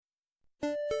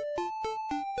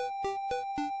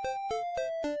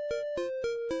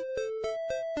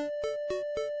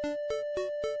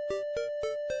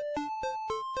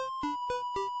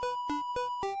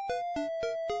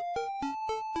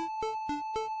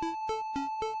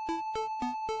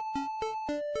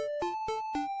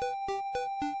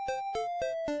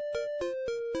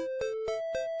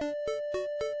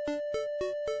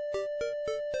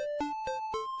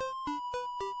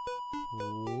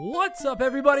What's up,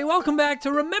 everybody? Welcome back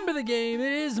to Remember the Game.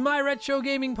 It is my retro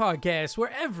gaming podcast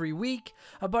where every week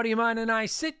a buddy of mine and I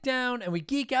sit down and we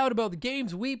geek out about the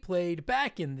games we played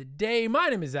back in the day. My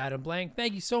name is Adam Blank.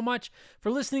 Thank you so much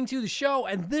for listening to the show.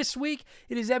 And this week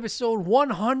it is episode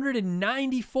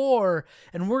 194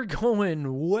 and we're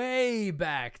going way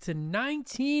back to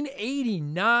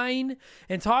 1989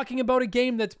 and talking about a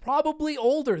game that's probably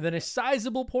older than a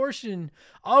sizable portion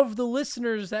of the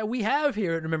listeners that we have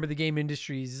here at Remember the Game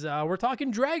Industries. We're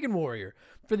talking Dragon Warrior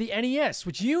for the NES,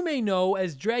 which you may know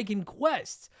as Dragon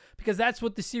Quest, because that's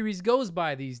what the series goes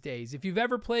by these days. If you've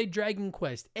ever played Dragon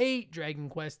Quest 8, Dragon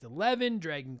Quest 11,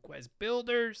 Dragon Quest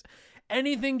Builders,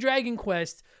 anything Dragon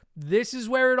Quest, this is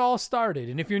where it all started.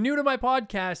 And if you're new to my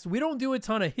podcast, we don't do a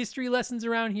ton of history lessons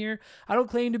around here. I don't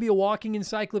claim to be a walking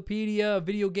encyclopedia of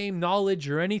video game knowledge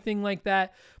or anything like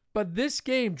that. But this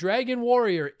game, Dragon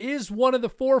Warrior, is one of the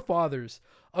forefathers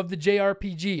of the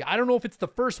JRPG. I don't know if it's the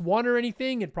first one or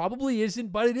anything. It probably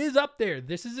isn't, but it is up there.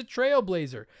 This is a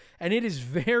trailblazer. And it is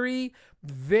very,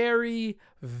 very,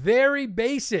 very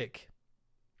basic.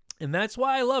 And that's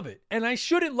why I love it. And I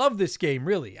shouldn't love this game,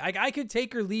 really. I could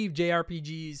take or leave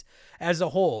JRPGs as a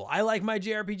whole. I like my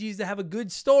JRPGs to have a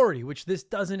good story, which this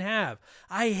doesn't have.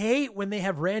 I hate when they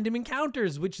have random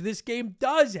encounters, which this game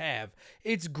does have.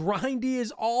 It's grindy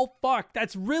as all fuck.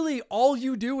 That's really all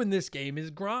you do in this game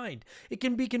is grind. It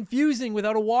can be confusing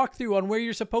without a walkthrough on where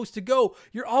you're supposed to go.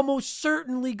 You're almost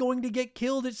certainly going to get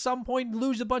killed at some point and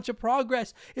lose a bunch of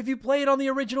progress. If you play it on the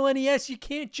original NES, you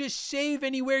can't just save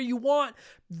anywhere you want.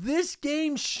 This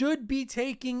game should be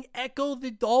taking Echo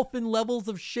the Dolphin levels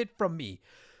of shit from me.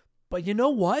 But you know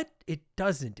what? It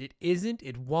doesn't. It isn't.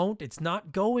 It won't. It's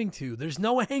not going to. There's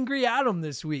no Angry Adam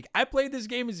this week. I played this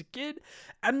game as a kid,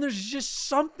 and there's just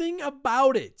something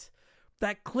about it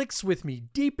that clicks with me.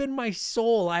 Deep in my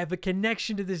soul, I have a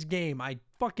connection to this game. I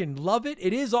fucking love it.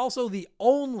 It is also the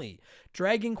only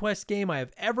Dragon Quest game I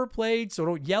have ever played, so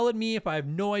don't yell at me if I have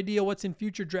no idea what's in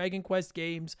future Dragon Quest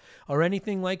games or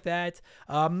anything like that.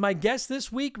 My guest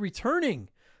this week returning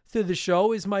to the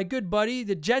show is my good buddy,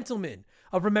 the gentleman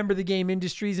of Remember the Game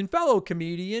Industries and fellow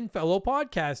comedian, fellow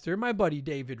podcaster, my buddy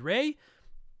David Ray.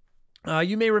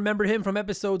 You may remember him from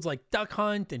episodes like Duck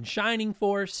Hunt and Shining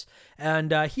Force,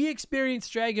 and he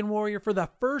experienced Dragon Warrior for the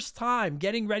first time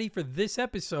getting ready for this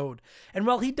episode. And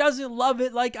while he doesn't love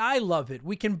it like I love it,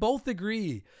 we can both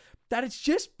agree that it's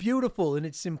just beautiful in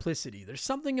its simplicity. There's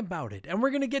something about it, and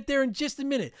we're going to get there in just a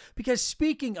minute, because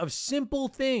speaking of simple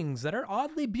things that are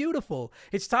oddly beautiful,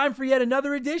 it's time for yet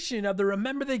another edition of the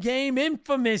Remember the Game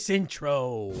infamous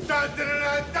intro. Dun, dun,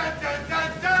 dun, dun, dun,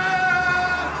 dun, dun!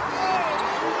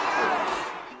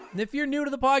 And if you're new to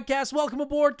the podcast, welcome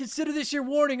aboard. Consider this your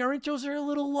warning. Our intros are a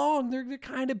little long. They're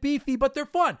kind of beefy, but they're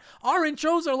fun. Our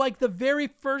intros are like the very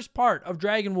first part of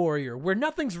Dragon Warrior, where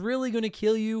nothing's really going to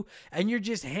kill you, and you're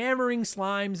just hammering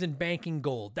slimes and banking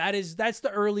gold. That's the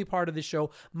early part of the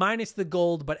show, minus the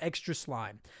gold, but extra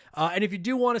slime. And if you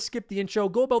do want to skip the intro,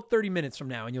 go about 30 minutes from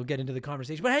now, and you'll get into the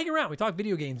conversation. But hang around. We talk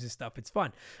video games and stuff. It's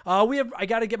fun. I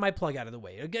got to get my plug out of the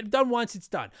way. I'll get it done once, it's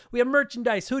done. We have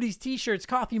merchandise, hoodies, t-shirts,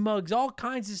 coffee mugs, all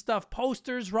kinds of stuff,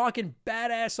 posters, rocking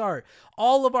badass art.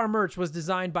 All of our merch was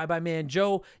designed by my man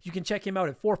Joe. You can check him out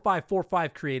at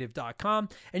 4545creative.com,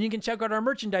 and you can check out our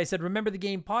merchandise at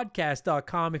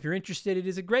rememberthegamepodcast.com if you're interested. It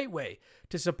is a great way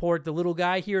to support the little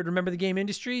guy here at Remember the Game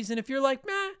Industries. And if you're like,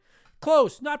 meh,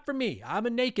 close, not for me, I'm a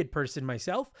naked person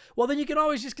myself, well, then you can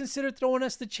always just consider throwing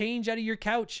us the change out of your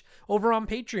couch over on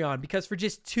Patreon, because for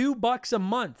just $2 a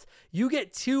month, you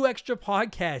get 2 extra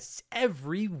podcasts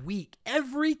every week,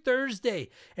 every Thursday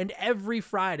and every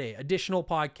Friday, additional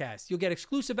podcasts. You'll get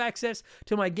exclusive access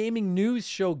to my gaming news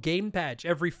show, Game Patch,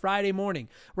 every Friday morning,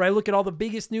 where I look at all the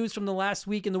biggest news from the last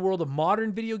week in the world of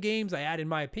modern video games. I add in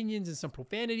my opinions and some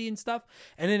profanity and stuff.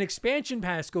 And then Expansion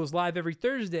Pass goes live every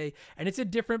Thursday, and it's a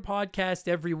different podcast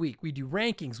every week. We do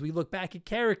rankings, we look back at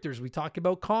characters, we talk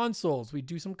about consoles, we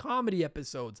do some comedy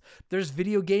episodes. There's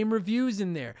video game reviews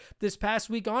in there. This past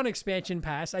week on Expansion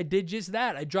Pass, I did just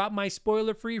that. I dropped my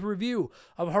spoiler-free review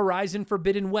of Horizon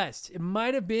Forbidden West. It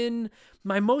might have been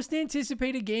my most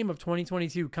anticipated game of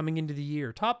 2022 coming into the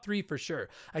year. Top 3 for sure.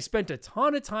 I spent a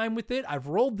ton of time with it. I've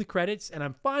rolled the credits, and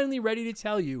I'm finally ready to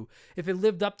tell you if it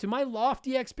lived up to my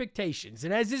lofty expectations.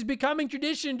 And as is becoming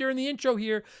tradition during the intro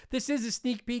here, this is a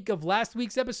sneak peek of last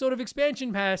week's episode of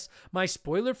Expansion Pass, my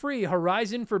spoiler-free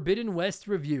Horizon Forbidden West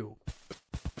review.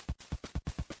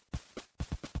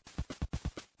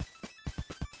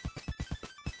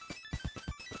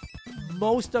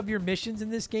 most of your missions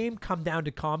in this game come down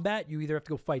to combat. You either have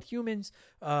to go fight humans,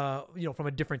 from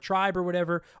a different tribe or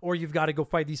whatever, or you've got to go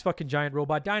fight these fucking giant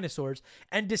robot dinosaurs.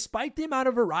 And despite the amount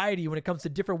of variety when it comes to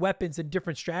different weapons and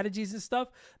different strategies and stuff,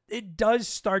 it does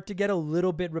start to get a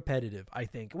little bit repetitive, I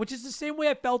think, which is the same way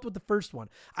I felt with the first one.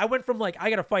 I went from like, I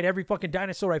got to fight every fucking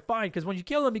dinosaur I find, because when you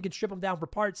kill them, you can strip them down for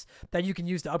parts that you can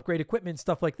use to upgrade equipment and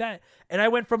stuff like that. And I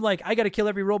went from like, I got to kill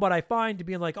every robot I find, to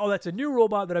being like, oh, that's a new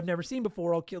robot that I've never seen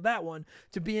before, I'll kill that one,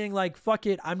 to being like, fuck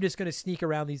it, I'm just going to sneak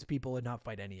around these people and not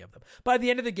fight any of them. By the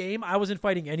end of the game, I wasn't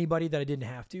fighting anybody that I didn't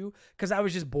have to, because I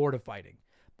was just bored of fighting.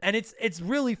 And it's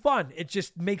really fun. It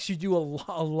just makes you do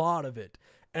a lot of it.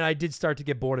 And I did start to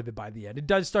get bored of it by the end. It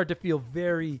does start to feel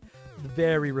very,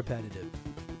 very repetitive.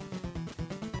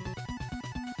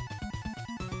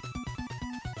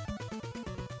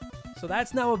 So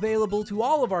that's now available to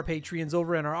all of our Patreons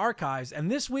over in our archives. And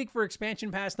this week for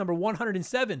Expansion Pass number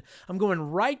 107, I'm going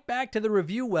right back to the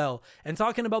review well and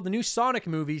talking about the new Sonic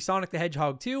movie, Sonic the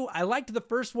Hedgehog 2. I liked the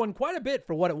first one quite a bit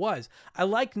for what it was. I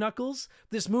like Knuckles.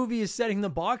 This movie is setting the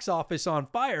box office on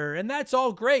fire, and that's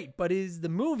all great, but is the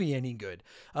movie any good?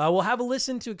 We'll have a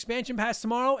listen to Expansion Pass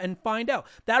tomorrow and find out.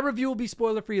 That review will be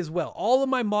spoiler-free as well. All of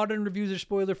my modern reviews are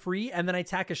spoiler-free, and then I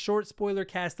tack a short spoiler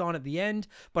cast on at the end,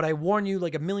 but I warn you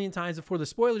like a million times before the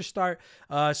spoilers start,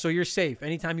 so you're safe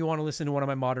anytime you want to listen to one of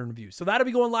my modern reviews. So that'll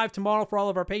be going live tomorrow for all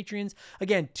of our Patreons.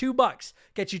 Again, $2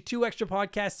 get you 2 extra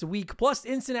podcasts a week, plus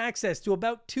instant access to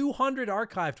about 200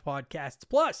 archived podcasts,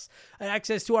 plus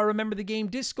access to our Remember the Game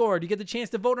Discord. You get the chance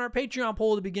to vote on our Patreon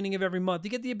poll at the beginning of every month. You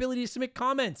get the ability to submit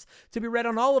comments to be read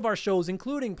on all of our shows,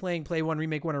 including Playing Play 1,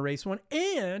 Remake 1, or Race 1,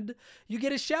 and you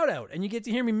get a shout out, and you get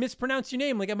to hear me mispronounce your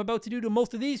name like I'm about to do to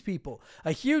most of these people.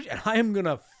 And I am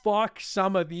gonna fuck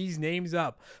some of these names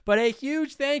up. But a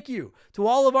huge thank you to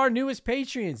all of our newest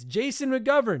Patreons. Jason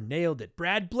McGovern, nailed it.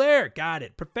 Brad Blair, got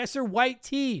it. Professor White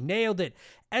T, nailed it.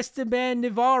 Esteban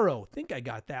Navarro, think I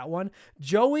got that one.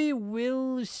 Joey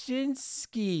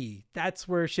Wilshinsky, that's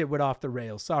where shit went off the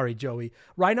rails. Sorry, Joey.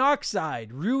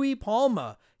 Rhinoxide, Rui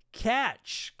Palma,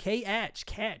 Catch,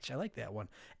 Catch, I like that one.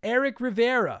 Eric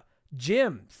Rivera,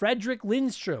 Jim, Frederick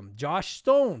Lindstrom, Josh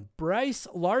Stone, Bryce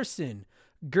Larson,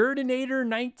 Gerdinator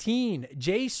 19,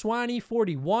 Jay Swanee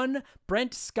 41,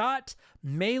 Brent Scott,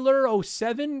 Mailer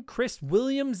 07, Chris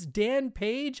Williams, Dan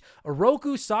Page,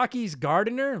 Oroku Saki's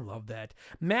Gardener, love that,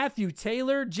 Matthew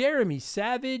Taylor, Jeremy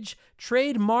Savage,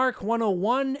 Trademark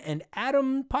 101, and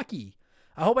Adam Pucky.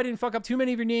 I hope I didn't fuck up too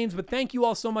many of your names, but thank you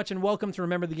all so much and welcome to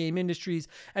Remember the Game Industries.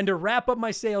 And to wrap up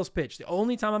my sales pitch, the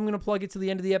only time I'm going to plug it to the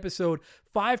end of the episode,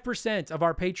 5% of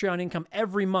our Patreon income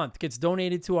every month gets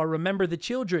donated to our Remember the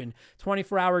Children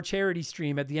 24-hour charity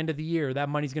stream at the end of the year. That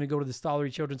money's going to go to the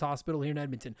Stollery Children's Hospital here in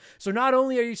Edmonton. So not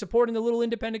only are you supporting the little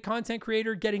independent content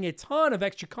creator, getting a ton of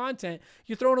extra content,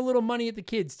 you're throwing a little money at the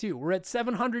kids too. We're at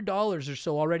 $700 or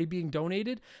so already being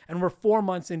donated, and we're 4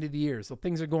 months into the year. So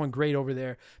things are going great over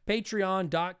there.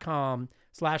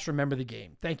 Patreon.com/Remember the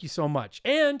Game. Thank you so much.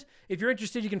 And if you're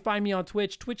interested, you can find me on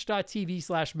Twitch,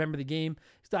 twitch.tv/Remember the Game.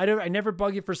 I never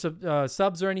bug you for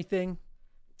subs or anything.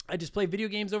 I just play video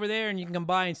games over there, and you can come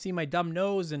by and see my dumb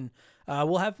nose, and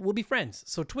we'll be friends.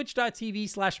 So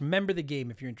twitch.tv/Remember the Game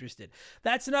if you're interested.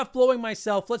 That's enough blowing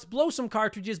myself. Let's blow some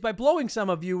cartridges by blowing some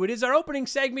of you. It is our opening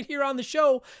segment here on the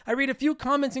show. I read a few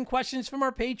comments and questions from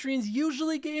our patrons,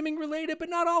 usually gaming related, but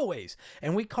not always.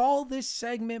 And we call this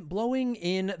segment Blowing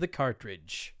in the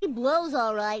Cartridge. He blows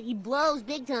all right. He blows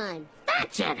big time.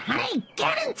 That's it, honey.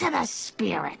 Get into the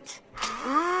spirit.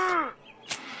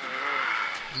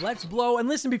 Let's blow. And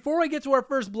listen, before I get to our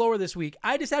first blower this week,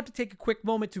 I just have to take a quick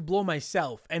moment to blow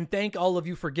myself and thank all of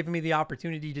you for giving me the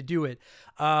opportunity to do it.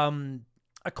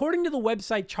 According to the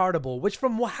website Chartable, which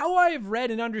from how I've read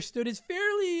and understood is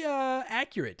fairly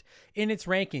accurate in its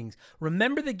rankings,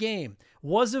 Remember the Game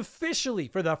was officially,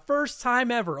 for the first time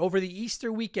ever over the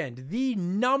Easter weekend, the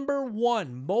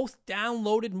 #1 most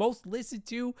downloaded, most listened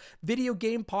to video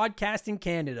game podcast in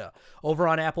Canada over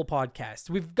on Apple Podcasts.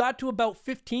 We've got to about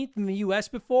 15th in the US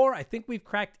before. I think we've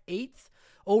cracked 8th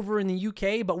over in the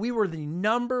UK, but we were the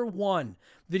 #1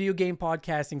 video game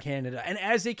podcast in Canada. And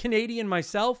as a Canadian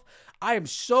myself, I am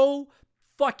so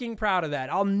fucking proud of that.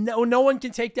 No one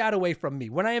can take that away from me.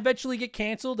 When I eventually get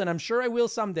canceled, and I'm sure I will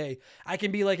someday, I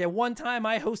can be like, at one time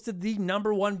I hosted the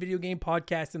 #1 video game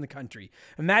podcast in the country.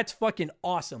 And that's fucking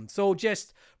awesome. So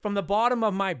just from the bottom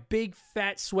of my big,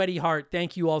 fat, sweaty heart,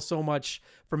 thank you all so much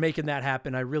for making that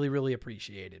happen. I really, really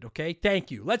appreciate it. Okay? Thank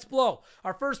you. Let's blow.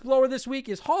 Our first blower this week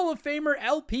is Hall of Famer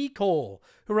LP Cole,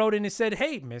 who wrote in and said,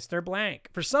 "Hey, Mr. Blank,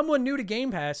 for someone new to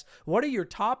Game Pass, what are your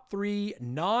top 3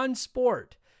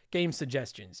 non-sport game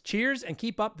suggestions? Cheers and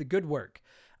keep up the good work."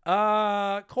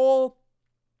 Cole,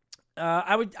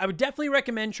 I would definitely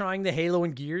recommend trying the Halo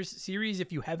and Gears series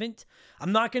if you haven't.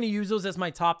 I'm not going to use those as my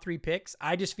top 3 picks.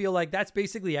 I just feel like that's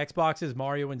basically Xbox's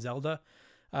Mario and Zelda.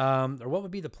 Or what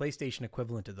would be the PlayStation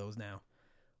equivalent to those now?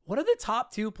 What are the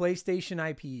top 2 PlayStation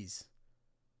IPs?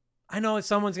 I know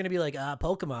someone's going to be like,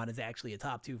 Pokemon is actually a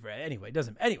top 2 for it. Anyway, it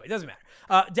doesn't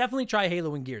matter. Definitely try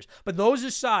Halo and Gears. But those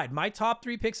aside, my top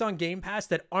 3 picks on Game Pass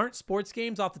that aren't sports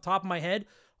games off the top of my head,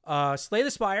 Slay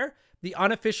the Spire, the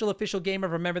unofficial official game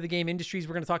of Remember the Game Industries.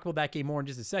 We're going to talk about that game more in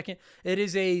just a second. It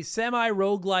is a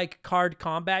semi-roguelike card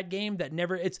combat game that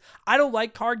I don't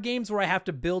like card games where I have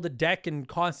to build a deck and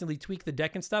constantly tweak the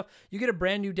deck and stuff. You get a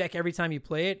brand new deck every time you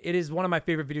play it. It is one of my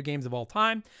favorite video games of all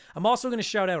time. I'm also going to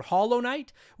shout out Hollow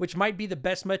Knight, which might be the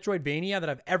best Metroidvania that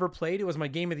I've ever played. It was my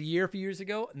game of the year a few years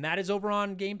ago, and that is over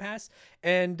on Game Pass.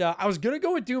 And I was going to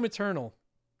go with Doom Eternal,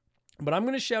 but I'm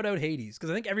going to shout out Hades because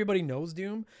I think everybody knows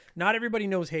Doom. Not everybody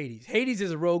knows Hades. Hades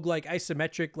is a roguelike,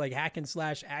 isometric, like hack and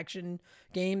slash action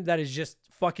game that is just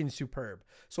fucking superb.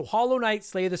 So Hollow Knight,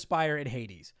 Slay the Spire, and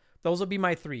Hades. Those will be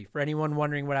my 3 for anyone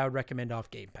wondering what I would recommend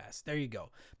off Game Pass. There you go.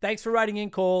 Thanks for writing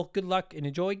in, Cole. Good luck and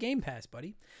enjoy Game Pass,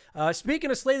 buddy. Speaking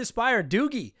of Slay the Spire,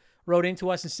 Doogie wrote into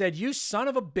us and said, "You son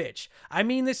of a bitch. I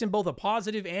mean this in both a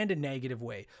positive and a negative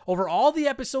way. Over all the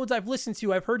episodes I've listened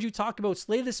to, I've heard you talk about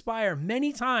Slay the Spire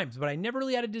many times, but I never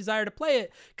really had a desire to play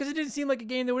it because it didn't seem like a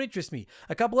game that would interest me.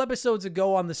 A couple episodes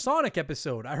ago on the Sonic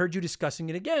episode, I heard you discussing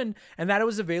it again and that it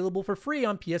was available for free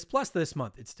on PS Plus this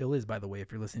month. It still is, by the way,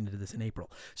 if you're listening to this in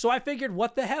April. So I figured,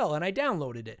 what the hell? And I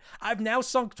downloaded it. I've now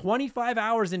sunk 25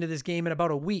 hours into this game in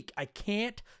about a week. I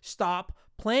can't stop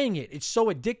playing it. It's so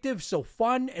addictive, so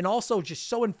fun, and also just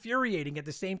so infuriating at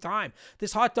the same time.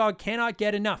 This hot dog cannot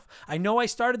get enough. I know I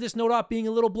started this note off being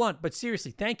a little blunt, but seriously,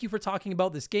 thank you for talking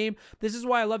about this game. This is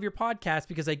why I love your podcast,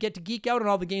 because I get to geek out on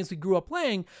all the games we grew up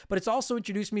playing, but it's also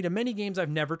introduced me to many games I've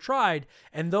never tried,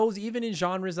 and those even in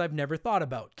genres I've never thought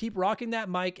about. Keep rocking that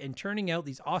mic and turning out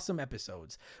these awesome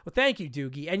episodes." Well, thank you,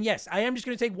 Doogie. And yes, I am just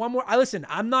going to take one more. Listen,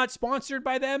 I'm not sponsored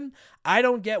by them. I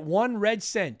don't get 1 red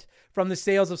cent from the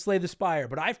sales of Slay the Spire,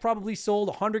 but I've probably sold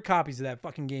 100 copies of that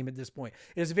fucking game at this point.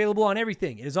 It is available on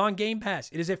everything. It is on Game Pass.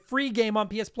 It is a free game on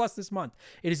PS Plus this month.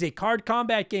 It is a card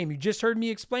combat game. You just heard me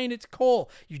explain it to Cole.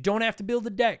 You don't have to build a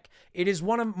deck. It is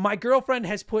my girlfriend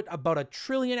has put about 1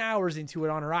 trillion hours into it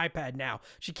on her iPad now.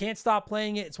 She can't stop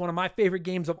playing it. It's one of my favorite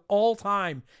games of all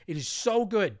time. It is so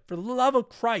good. For the love of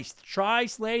Christ, try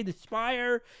Slay the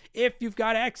Spire if you've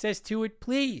got access to it,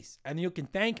 please. And you can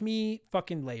thank me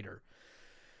fucking later.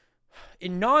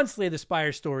 In non-Slay the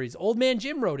Spire stories, Old Man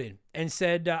Jim wrote in and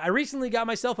said, "I recently got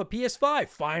myself a PS5,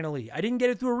 finally. I didn't get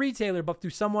it through a retailer, but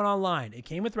through someone online. It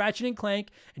came with Ratchet &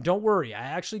 Clank, and don't worry, I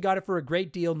actually got it for a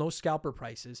great deal, no scalper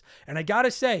prices. And I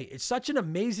gotta say, it's such an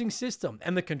amazing system,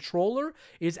 and the controller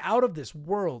is out of this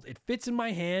world. It fits in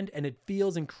my hand, and it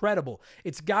feels incredible.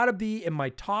 It's gotta be in my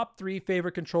top 3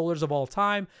 favorite controllers of all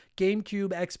time: GameCube,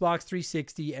 Xbox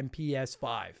 360, and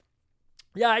PS5.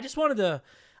 Yeah,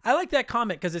 I like that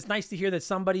comment because it's nice to hear that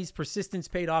somebody's persistence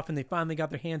paid off and they finally got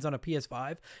their hands on a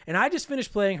PS5. And I just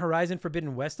finished playing Horizon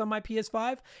Forbidden West on my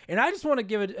PS5, and I just want to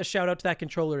give it a shout out to that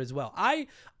controller as well. I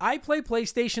play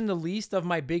PlayStation the least of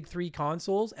my big 3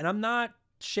 consoles, and I'm not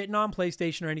shitting on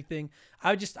PlayStation or anything.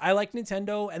 I like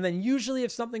Nintendo, and then usually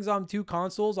if something's on 2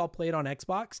 consoles, I'll play it on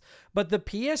Xbox. But the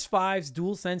PS5's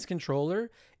DualSense controller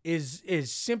is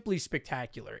simply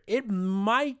spectacular. It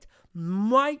might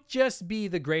just be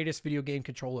the greatest video game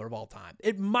controller of all time.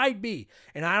 It might be.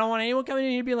 And I don't want anyone coming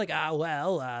in here being like,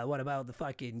 what about the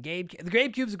fucking GameCube? The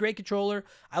GameCube's a great controller.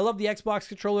 I love the Xbox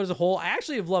controller as a whole. I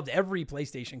actually have loved every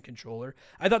PlayStation controller.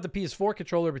 I thought the PS4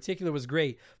 controller in particular was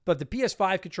great, but the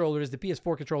PS5 controller is the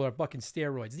PS4 controller of fucking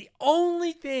steroids. The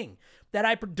only thing that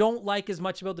I don't like as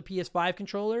much about the PS5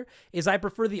 controller is I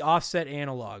prefer the offset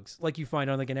analogs like you find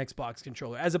on like an Xbox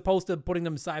controller, as opposed to putting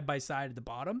them side by side at the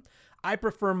bottom. I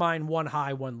prefer mine one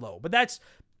high, one low, but that's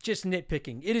just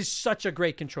nitpicking. It is such a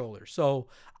great controller. So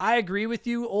I agree with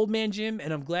you, Old Man Jim,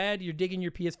 and I'm glad you're digging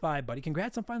your PS5, buddy.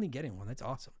 Congrats on finally getting one. That's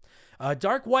awesome.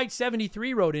 Dark White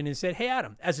 73 wrote in and said, "Hey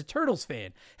Adam, as a Turtles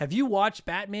fan, have you watched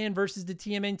Batman versus the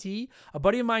TMNT? A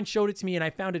buddy of mine showed it to me and I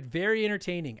found it very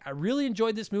entertaining. I really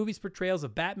enjoyed this movie's portrayals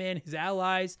of Batman, his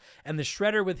allies, and the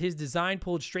Shredder with his design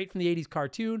pulled straight from the 80s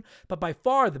cartoon, but by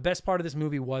far the best part of this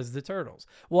movie was the Turtles.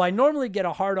 While I normally get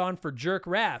a hard-on for Jerk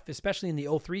Raph, especially in the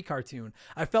 03 cartoon,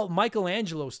 I felt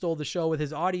Michelangelo stole the show with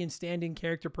his audience standing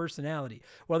character personality.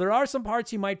 While there are some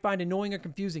parts you might find annoying or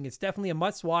confusing, it's definitely a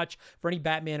must-watch for any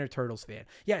Batman or Turtles Turtles fan.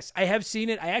 Yes, I have seen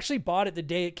it. I actually bought it the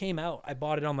day it came out. I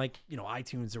bought it on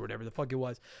iTunes or whatever the fuck it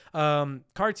was.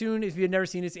 Cartoon, if you've never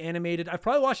seen it, it's animated. I've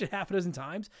probably watched it half a dozen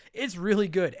times. It's really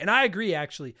good. And I agree,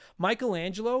 actually.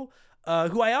 Michelangelo,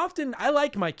 who I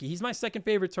like Mikey. He's my second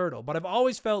favorite turtle, but I've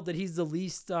always felt that he's the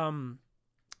least,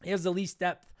 he has the least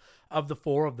depth of the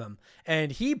four of them.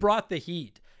 And he brought the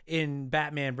heat in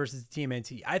Batman versus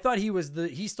TMNT. I thought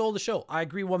he stole the show. I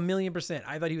agree 1,000,000%.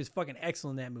 I thought he was fucking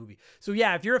excellent in that movie. So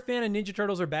yeah, if you're a fan of Ninja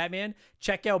Turtles or Batman,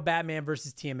 check out Batman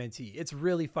versus TMNT. It's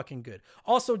really fucking good.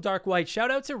 Also, Dark White,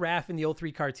 shout out to Raph in the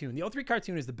 03 cartoon. The 03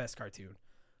 cartoon is the best cartoon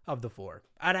of the four.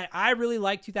 And I really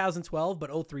like 2012,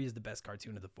 but 03 is the best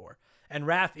cartoon of the four. And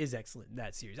Raph is excellent in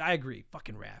that series. I agree.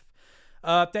 Fucking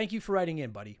Raph. Thank you for writing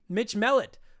in, buddy. Mitch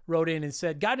Mellett wrote in and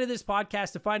said, got into this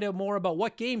podcast to find out more about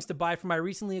what games to buy for my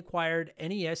recently acquired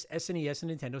NES, SNES,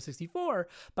 and Nintendo 64,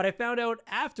 but I found out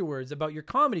afterwards about your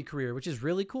comedy career, which is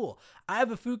really cool. I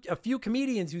have a few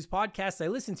comedians whose podcasts I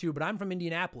listen to, but I'm from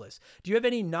Indianapolis. Do you have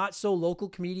any not-so-local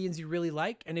comedians you really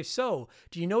like? And if so,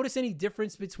 do you notice any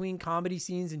difference between comedy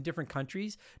scenes in different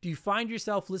countries? Do you find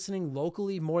yourself listening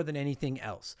locally more than anything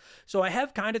else? So I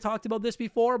have kind of talked about this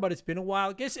before, but it's been a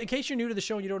while. In case you're new to the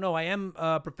show and you don't know, I am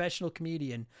a professional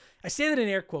comedian. I say that in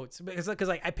air quotes because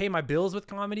I pay my bills with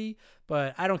comedy,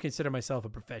 but I don't consider myself a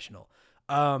professional.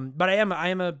 But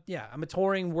I'm a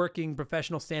touring, working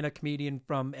professional stand-up comedian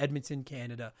from Edmonton,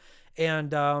 Canada.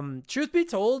 And truth be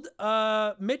told,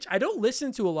 Mitch, I don't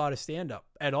listen to a lot of stand-up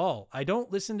at all. I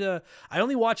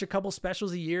only watch a couple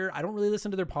specials a year. I don't really listen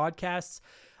to their podcasts.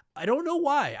 I don't know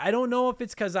why. I don't know if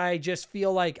it's because I just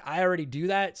feel like I already do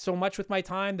that so much with my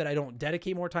time that I don't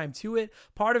dedicate more time to it.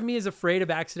 Part of me is afraid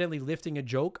of accidentally lifting a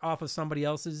joke off of somebody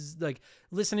else's,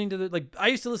 listening to I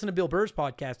used to listen to Bill Burr's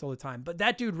podcast all the time, but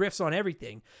that dude riffs on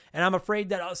everything. And I'm afraid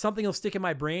that something will stick in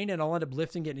my brain and I'll end up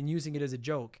lifting it and using it as a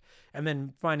joke and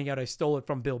then finding out I stole it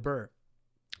from Bill Burr.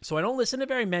 So I don't listen to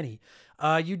very many.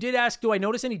 You did ask, do I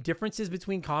notice any differences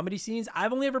between comedy scenes?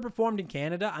 I've only ever performed in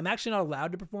Canada. I'm actually not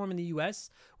allowed to perform in the U.S.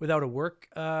 without a work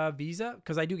visa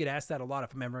because I do get asked that a lot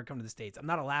if I'm ever come to the States. I'm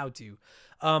not allowed to.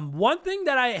 One thing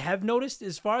that I have noticed,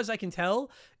 as far as I can tell,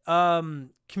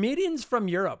 comedians from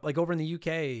Europe, like over in the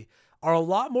UK, are a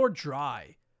lot more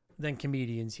dry than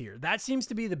comedians here. That seems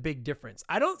to be the big difference.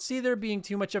 I don't see there being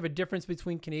too much of a difference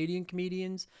between Canadian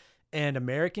comedians and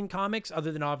American comics,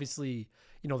 other than obviously,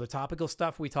 the topical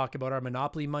stuff. We talk about our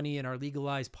monopoly money and our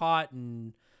legalized pot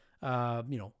and,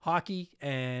 hockey,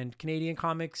 and Canadian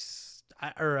comics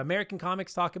or American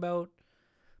comics talk about,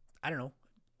 I don't know,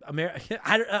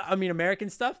 American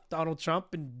stuff, Donald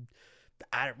Trump and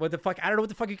I don't know what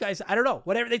the fuck you guys, I don't know,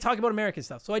 whatever, they talk about American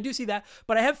stuff. So I do see that,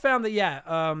 but I have found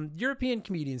that, European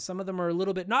comedians, some of them are a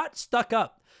little bit not stuck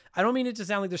up. I don't mean it to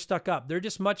sound like they're stuck up. They're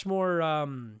just much more,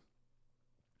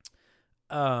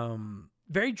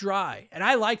 very dry, and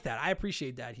I like that. I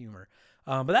appreciate that humor.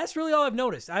 But that's really all I've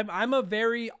noticed. I'm a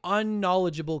very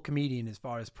unknowledgeable comedian as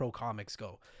far as pro comics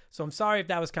go. So I'm sorry if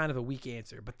that was kind of a weak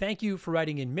answer, but thank you for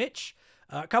writing in, Mitch.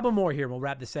 A couple more here and we'll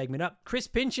wrap the segment up. Chris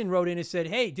Pynchon wrote in and said,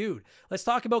 hey, dude, let's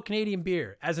talk about Canadian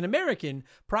beer. As an American,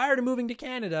 prior to moving to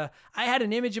Canada, I had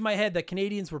an image in my head that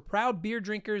Canadians were proud beer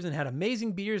drinkers and had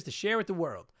amazing beers to share with the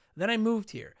world. Then I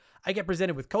moved here. I get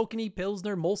presented with Kokanee,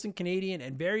 Pilsner, Molson Canadian,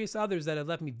 and various others that have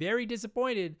left me very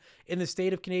disappointed in the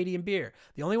state of Canadian beer.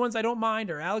 The only ones I don't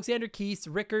mind are Alexander Keith's,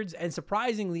 Rickards, and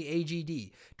surprisingly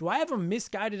AGD. Do I have a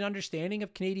misguided understanding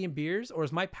of Canadian beers, or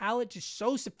is my palate just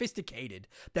so sophisticated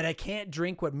that I can't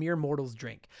drink what mere mortals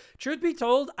drink? Truth be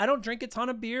told, I don't drink a ton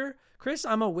of beer. Chris,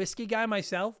 I'm a whiskey guy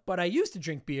myself, but I used to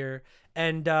drink beer,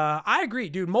 and I agree,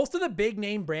 dude. Most of the big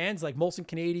name brands like Molson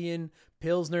Canadian,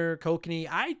 Pilsner, Kokanee,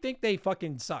 I think they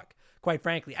fucking suck, quite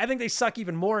frankly. I think they suck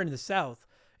even more in the South,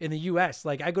 in the U.S.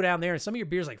 Like, I go down there, and some of your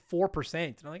beer's like 4%,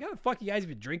 and I'm like, how the fuck you guys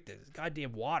even drink this? It's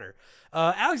goddamn water.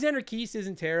 Alexander Keith's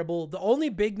isn't terrible. The only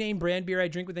big name brand beer I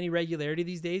drink with any regularity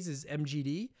these days is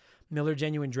MGD, Miller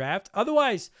Genuine Draft.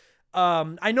 Otherwise,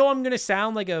 I know I'm going to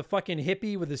sound like a fucking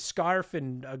hippie with a scarf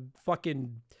and a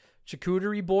fucking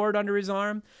charcuterie board under his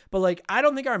arm, but I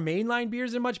don't think our mainline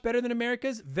beers are much better than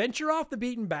America's. Venture off the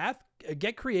beaten path,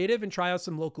 get creative, and try out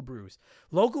some local brews.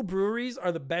 Local breweries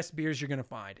are the best beers you're going to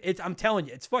find. I'm telling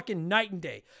you, it's fucking night and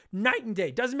day. Night and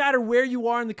day. Doesn't matter where you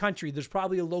are in the country, there's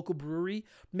probably a local brewery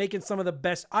making some of the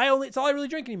best. It's all I really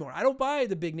drink anymore. I don't buy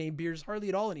the big name beers hardly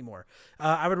at all anymore.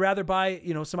 I would rather buy,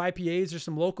 some IPAs or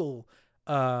some local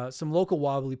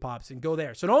wobbly pops and go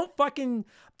there. So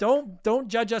don't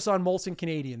judge us on Molson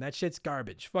Canadian. That shit's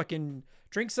garbage. Fucking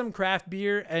drink some craft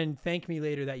beer and thank me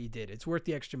later that you did. It's worth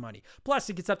the extra money. Plus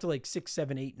it gets up to 6,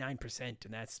 7, 8, 9%.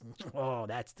 And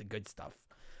that's the good stuff.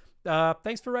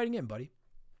 Thanks for writing in, buddy.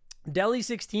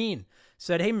 Deli16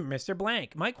 said, hey, Mr.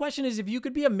 Blank, my question is, if you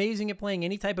could be amazing at playing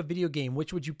any type of video game,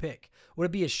 which would you pick? Would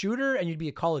it be a shooter and you'd be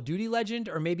a Call of Duty legend,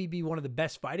 or maybe be one of the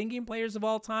best fighting game players of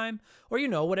all time? Or,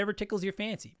 whatever tickles your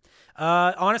fancy.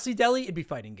 Honestly, Deli, it'd be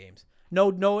fighting games.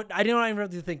 No, I don't even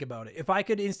have to think about it. If I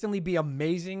could instantly be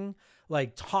amazing,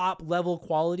 like top level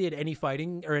quality at any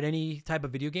fighting or at any type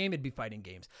of video game, it'd be fighting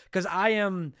games. Because I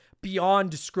am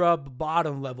beyond scrub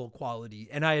bottom level quality,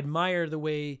 and I admire the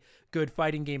way good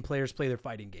fighting game players play their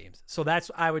fighting games. So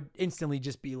I would instantly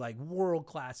just be like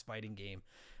world-class fighting game.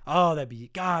 Oh, that'd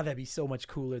be so much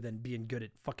cooler than being good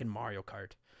at fucking Mario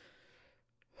Kart.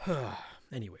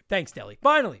 Anyway, thanks, Deli.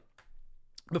 Finally,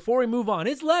 before we move on,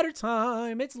 it's letter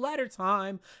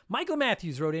time. Michael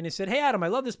Matthews wrote in and said, hey, Adam, I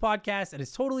love this podcast and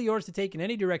it's totally yours to take in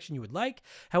any direction you would like.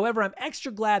 However, I'm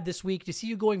extra glad this week to see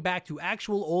you going back to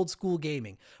actual old school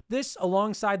gaming. This,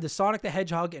 alongside the Sonic the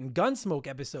Hedgehog and Gunsmoke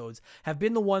episodes, have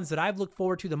been the ones that I've looked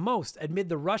forward to the most amid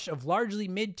the rush of largely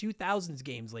mid-2000s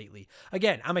games lately.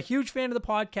 Again, I'm a huge fan of the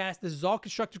podcast. This is all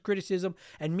constructive criticism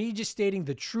and me just stating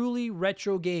the truly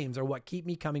retro games are what keep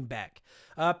me coming back.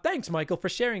 Thanks, Michael, for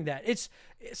sharing that.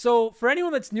 So for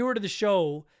anyone that's newer to the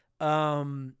show,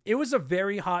 it was a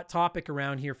very hot topic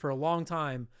around here for a long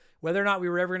time, whether or not we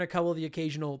were ever going to cover the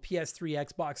occasional PS3,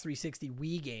 Xbox 360,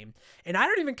 Wii game. And I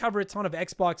don't even cover a ton of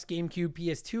Xbox, GameCube,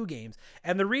 PS2 games.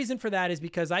 And the reason for that is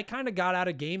because I kind of got out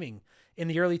of gaming in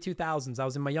the early 2000s. I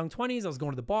was in my young 20s. I was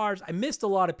going to the bars. I missed a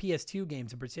lot of PS2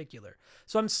 games in particular.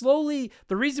 So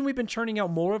the reason we've been churning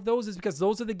out more of those is because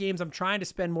those are the games I'm trying to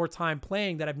spend more time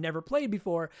playing that I've never played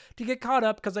before to get caught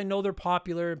up, because I know they're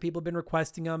popular and people have been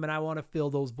requesting them and I want to fill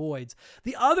those voids.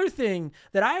 The other thing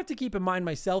that I have to keep in mind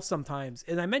myself sometimes,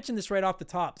 and I mentioned this right off the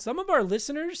top, some of our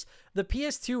listeners, the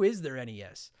PS2 is their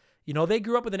NES. They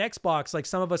grew up with an Xbox like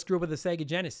some of us grew up with a Sega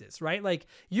Genesis, right? Like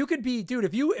you could be, dude,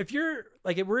 if you're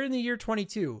like, if we're in the year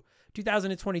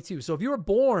 2022. So if you were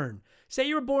born, say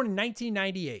you were born in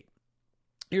 1998,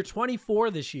 you're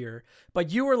 24 this year,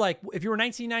 but you were like, if you were a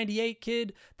 1998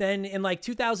 kid, then in like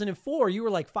 2004, you were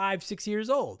like 5-6 years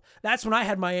old. That's when I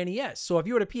had my NES. So if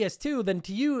you had a PS2, then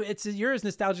to you, you're as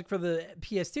nostalgic for the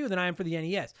PS2 than I am for the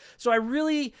NES. So I've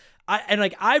really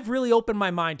opened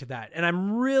my mind to that, and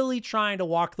I'm really trying to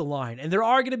walk the line. And there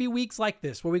are going to be weeks like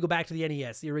this where we go back to the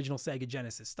NES, the original Sega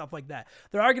Genesis, stuff like that.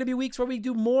 There are going to be weeks where we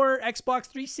do more Xbox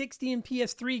 360 and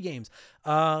PS3 games.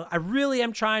 I really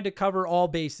am trying to cover all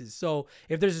bases. So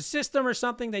if there's a system or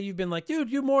something that you've been like,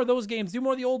 dude, do more of those games, do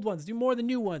more of the old ones, do more of the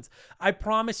new ones, I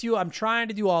promise you I'm trying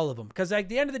to do all of them, because at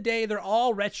the end of the day, they're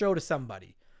all retro to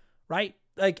somebody, right?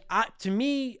 Like,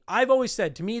 I've always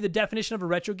said, to me, the definition of a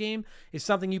retro game is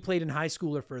something you played in high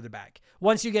school or further back.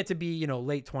 Once you get to be,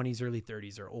 late 20s, early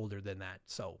 30s, or older than that.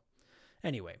 So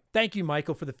anyway, thank you,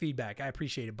 Michael, for the feedback. I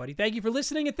appreciate it, buddy. Thank you for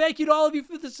listening, and thank you to all of you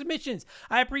for the submissions.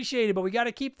 I appreciate it, but we got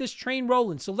to keep this train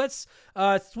rolling. So let's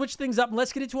switch things up, and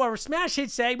let's get into our Smash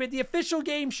Hit segment, the official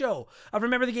game show of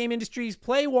Remember the Game Industries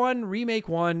Play 1, Remake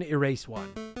 1, Erase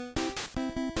 1.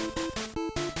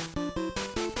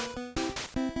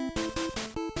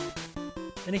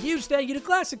 And a huge thank you to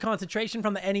Classic Concentration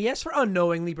from the NES for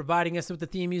unknowingly providing us with the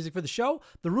theme music for the show.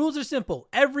 The rules are simple.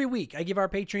 Every week, I give our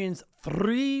Patreons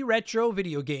 3 retro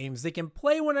video games. They can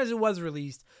play one as it was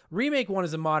released, remake one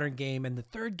as a modern game, and the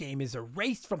third game is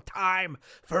erased from time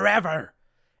forever.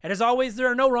 And as always,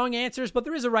 there are no wrong answers, but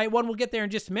there is a right one. We'll get there in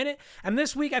just a minute. And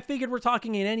this week, I figured we're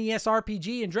talking an NES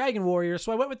RPG and Dragon Warrior,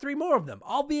 so I went with 3 more of them,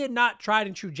 albeit not tried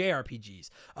and true JRPGs.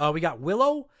 We got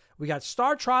Willow, we got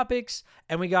Star Tropics,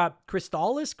 and we got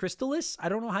Crystalis. I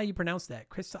don't know how you pronounce that.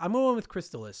 I'm going with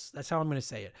Crystalis. That's how I'm going to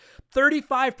say it.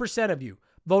 35% of you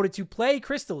voted to play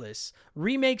Crystalis,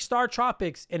 remake Star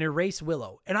Tropics, and erase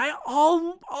Willow. And I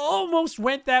almost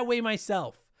went that way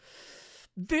myself.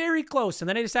 Very close, and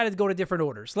then I decided to go to different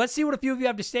orders. Let's see what a few of you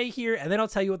have to say here, and then I'll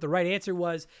tell you what the right answer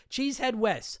was. Cheesehead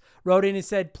West wrote in and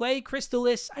said, play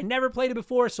Crystalis. I never played it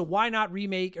before, so why not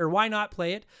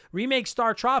play it? Remake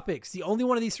Star Tropics, the only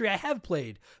one of these 3 I have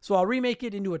played, so I'll remake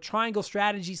it into a triangle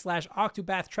strategy /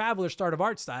 Octopath Traveler start of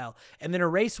art style, and then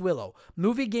erase Willow.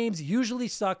 Movie games usually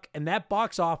suck, and that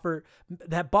box art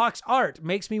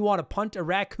makes me want to punt a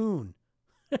raccoon.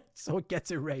 So it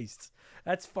gets erased.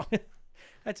 That's fun.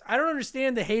 I don't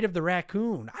understand the hate of the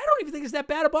raccoon. I don't even think it's that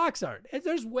bad a box art.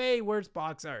 There's way worse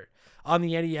box art on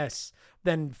the NES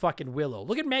than fucking Willow.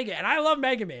 Look at Mega, and I love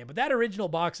Mega Man, but that original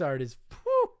box art is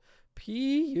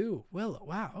P.U. Willow.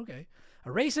 Wow, okay.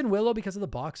 Erasing Willow because of the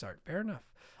box art. Fair enough.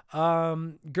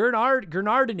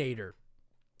 Gernardinator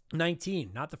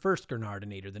 19, not the first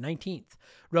Grenardinator, the 19th,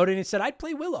 wrote in and said, I'd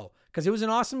play Willow because it was an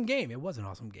awesome game. It was an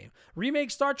awesome game.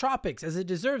 Remake Star Tropics as it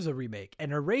deserves a remake,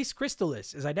 and erase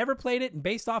Crystalis as I never played it, and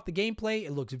based off the gameplay,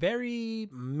 it looks very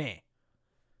meh.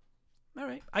 All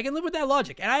right, I can live with that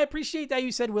logic, and I appreciate that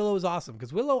you said Willow is awesome,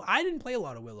 because Willow, I didn't play a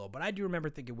lot of Willow, but I do remember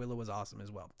thinking Willow was awesome as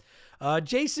well.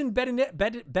 Jason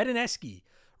Bedineski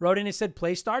wrote in and said,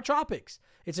 play Star Tropics.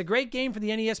 It's a great game for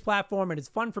the NES platform, and it's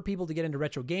fun for people to get into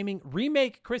retro gaming.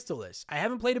 Remake Crystalis. I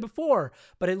haven't played it before,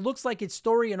 but it looks like its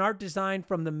story and art design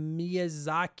from the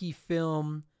Miyazaki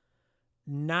film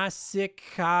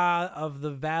Nausicaa of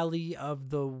the Valley of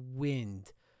the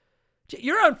Wind.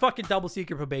 You're on fucking double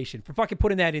secret probation for fucking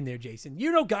putting that in there, Jason.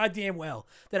 You know goddamn well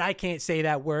that I can't say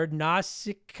that word,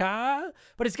 Nausicaa,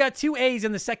 but it's got 2 A's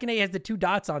and the second A has the 2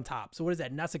 dots on top. So what is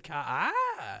that? Nausicaa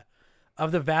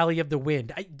of the Valley of the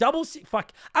Wind.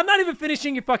 Fuck. I'm not even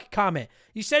finishing your fucking comment.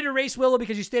 You said erase Willow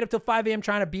because you stayed up till 5 a.m.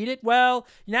 trying to beat it. Well,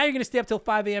 now you're going to stay up till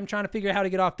 5 a.m. trying to figure out how to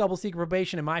get off double secret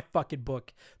probation in my fucking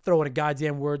book. Throwing a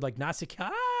goddamn word like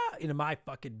Nausicaa into my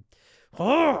fucking...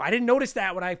 Oh, I didn't notice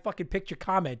that when I fucking picked your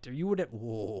comment, or you would have...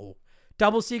 Whoa.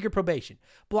 Double secret probation.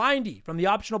 Blindy from the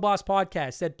Optional Boss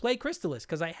podcast said, play Crystalis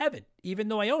because I haven't, even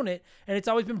though I own it, and it's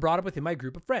always been brought up within my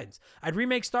group of friends. I'd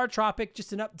remake Star Tropics.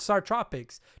 Just an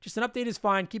update is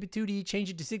fine. Keep it 2D, change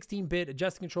it to 16-bit,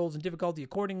 adjust the controls and difficulty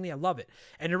accordingly. I love it.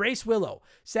 And erase Willow.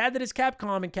 Sad that it's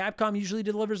Capcom, and Capcom usually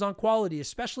delivers on quality,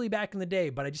 especially back in the day,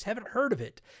 but I just haven't heard of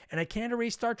it. And I can't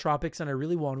erase Star Tropics, and I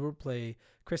really want to play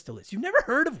Crystalis. You've never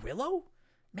heard of Willow?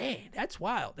 Man, that's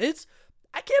wild.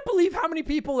 I can't believe how many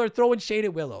people are throwing shade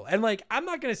at Willow. And like, I'm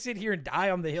not going to sit here and die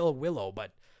on the hill of Willow,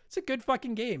 but it's a good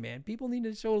fucking game, man. People need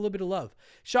to show a little bit of love.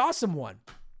 Shawsome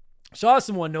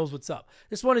One knows what's up.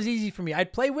 This one is easy for me.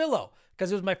 I'd play Willow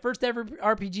because it was my first ever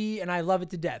RPG and I love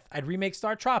it to death. I'd remake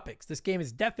Star Tropics. This game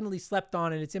is definitely slept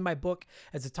on and it's in my book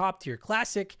as a top tier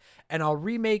classic. And a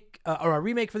remake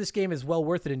for this game is well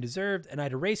worth it and deserved. And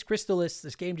I'd erase Crystalis.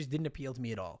 This game just didn't appeal to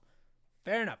me at all.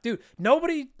 Fair enough. Dude,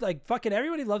 everybody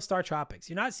loves Star Tropics.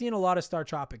 You're not seeing a lot of Star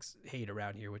Tropics hate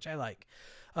around here, which I like.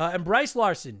 And Bryce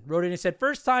Larson wrote in and said,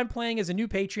 first time playing as a new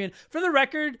Patreon. For the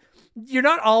record, you're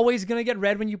not always going to get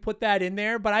read when you put that in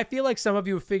there, but I feel like some of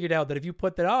you have figured out that if you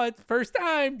put that, it's the first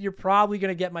time, you're probably going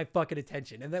to get my fucking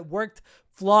attention. And that worked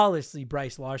flawlessly,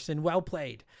 Bryce Larson. Well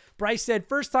played. Bryce said,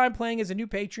 first time playing as a new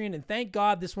Patreon, and thank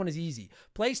God this one is easy.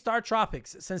 Play Star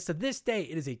Tropics, since to this day,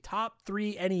 it is a top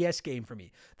 3 NES game for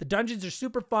me. The dungeons are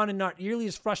super fun and not nearly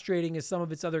as frustrating as some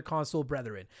of its other console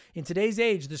brethren. In today's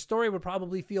age, the story would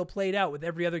probably feel played out with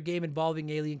every other game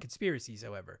involving alien conspiracies,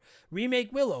 however.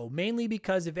 Remake Willow, mainly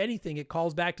because, if anything, it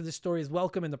calls back to the story as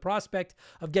welcome, and the prospect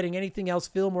of getting anything else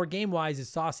film or game-wise is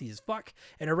saucy as fuck.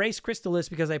 And erase Crystalis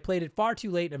because I played it far too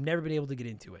late and I've never been able to get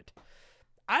into it.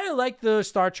 I like the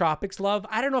Star Tropics love.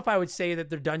 I don't know if I would say that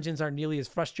their dungeons aren't nearly as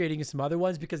frustrating as some other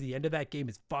ones because the end of that game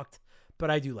is fucked,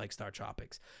 but I do like Star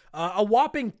Tropics. A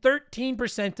whopping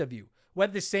 13% of you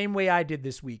went the same way I did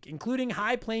this week, including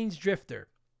High Plains Drifter,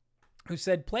 who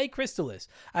said, play Crystalis.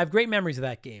 I have great memories of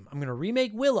that game. I'm going to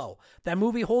remake Willow. That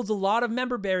movie holds a lot of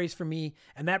member berries for me,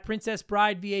 and that Princess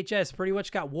Bride VHS pretty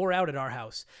much got wore out at our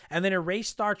house. And then erase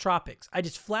Star Tropics. I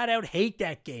just flat out hate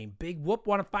that game. Big whoop,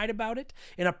 want to fight about it?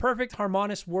 In a perfect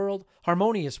harmonious world,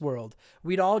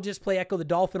 we'd all just play Echo the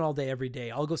Dolphin all day, every day.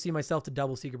 I'll go see myself to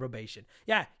double secret probation.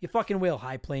 Yeah, you fucking will,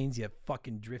 High Plains, you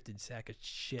fucking drifted sack of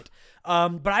shit.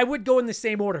 But I would go in the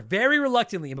same order, very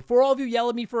reluctantly. And before all of you yell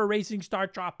at me for erasing Star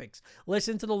Tropics,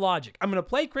 listen to the logic. I'm going to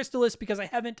play Crystalis because I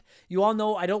haven't. You all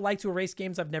know I don't like to erase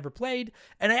games I've never played.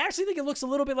 And I actually think it looks a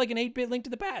little bit like an 8-bit Link to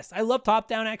the Past. I love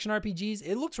top-down action RPGs.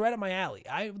 It looks right up my alley.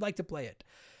 I would like to play it.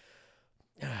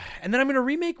 And then I'm going to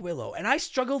remake Willow. And I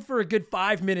struggled for a good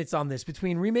 5 minutes on this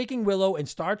between remaking Willow and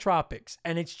Star Tropics.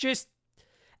 And it's just,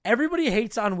 everybody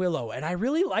hates on Willow. And I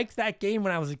really liked that game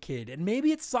when I was a kid. And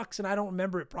maybe it sucks and I don't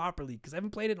remember it properly because I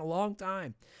haven't played it in a long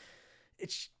time.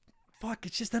 It's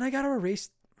just, then I got to erase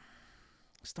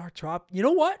Star Trop. You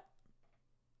know what?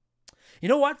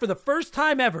 For the first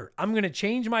time ever, I'm going to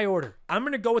change my order. I'm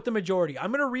going to go with the majority. I'm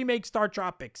going to remake Star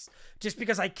Tropics just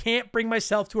because I can't bring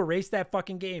myself to erase that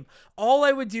fucking game. All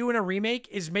I would do in a remake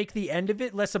is make the end of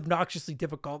it less obnoxiously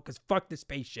difficult because fuck the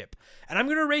spaceship. And I'm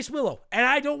going to erase Willow. And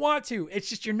I don't want to. It's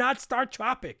just you're not Star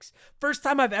Tropics. First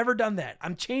time I've ever done that.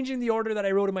 I'm changing the order that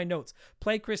I wrote in my notes.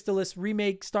 Play Crystalis,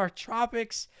 remake Star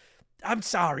Tropics. I'm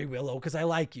sorry, Willow, because I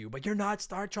like you, but you're not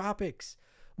Star Tropics.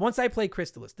 Once I play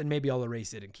Crystallis, then maybe I'll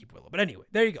erase it and keep Willow. But anyway,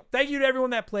 there you go. Thank you to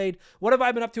everyone that played. What have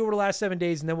I been up to over the last 7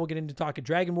 days? And then we'll get into talking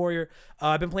Dragon Warrior.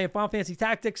 I've been playing Final Fantasy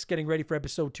Tactics, getting ready for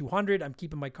episode 200. I'm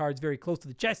keeping my cards very close to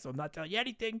the chest, so I'm not telling you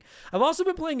anything. I've also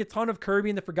been playing a ton of Kirby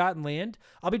and the Forgotten Land.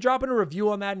 I'll be dropping a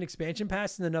review on that in Expansion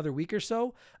Pass in another week or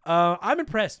so. I'm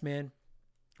impressed, man.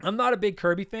 I'm not a big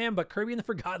Kirby fan, but Kirby and the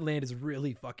Forgotten Land is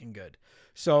really fucking good.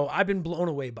 So I've been blown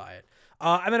away by it.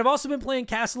 And then I've also been playing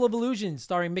Castle of Illusions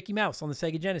starring Mickey Mouse on the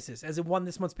Sega Genesis, as it won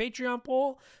this month's Patreon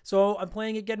poll. So I'm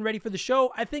playing it, getting ready for the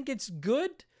show. I think it's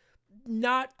good,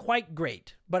 not quite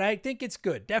great, but I think it's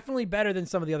good. Definitely better than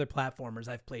some of the other platformers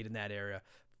I've played in that area.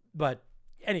 But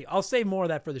anyway, I'll save more of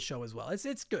that for the show as well.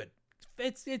 It's good.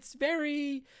 It's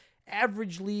very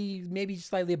averagely, maybe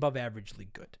slightly above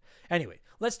averagely good. Anyway,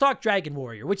 let's talk Dragon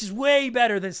Warrior, which is way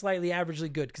better than slightly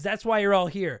averagely good, because that's why you're all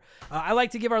here. I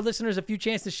like to give our listeners a few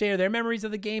chances to share their memories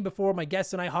of the game before my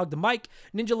guests and I hog the mic.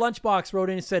 Ninja Lunchbox wrote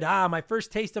in and said, my first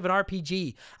taste of an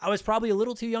RPG. I was probably a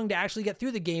little too young to actually get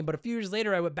through the game, but a few years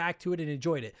later I went back to it and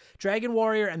enjoyed it. Dragon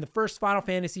Warrior and the first Final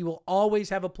Fantasy will always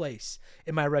have a place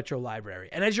in my retro library.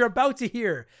 And as you're about to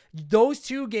hear, those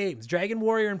two games, Dragon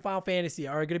Warrior and Final Fantasy,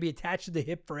 are going to be attached to the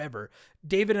hip forever.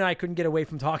 David and I couldn't get away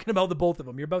from talking about the both of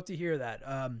them. You're about to hear that.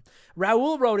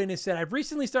 Raul wrote in and said, I've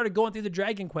recently started going through the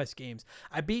Dragon Quest games.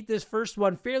 I beat this first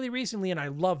one fairly recently and I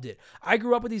loved it. I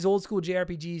grew up with these old school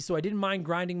JRPGs, so I didn't mind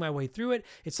grinding my way through it.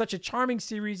 It's such a charming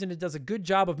series and it does a good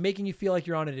job of making you feel like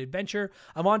you're on an adventure.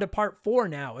 I'm on to part 4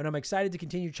 now and I'm excited to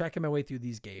continue checking my way through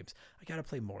these games. I gotta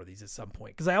play more of these at some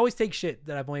point, because I always take shit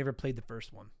that I've only ever played the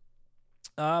first one.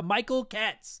 Michael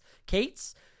Cates?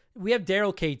 We have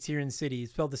Daryl Cates here in the city.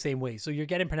 It's spelled the same way, so you're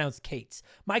getting pronounced Cates.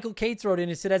 Michael Cates wrote in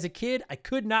and said, as a kid, I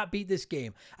could not beat this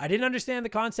game. I didn't understand the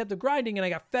concept of grinding, and I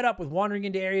got fed up with wandering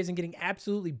into areas and getting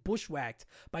absolutely bushwhacked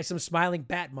by some smiling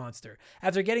bat monster.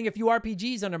 After getting a few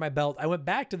RPGs under my belt, I went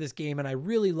back to this game, and I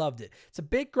really loved it. It's a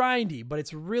bit grindy, but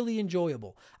it's really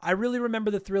enjoyable. I really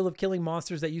remember the thrill of killing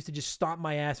monsters that used to just stomp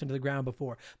my ass into the ground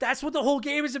before. That's what the whole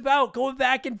game is about, going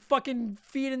back and fucking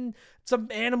feeding some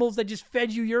animals that just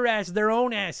fed you your ass, their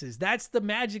own asses. That's the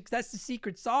magic. That's the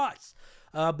secret sauce.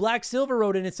 Black Silver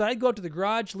wrote in and said, I'd go up to the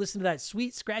garage, listen to that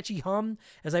sweet, scratchy hum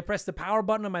as I press the power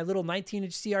button on my little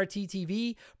 19-inch CRT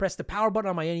TV, press the power button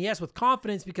on my NES with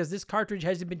confidence because this cartridge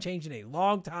hasn't been changed in a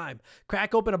long time.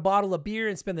 Crack open a bottle of beer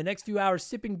and spend the next few hours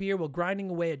sipping beer while grinding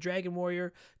away at Dragon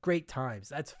Warrior. Great times.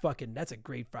 That's a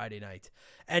great Friday night.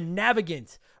 And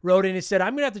Navigant wrote in and said,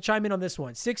 I'm going to have to chime in on this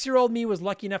one. 6-year-old me was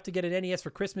lucky enough to get an NES for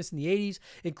Christmas in the 80s.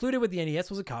 Included with the NES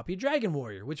was a copy of Dragon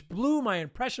Warrior, which blew my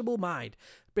impressionable mind.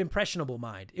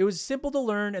 It was simple to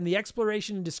learn, and the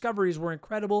exploration and discoveries were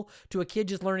incredible to a kid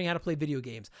just learning how to play video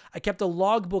games. I kept a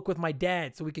logbook with my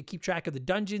dad so we could keep track of the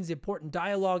dungeons, important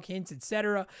dialogue, hints,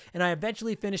 etc., and I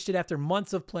eventually finished it after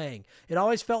months of playing. It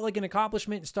always felt like an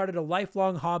accomplishment and started a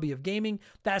lifelong hobby of gaming.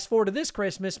 Fast forward to this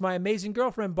Christmas, my amazing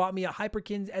girlfriend bought me a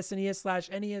Hyperkin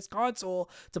SNES/NES console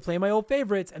to play my old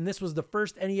favorites, and this was the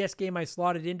first NES game I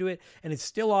slotted into it, and it's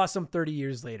still awesome 30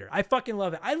 years later. I fucking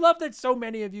love it. I love that so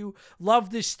many of you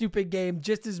love this stupid game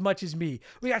just as much as me.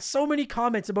 We got so many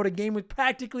comments about a game with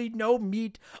practically no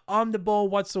meat on the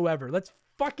bone whatsoever. Let's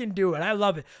fucking do it. I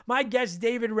love it. My guest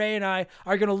David Ray and I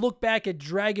are going to look back at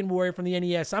Dragon Warrior from the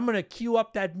NES. I'm going to cue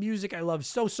up that music I love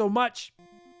so much.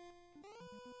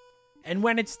 And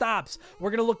when it stops, we're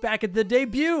going to look back at the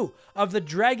debut of the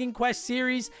Dragon Quest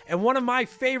series and one of my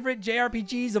favorite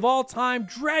JRPGs of all time,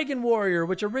 Dragon Warrior,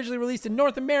 which originally released in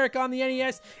North America on the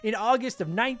NES in August of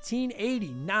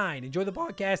 1989. Enjoy the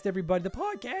podcast, everybody. The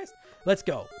podcast. Let's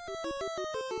go.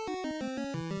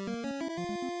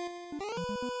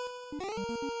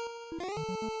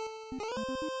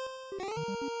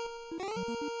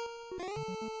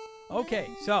 Okay,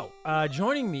 so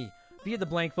joining me via the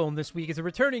blank phone this week is a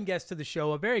returning guest to the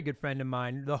show, a very good friend of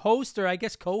mine, the host, or I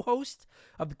guess co-host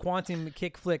of the Quantum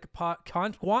Kick Flick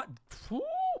I'm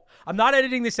not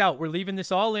editing this out. We're leaving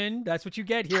this all in. That's what you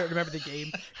get here at Remember the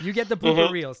Game. You get the blooper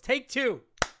reels. Take 2.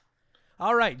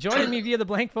 All right, joining me via the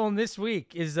blank phone this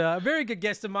week is a very good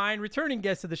guest of mine, returning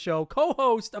guest of the show,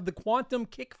 co-host of the Quantum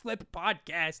Kickflip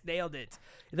podcast. Nailed it.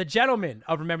 The gentleman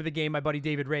of Remember the Game, my buddy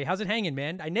David Ray. How's it hanging,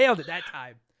 man? I nailed it that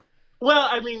time. Well,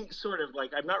 I mean, sort of. Like,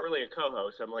 I'm not really a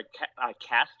co-host. I'm like a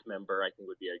cast member, I think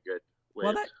would be a good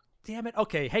way. Well, damn it.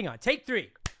 Okay, hang on. Take 3.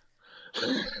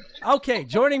 Okay,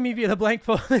 joining me via the blank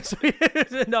phone this week.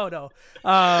 No.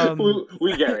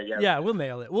 We get it, yeah. Yeah, we'll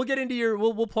nail it. We'll get into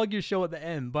we'll plug your show at the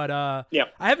end. But yeah.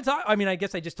 I haven't talked, I mean, I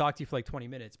guess I just talked to you for like 20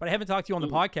 minutes, but I haven't talked to you on the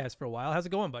podcast for a while. How's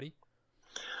it going, buddy?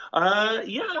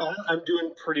 Yeah, I'm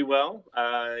doing pretty well.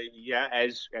 Yeah,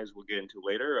 as we'll get into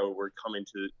later, we're coming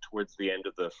towards the end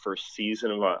of the first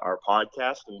season of our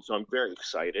podcast, and so I'm very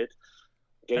excited.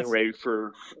 Getting That's ready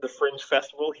for the Fringe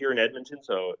Festival here in Edmonton,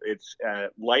 so it's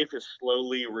life is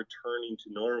slowly returning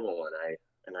to normal,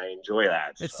 and I enjoy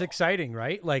that. It's So, exciting,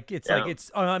 right? Like yeah.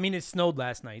 I mean, it snowed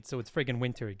last night, so it's friggin'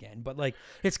 winter again. But like,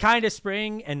 it's kind of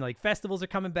spring, and like festivals are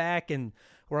coming back, and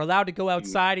we're allowed to go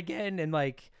outside again. And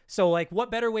like, so like, what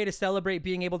better way to celebrate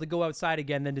being able to go outside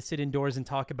again than to sit indoors and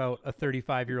talk about a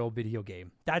 35-year-old video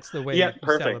game? That's the way Yeah, to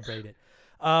perfect. celebrate it.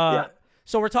 Yeah.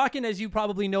 So we're talking, as you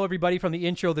probably know, everybody, from the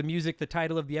intro, the music, the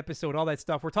title of the episode, all that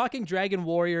stuff. We're talking Dragon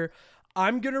Warrior.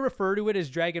 I'm going to refer to it as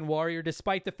Dragon Warrior,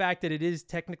 despite the fact that it is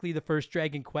technically the first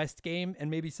Dragon Quest game,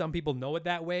 and maybe some people know it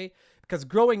that way. Because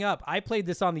growing up, I played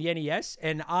this on the NES,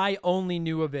 and I only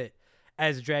knew of it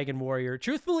as Dragon Warrior.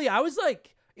 Truthfully, I was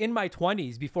like in my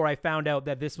 20s before I found out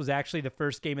that this was actually the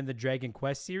first game in the Dragon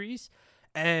Quest series.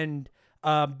 And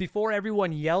before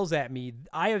everyone yells at me,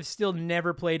 I have still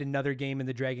never played another game in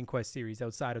the Dragon Quest series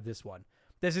outside of this one.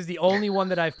 This is the only one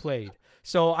that I've played.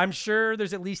 So I'm sure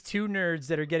there's at least 2 nerds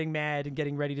that are getting mad and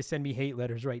getting ready to send me hate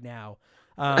letters right now.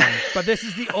 But this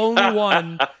is the only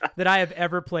one that I have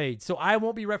ever played. So I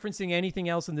won't be referencing anything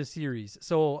else in this series.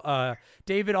 So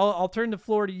David, I'll turn the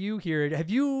floor to you here.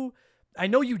 I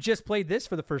know you just played this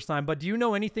for the first time, but do you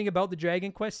know anything about the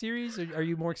Dragon Quest series? Are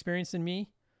you more experienced than me?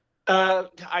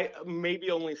 I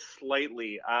maybe only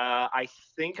slightly. I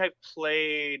think I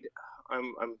played.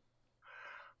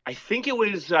 I think it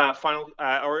was Final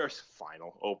or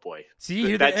Final. Oh boy! See,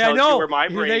 here That I tells you know. where my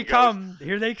Here brain they goes. come.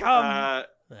 Here they come.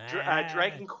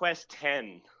 Dragon Quest X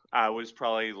was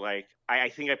probably like I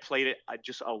think I played it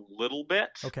just a little bit.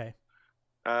 Okay.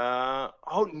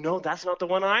 Oh no, that's not the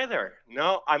one either.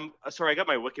 No, I'm sorry. I got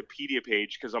my Wikipedia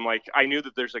page because I'm like I knew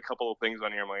that there's a couple of things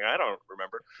on here. I'm like I don't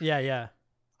remember. Yeah.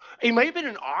 It might have been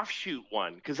an offshoot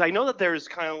one because I know that there's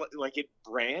kind of like it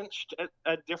branched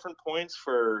at different points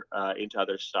for into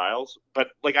other styles. But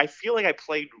like I feel like I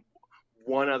played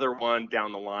one other one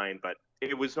down the line, but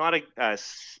it was not a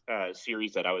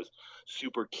series that I was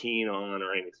super keen on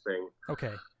or anything.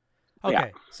 Okay. Yeah.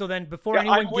 So then before Yeah,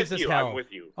 anyone I'm gives with us you. hell. I'm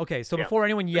with you. Okay, so Yeah. before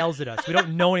anyone yells at us, we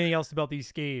don't know anything else about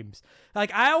these games.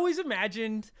 Like I always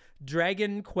imagined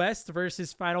Dragon Quest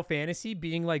versus Final Fantasy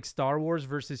being like Star Wars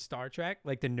versus Star Trek,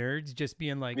 like the nerds just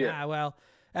being like, Yeah. well.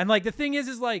 And like the thing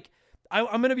is like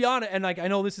I'm gonna be honest, and like I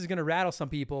know this is gonna rattle some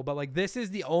people, but like this is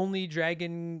the only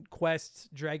Dragon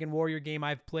Quest, Dragon Warrior game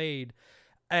I've played.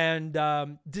 And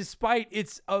despite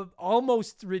its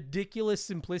almost ridiculous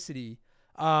simplicity,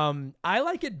 I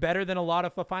like it better than a lot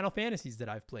of Final Fantasies that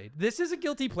I've played. This is a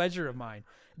guilty pleasure of mine.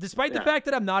 Despite the fact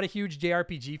that I'm not a huge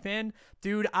JRPG fan,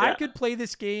 dude, I could play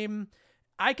this game.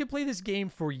 I could play this game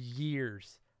for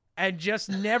years and just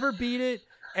never beat it.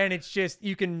 And it's just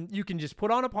you can just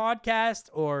put on a podcast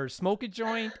or smoke a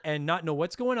joint and not know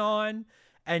what's going on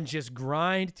and just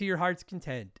grind to your heart's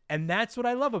content. And that's what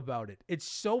I love about it. It's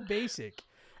so basic.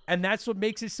 And that's what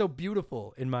makes it so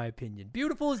beautiful, in my opinion.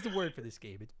 Beautiful is the word for this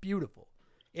game. It's beautiful,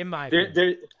 in my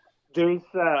opinion. There's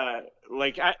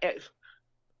like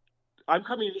I'm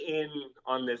coming in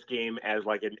on this game as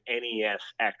like an NES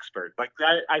expert. Like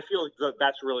that, I feel like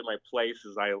that's really my place.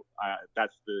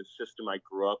 That's the system I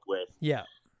grew up with. Yeah.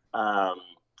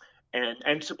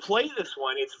 And to play this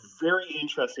one, it's very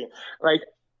interesting. Like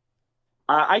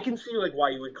I can see like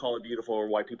why you would call it beautiful or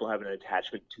why people have an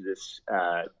attachment to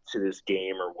this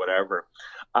game or whatever.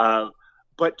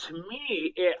 But to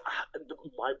me,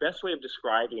 my best way of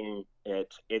describing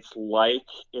it, it's like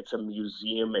it's a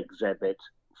museum exhibit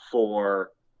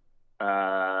for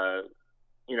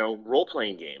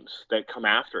role-playing games that come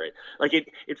after it. Like it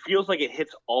feels like it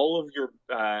hits all of your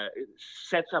it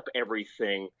sets up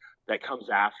everything that comes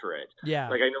after it. Yeah.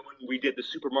 Like I know when we did the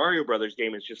Super Mario Brothers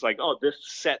game, it's just like, oh, this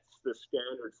sets the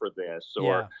standard for this,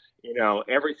 or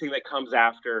everything that comes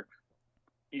after,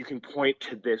 you can point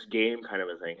to this game, kind of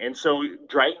a thing. And so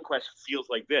Dragon Quest feels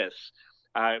like this.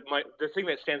 The thing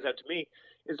that stands out to me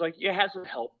is like it has some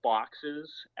help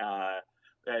boxes that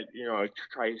it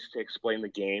tries to explain the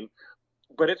game,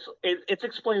 but it's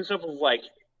explaining stuff of like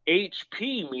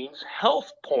HP means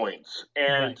health points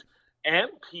and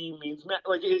MP means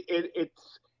like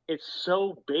it's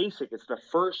so basic. It's the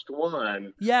first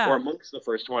one, or amongst the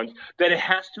first ones, that it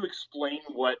has to explain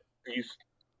what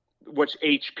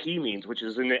HP means, which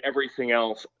is in everything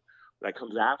else that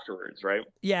comes afterwards, right?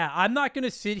 Yeah, I'm not gonna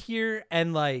sit here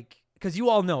and like because you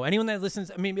all know, anyone that listens,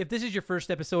 I mean, if this is your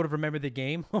first episode of Remember the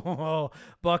Game,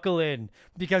 buckle in,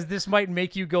 because this might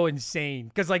make you go insane.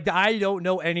 Because, like, I don't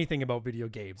know anything about video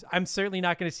games. I'm certainly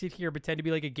not going to sit here and pretend to be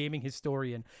like a gaming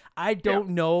historian. I don't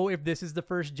know if this is the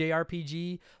first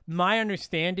JRPG. My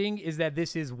understanding is that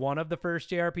this is one of the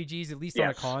first JRPGs, at least on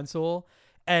a console.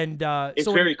 And it's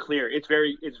so very clear. It's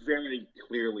very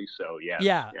clearly so.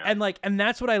 Yeah. And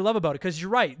that's what I love about it. Because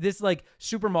you're right. This, like,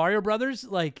 Super Mario Brothers,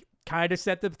 like, kind of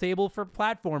set the table for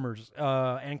platformers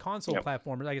and console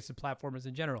platformers. I guess the platformers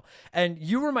in general. And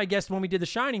you were my guest when we did the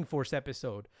Shining Force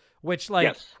episode, which,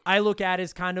 like, I look at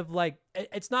as kind of like,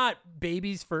 it's not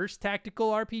baby's first tactical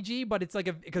RPG, but it's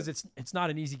like because it's not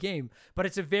an easy game, but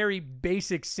it's a very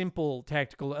basic, simple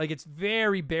tactical, like, it's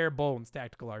very bare bones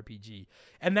tactical RPG.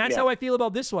 And that's how I feel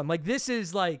about this one. Like, this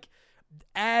is like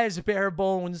as bare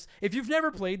bones. If you've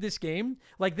never played this game,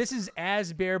 like, this is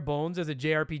as bare bones as a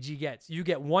JRPG gets. You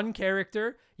get one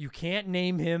character, you can't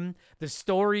name him. The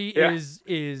story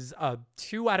is a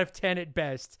 2 out of 10 at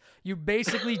best. You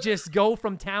basically just go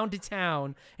from town to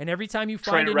town, and every time you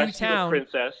find a new town,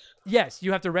 princess. Yes,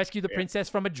 you have to rescue the princess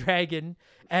from a dragon,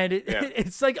 and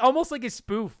it's like almost like a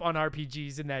spoof on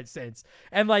RPGs in that sense.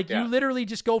 And, like, you literally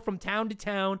just go from town to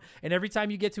town, and every time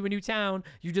you get to a new town,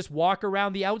 you just walk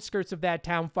around the outskirts of that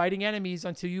town fighting enemies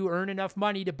until you earn enough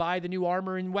money to buy the new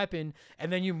armor and weapon,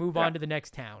 and then you move on to the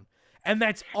next town. And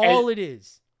that's all it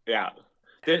is. Yeah.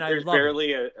 There's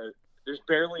barely like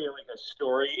a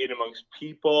story in amongst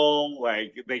people.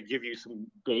 Like, they give you some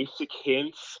basic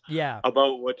hints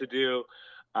about what to do.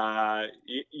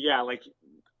 Like,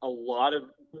 a lot of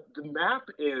the map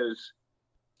is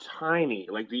tiny.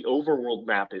 Like, the overworld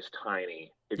map is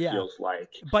tiny, it feels like.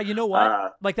 But you know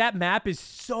what? Like, that map is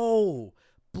so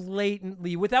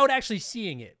blatantly, without actually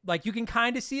seeing it, like, you can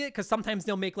kind of see it because sometimes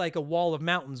they'll make like a wall of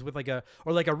mountains with like a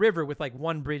river with like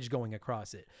one bridge going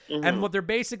across it. And what they're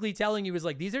basically telling you is,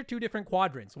 like, these are 2 different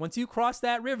quadrants. Once you cross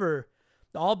that river,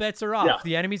 all bets are off.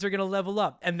 The enemies are going to level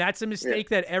up. And that's a mistake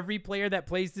that every player that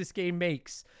plays this game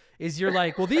makes, is you're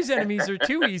like, well, these enemies are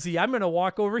too easy, I'm going to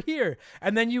walk over here.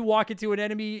 And then you walk into an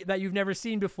enemy that you've never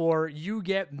seen before, you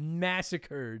get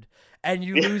massacred, and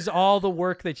you lose all the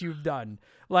work that you've done.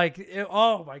 Like,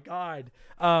 oh my God.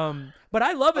 But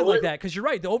I love it like that, because you're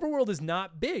right. The overworld is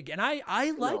not big, and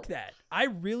I like that. I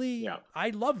really, I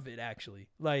love it, actually.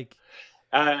 Like,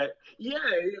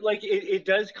 like, it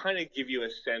does kind of give you a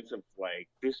sense of, like,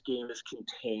 this game is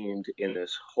contained in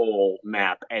this whole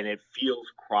map, and it feels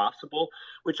crossable,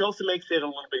 which also makes it a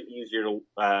little bit easier to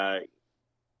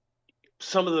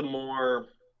some of the more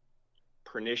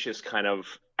pernicious kind of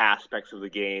aspects of the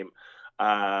game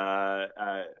are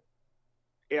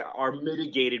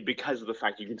mitigated because of the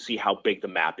fact you can see how big the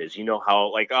map is. You know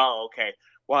how, like, oh, okay,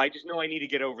 well, I just know I need to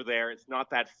get over there. It's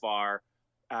not that far.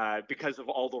 Because of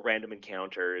all the random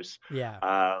encounters,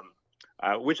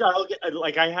 which I'll get.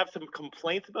 Like, I have some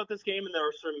complaints about this game, and there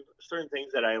are certain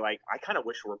things that I like. I kind of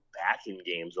wish were back in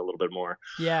games a little bit more.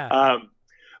 But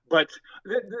like,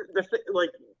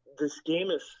 this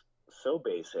game is so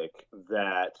basic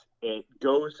that it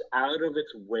goes out of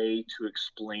its way to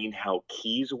explain how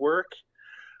keys work.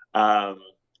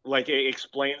 Like, it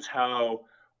explains how,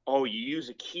 you use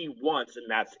a key once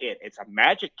and that's it. It's a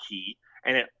magic key,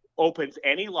 and it opens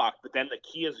any lock, but then the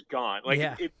key is gone. Like,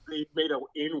 they made an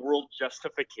in-world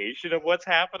justification of what's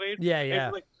happening.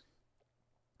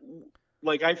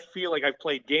 Like, I feel like I've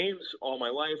played games all my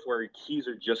life where keys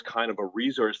are just kind of a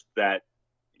resource that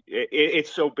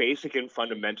it's so basic and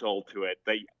fundamental to it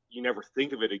that you never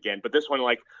think of it again. But this one,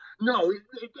 like, no,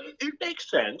 it makes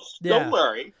sense. Don't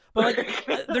worry. But,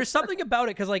 like, there's something about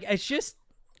it, because, like, it's just,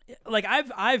 like,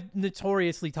 I've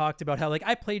notoriously talked about how, like,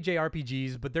 I play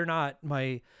JRPGs, but they're not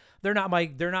my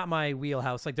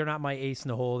wheelhouse. Like, they're not my ace in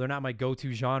the hole. They're not my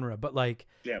go-to genre. But, like,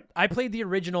 I played the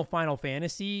original Final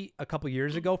Fantasy a couple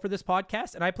years ago for this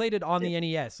podcast, and I played it on the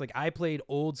NES. Like, I played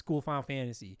old school Final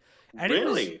Fantasy. And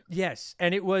really?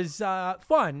 It was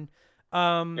fun.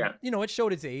 You know, it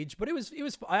showed its age, but it was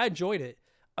I enjoyed it.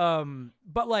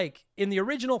 But, like, in the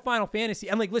original Final Fantasy,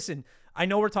 and, like, listen, I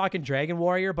know we're talking Dragon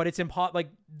Warrior, but it's like,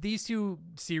 these 2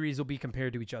 series will be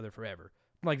compared to each other forever.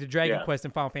 Like, the Dragon Quest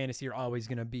and Final Fantasy are always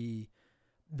going to be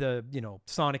the, you know,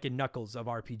 Sonic and Knuckles of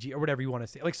RPG, or whatever you want to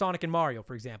say. Like, Sonic and Mario,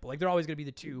 for example. Like, they're always going to be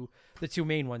the two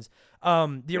main ones.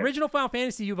 The original Final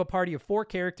Fantasy, you have a party of 4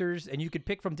 characters, and you could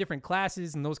pick from different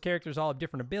classes, and those characters all have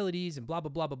different abilities, and blah,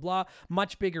 blah, blah, blah, blah.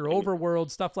 Much bigger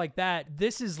overworld, stuff like that.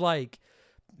 This is, like,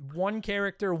 one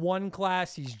character, one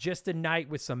class. He's just a knight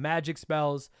with some magic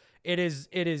spells. It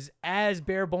is as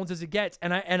bare bones as it gets.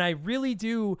 And I really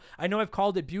do. I know I've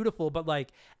called it beautiful, but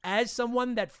like as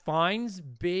someone that finds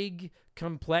big,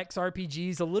 complex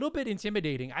RPGs a little bit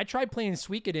intimidating, I tried playing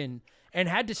Suikoden and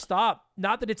had to stop.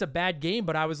 Not that it's a bad game,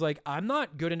 but I was like, I'm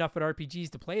not good enough at RPGs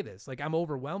to play this. Like I'm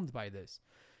overwhelmed by this.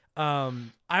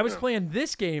 I was playing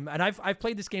this game, and I've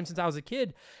played this game since I was a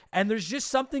kid, and there's just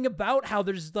something about how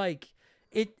there's like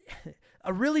it.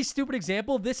 A really stupid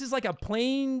example. This is like a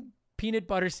plain peanut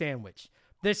butter sandwich.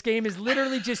 This game is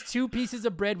literally just 2 pieces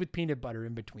of bread with peanut butter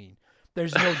in between.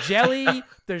 There's no jelly.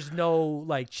 There's no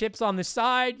like chips on the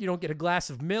side. You don't get a glass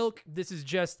of milk. This is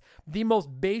just the most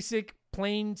basic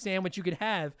plain sandwich you could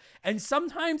have. And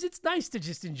sometimes it's nice to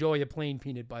just enjoy a plain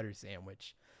peanut butter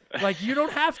sandwich. Like you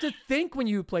don't have to think when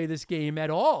you play this game at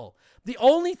all. The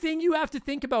only thing you have to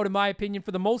think about, in my opinion,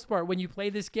 for the most part, when you play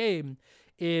this game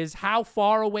is how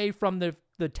far away from the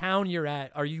town you're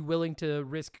at are you willing to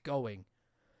risk going?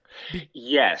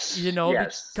 Yes. You know,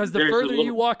 yes. because the further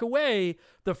you walk away,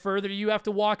 the further you have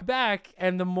to walk back,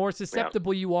 and the more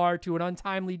susceptible you are to an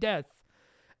untimely death.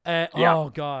 Oh,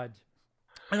 God.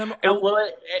 And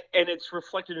it's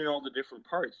reflected in all the different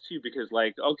parts, too, because,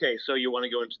 like, okay, so you want to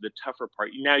go into the tougher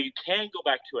part. Now, you can go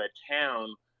back to a town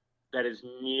that is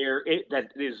near it,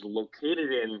 that is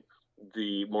located in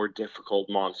the more difficult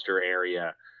monster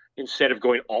area, instead of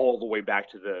going all the way back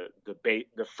to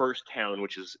the first town,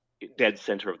 which is dead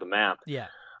center of the map. Yeah.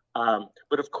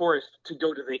 But of course, to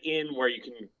go to the inn where you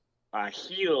can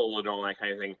heal and all that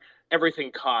kind of thing,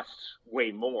 everything costs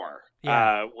way more.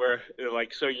 Yeah. Where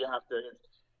like, so you have to,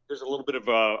 there's a little bit of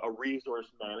a resource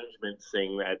management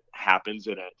thing that happens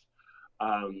in it.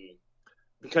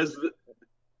 Because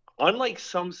unlike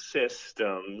some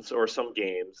systems or some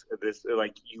games, this,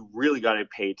 like, you really got to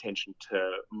pay attention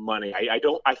to money.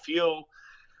 I feel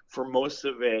for most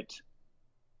of it,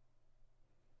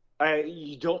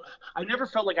 I never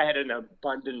felt like I had an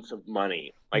abundance of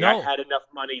money. Like I had enough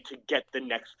money to get the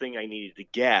next thing I needed to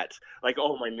get. Like,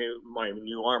 oh, my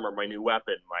new armor, my new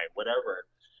weapon, my whatever.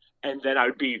 And then I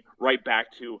would be right back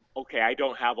to, okay, I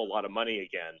don't have a lot of money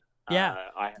again. Yeah.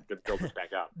 I have to build this back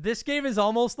up. This game is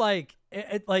almost like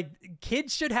like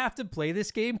kids should have to play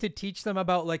this game to teach them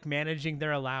about like managing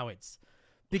their allowance.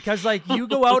 Because like you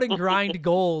go out and grind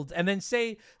gold and then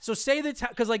say that,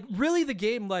 because like really the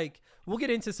game, like we'll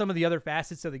get into some of the other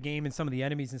facets of the game and some of the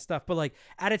enemies and stuff, but like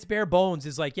at its bare bones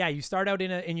is like, yeah, you start out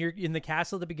in the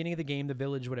castle at the beginning of the game, the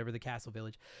village, whatever, the castle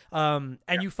village. And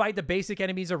you fight the basic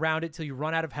enemies around it till you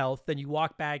run out of health, then you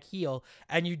walk back, heal,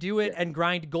 and you do it and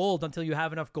grind gold until you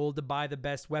have enough gold to buy the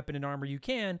best weapon and armor you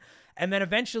can. And then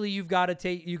eventually you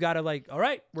gotta like, all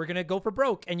right, we're going to go for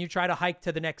broke. And you try to hike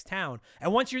to the next town.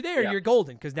 And once you're there, you're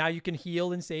golden, because now you can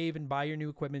heal and save and buy your new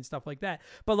equipment and stuff like that.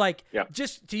 But like,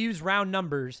 just to use round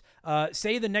numbers,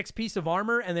 say the next piece of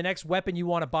armor and the next weapon you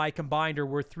want to buy combined are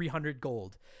worth 300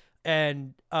 gold.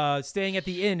 And staying at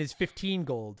the inn is 15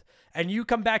 gold. And you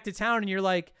come back to town and you're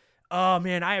like, oh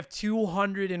man, I have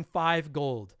 205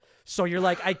 gold. So you're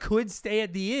like, I could stay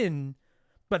at the inn,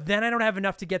 but then I don't have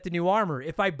enough to get the new armor.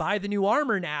 If I buy the new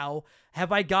armor now,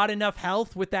 have I got enough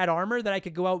health with that armor that I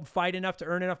could go out and fight enough to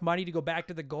earn enough money to go back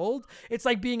to the gold? It's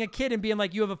like being a kid and being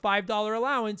like, you have a $5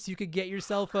 allowance. You could get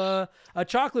yourself a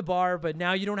chocolate bar, but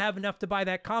now you don't have enough to buy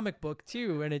that comic book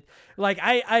too. And it, like,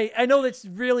 I know that's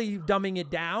really dumbing it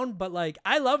down, but like,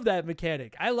 I love that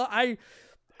mechanic. I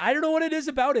don't know what it is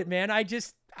about it, man.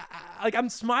 I'm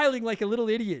smiling like a little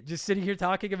idiot just sitting here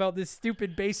talking about this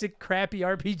stupid, basic, crappy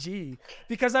RPG,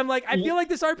 because I'm like, I feel like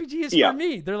this RPG is for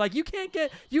me. They're like, you can't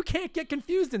get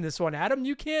confused in this one, Adam.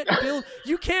 You can't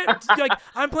like,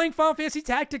 I'm playing Final Fantasy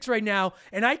Tactics right now,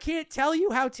 and I can't tell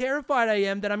you how terrified I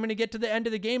am that I'm going to get to the end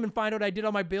of the game and find out I did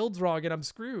all my builds wrong and I'm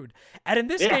screwed. And in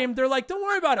this game, they're like, don't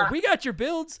worry about it. We got your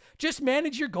builds. Just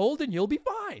manage your gold and you'll be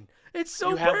fine. It's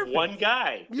so perfect. You have one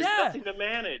guy. There's nothing to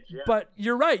manage. Yeah. But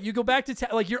you're right. You go back to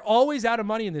like, you're always out of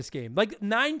money in this game. Like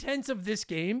 9/10 of this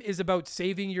game is about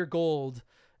saving your gold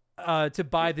to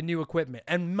buy the new equipment.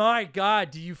 And my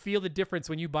God, do you feel the difference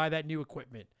when you buy that new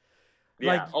equipment?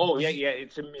 Yeah. Like,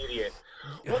 it's immediate.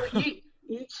 Well,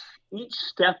 each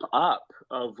step up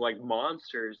of like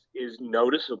monsters is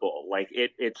noticeable. Like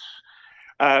it's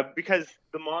because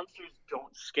the monsters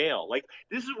don't scale. Like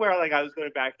this is where like I was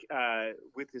going back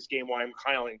with this game, why I'm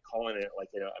kind of like calling it like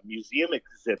a museum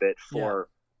exhibit for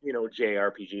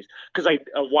JRPGs. Because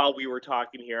while we were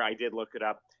talking here, I did look it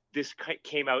up. This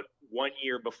came out 1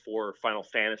 year before Final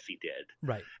Fantasy did.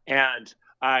 Right. And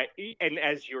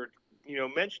as you're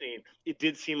mentioning, it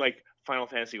did seem like Final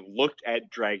Fantasy looked at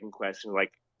Dragon Quest and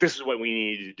like, this is what we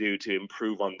need to do to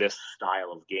improve on this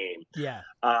style of game. Yeah.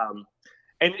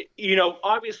 And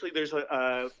obviously there's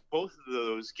both of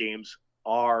those games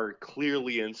are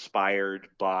clearly inspired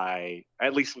by,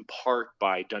 at least in part,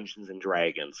 by Dungeons and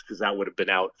Dragons, because that would have been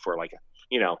out for like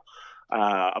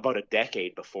about a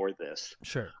decade before this.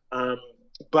 Sure.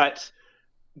 But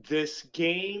this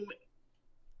game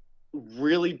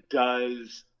really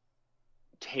does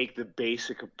take the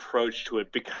basic approach to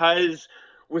it, because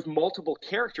with multiple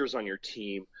characters on your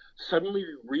team, suddenly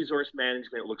resource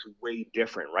management looks way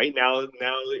different. Right now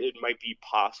it might be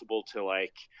possible to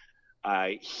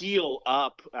heal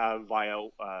up via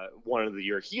one of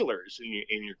your healers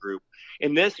in your group.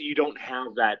 In this, you don't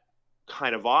have that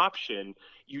kind of option.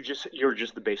 You're just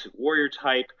the basic warrior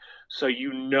type, so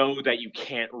you know that you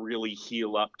can't really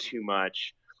heal up too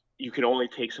much. You can only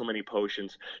take so many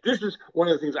potions. This is one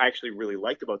of the things I actually really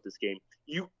liked about this game.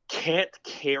 You can't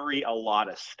carry a lot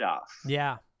of stuff.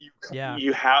 Yeah.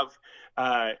 You have,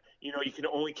 you can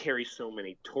only carry so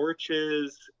many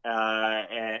torches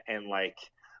and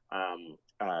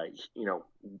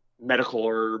medical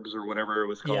herbs or whatever it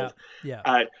was called.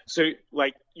 Yeah. So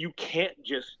you can't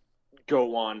just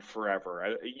go on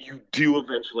forever. You do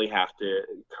eventually have to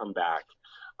come back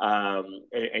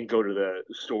and go to the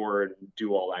store and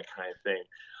do all that kind of thing.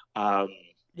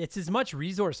 It's as much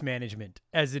resource management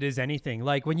as it is anything.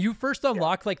 Like when you first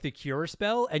unlock like the cure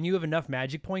spell and you have enough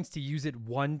magic points to use it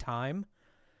one time,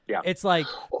 it's like,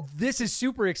 this is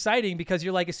super exciting, because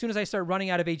you're like, as soon as I start running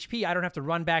out of HP, I don't have to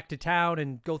run back to town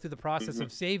and go through the process of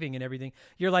saving and everything.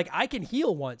 You're like, I can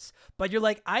heal once, but you're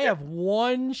like, I have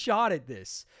one shot at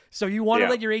this. So you want to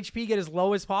let your HP get as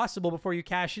low as possible before you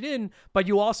cash it in, but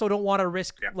you also don't want to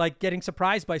risk like getting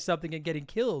surprised by something and getting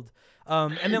killed.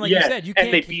 And then like you said, you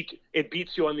can't. And it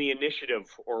beats you on the initiative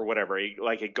or whatever.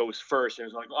 Like it goes first and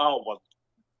it's like, oh,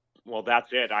 well, that's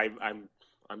it. I'm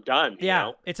done. Yeah, you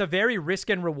know? It's a very risk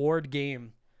and reward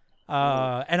game.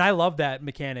 And I love that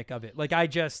mechanic of it. Like I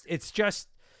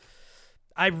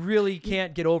really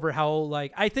can't get over how,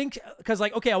 like, I think, because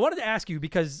like, okay, I wanted to ask you,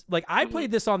 because like I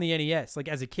played this on the NES, like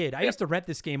as a kid. I used to rent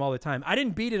this game all the time. I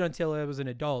didn't beat it until I was an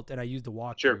adult and I used the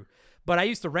walkthrough. Sure. But I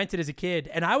used to rent it as a kid,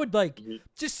 and I would like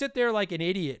just sit there like an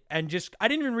idiot and I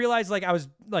didn't even realize like I was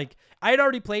like, I had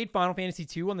already played Final Fantasy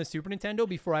II on the Super Nintendo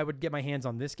before I would get my hands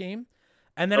on this game.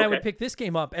 And then I would pick this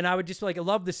game up, and I would just like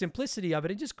love the simplicity of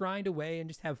it and just grind away and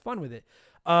just have fun with it.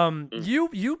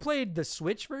 You played the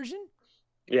Switch version?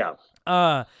 Yeah.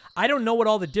 I don't know what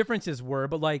all the differences were,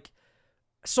 but like,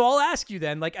 so I'll ask you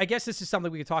then, like, I guess this is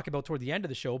something we could talk about toward the end of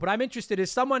the show, but I'm interested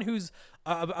as someone who's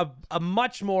a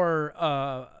much more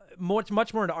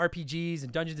into RPGs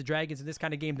and Dungeons and Dragons and this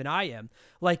kind of game than I am.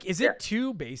 Like, is it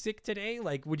too basic today?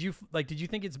 Like, did you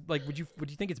think it's like, would you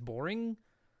think it's boring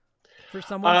for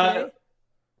someone today?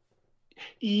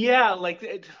 Yeah,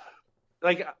 like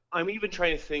I'm even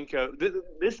trying to think of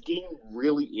this game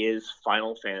really is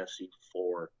Final Fantasy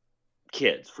for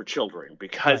kids, for children,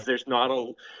 because there's not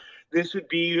this would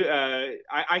be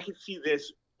I could see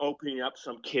this opening up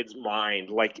some kid's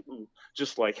mind, like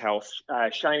just like how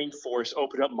Shining Force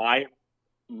opened up my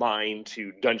mind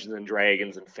to Dungeons and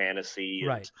Dragons and fantasy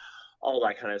and all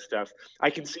that kind of stuff. I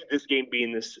can see this game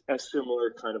being a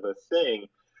similar kind of a thing.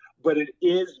 But it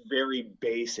is very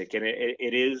basic, and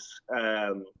it is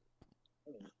the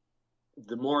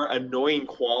more annoying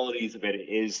qualities of it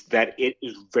is that it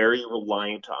is very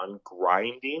reliant on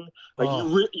grinding. Like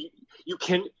you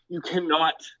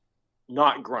cannot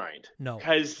not grind. No,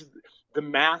 because the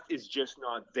math is just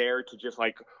not there to just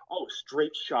like, oh,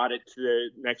 straight shot it to the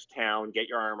next town, get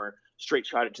your armor, straight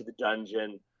shot it to the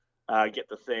dungeon, get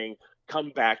the thing,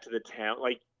 come back to the town.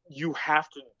 Like, you have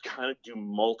to kind of do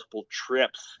multiple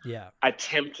trips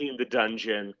attempting the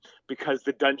dungeon, because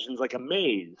the dungeon's like a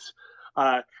maze.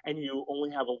 And you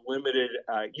only have a limited,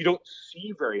 you don't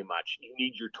see very much. You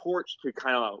need your torch to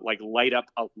kind of like light up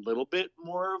a little bit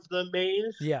more of the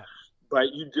maze. Yeah.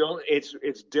 But you don't,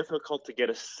 it's difficult to get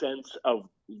a sense of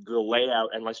the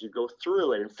layout unless you go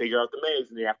through it and figure out the maze,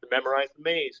 and you have to memorize the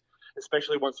maze,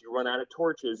 especially once you run out of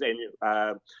torches and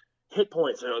hit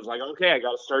points. And I was like, okay, I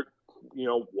got to start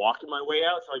walking my way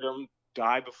out so I don't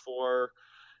die before,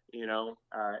 and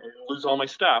lose all my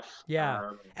stuff.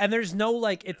 Yeah. And there's no,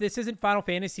 like, if this isn't Final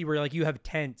Fantasy where, like, you have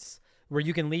tents where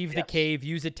you can leave the cave,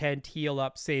 use a tent, heal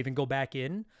up, save, and go back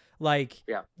in. Like,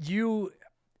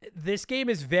 this game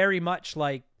is very much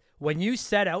like when you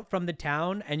set out from the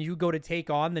town and you go to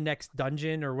take on the next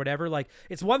dungeon or whatever. Like,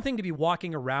 it's one thing to be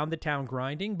walking around the town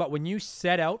grinding, but when you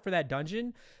set out for that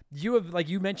dungeon, you have, like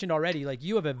you mentioned already, like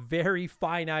you have a very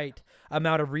finite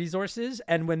amount of resources,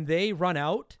 and when they run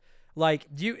out, Like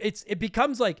it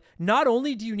becomes like, not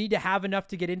only do you need to have enough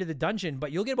to get into the dungeon,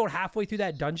 but you'll get about halfway through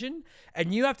that dungeon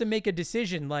and you have to make a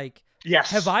decision. Like,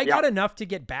 have I got enough to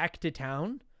get back to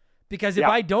town? Because if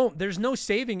I don't, there's no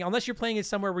saving unless you're playing it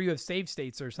somewhere where you have save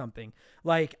states or something.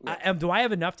 Like, do I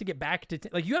have enough to get back to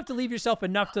like, you have to leave yourself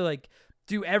enough to like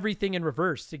do everything in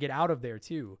reverse to get out of there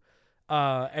too.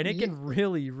 And it can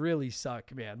really, really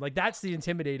suck, man. Like, that's the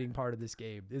intimidating part of this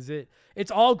game.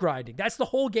 It's all grinding. That's the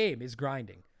whole game, is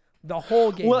grinding. The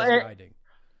whole game is grinding.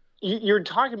 You're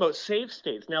talking about save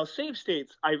states. Now, save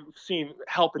states I've seen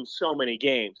help in so many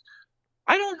games.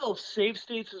 I don't know if save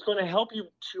states is going to help you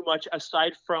too much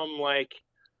aside from like,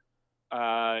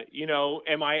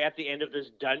 am I at the end of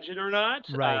this dungeon or not?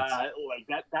 Right.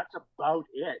 Like that's about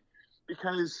it.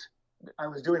 Because I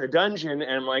was doing a dungeon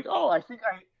and I'm like, oh, I think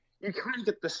you kind of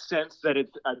get the sense that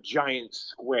it's a giant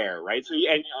square, right? So,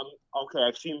 okay,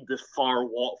 I've seen this far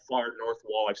north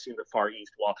wall. I've seen the far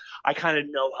east wall. I kind of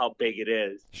know how big it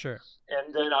is. Sure.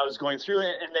 And then I was going through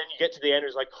it, and then you get to the end,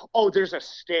 it's like, oh, there's a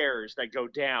stairs that go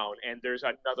down, and there's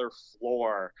another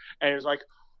floor. And it's like,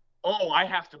 oh, I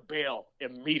have to bail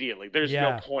immediately. There's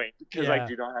no point, because I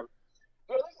do not have...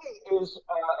 The other thing is,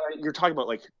 you're talking about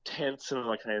like tents and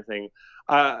all that kind of thing.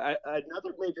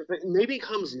 Another major thing, maybe it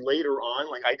comes later on.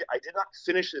 Like I did not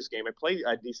finish this game. I played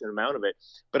a decent amount of it,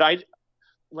 but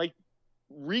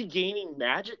regaining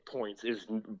magic points is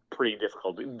pretty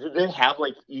difficult. Do they have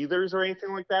like ethers or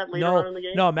anything like that later on in the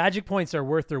game? No, magic points are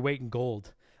worth their weight in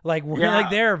gold. Like, like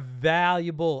they're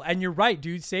valuable. And you're right,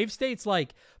 dude. Save states,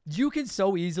 like, you can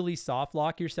so easily soft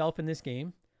lock yourself in this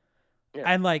game.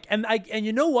 Yeah. And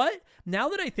you know what? Now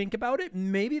that I think about it,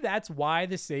 maybe that's why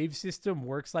the save system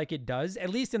works like it does, at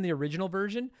least in the original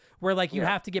version, where like you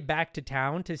have to get back to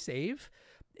town to save.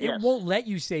 It won't let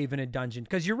you save in a dungeon,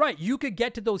 because you're right. You could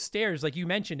get to those stairs, like you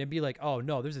mentioned, and be like, oh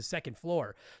no, there's a second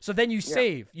floor. So then you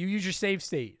save, you use your save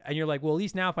state, and you're like, well, at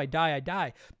least now if I die, I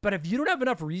die. But if you don't have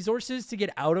enough resources to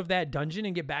get out of that dungeon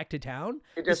and get back to town,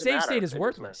 the save state is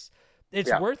worthless. It's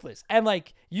worthless. And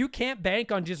like, you can't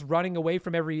bank on just running away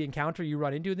from every encounter you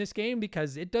run into in this game,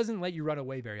 because it doesn't let you run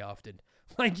away very often.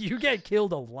 Like, you get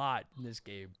killed a lot in this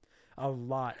game. A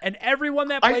lot. And everyone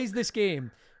that plays this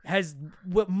game has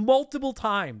multiple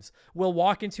times will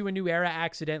walk into a new era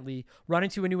accidentally, run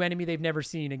into a new enemy they've never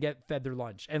seen, and get fed their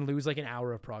lunch and lose like an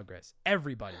hour of progress.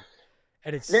 Everybody.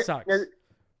 And it sucks.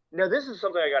 Now, this is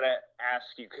something I got to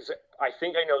ask you, because I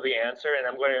think I know the answer, and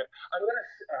I'm going to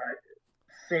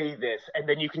say this, and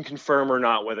then you can confirm or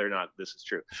not whether or not this is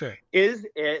true. Sure. Is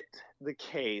it the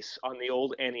case on the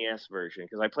old NES version,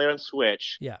 because I played on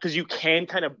Switch, because you can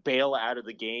kind of bail out of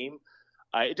the game,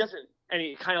 it doesn't, and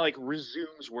it kind of like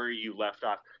resumes where you left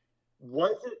off.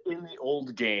 Was it in the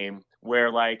old game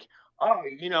where like, oh,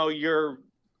 you're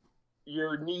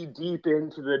knee deep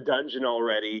into the dungeon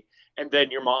already, and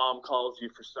then your mom calls you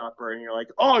for supper and you're like,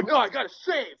 oh no, I gotta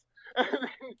save? And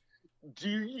then do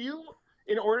you,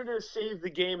 in order to save the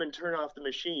game and turn off the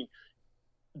machine,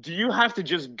 do you have to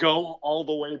just go all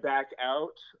the way back out,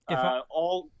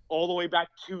 all the way back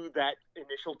to that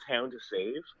initial town to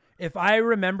save? If I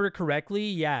remember correctly,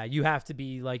 you have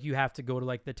to go to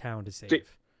like the town to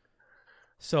save.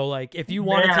 So like, if you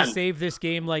wanted to save this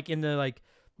game, like in the like,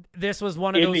 this was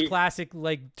one of those classic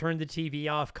like turn the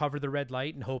TV off, cover the red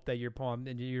light, and hope that your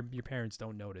parents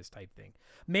don't notice type thing.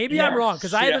 Maybe I'm wrong,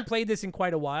 because I haven't played this in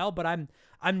quite a while, but I'm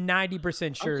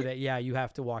 90% sure that you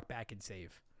have to walk back and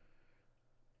save.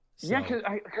 So. Yeah,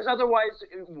 because otherwise,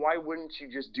 why wouldn't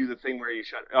you just do the thing where you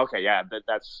shut? Okay,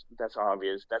 that's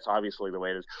obvious. That's obviously the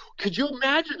way it is. Could you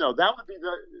imagine though? That's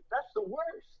the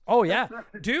worst. Oh yeah,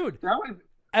 dude.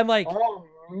 And like, oh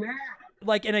man.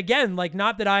 Like, and again, like,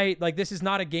 not that I like, this is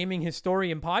not a gaming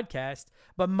historian podcast,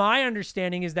 but my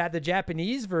understanding is that the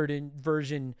Japanese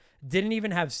version didn't even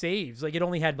have saves. Like, it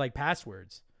only had like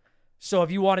passwords. So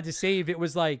if you wanted to save, it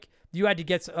was like you had to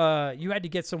get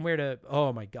somewhere to.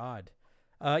 Oh my god.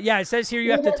 It says here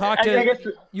you have to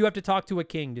talk to a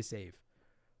king to save.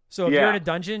 So if you're in a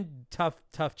dungeon,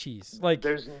 tough cheese. Like,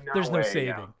 there's no saving.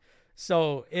 Yeah.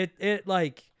 So it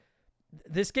like.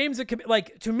 This game's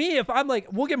like, to me, if I'm like,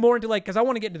 we'll get more into like, because I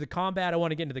want to get into the combat, I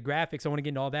want to get into the graphics, I want to get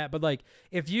into all that. But like,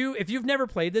 if you've never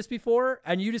played this before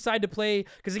and you decide to play,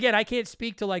 because again, I can't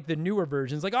speak to like the newer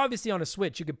versions. Like, obviously on a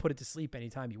Switch, you can put it to sleep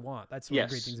anytime you want. That's one of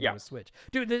the great things about a Switch,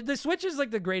 dude. The Switch is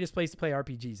like the greatest place to play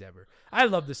RPGs ever. I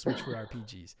love the Switch for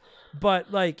RPGs. But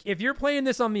like, if you're playing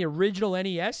this on the original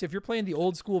NES, if you're playing the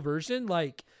old school version,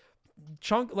 like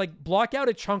block out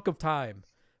a chunk of time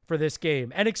for this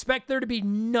game and expect there to be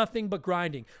nothing but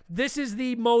grinding. This is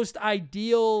the most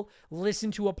ideal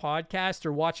listen to a podcast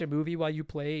or watch a movie while you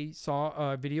play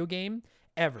a video game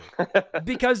ever.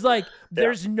 Because like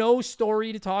there's no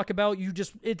story to talk about.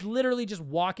 It's literally just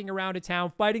walking around a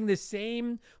town fighting the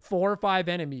same 4 or 5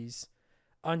 enemies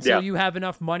until you have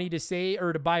enough money to save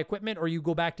or to buy equipment, or you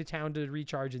go back to town to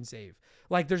recharge and save.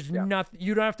 Like there's nothing,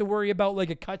 you don't have to worry about like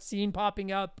a cutscene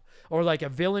popping up or like a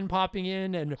villain popping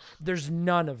in, and there's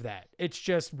none of that. It's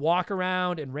just walk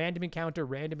around and random encounter,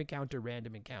 random encounter,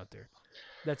 random encounter.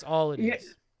 That's all it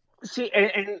is. See,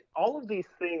 and all of these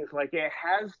things, like it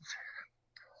has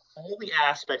all the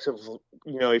aspects of,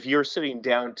 if you're sitting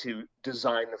down to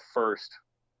design the first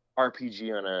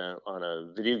RPG on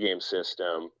a video game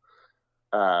system,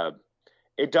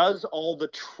 it does all the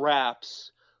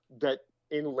traps that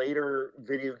in later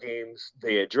video games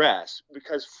they address.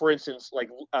 Because, for instance, like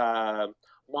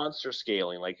monster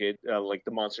scaling, like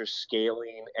the monsters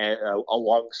scaling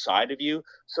alongside of you,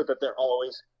 so that they're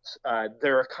always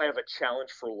they're kind of a challenge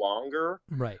for longer,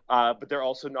 right? But they're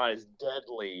also not as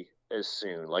deadly as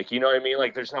soon. Like, you know what I mean?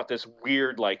 Like, there's not this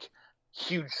weird, like,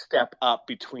 huge step up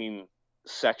between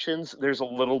sections. There's a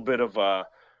little bit of a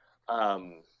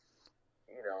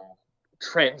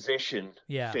transition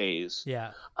phase.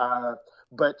 Yeah.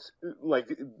 But like,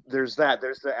 there's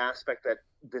the aspect that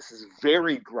this is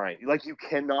very grindy. Like, you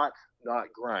cannot not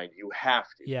grind. You have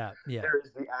to. Yeah.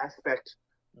 There's the aspect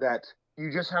that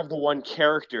you just have the one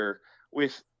character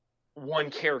with one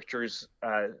character's,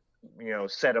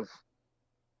 set of,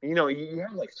 you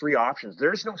have like 3 options.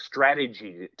 There's no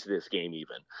strategy to this game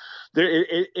even.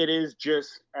 It is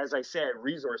just, as I said,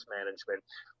 resource management.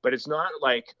 But it's not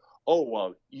like, oh,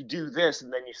 well, you do this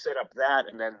and then you set up that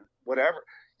and then whatever.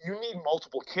 You need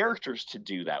multiple characters to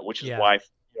do that, which is why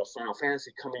Final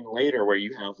Fantasy coming later, where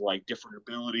you have like different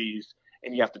abilities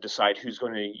and you have to decide who's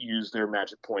going to use their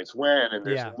magic points when, and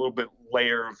there's a little bit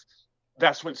layer of,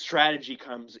 that's when strategy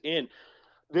comes in.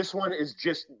 This one is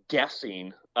just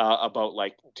guessing about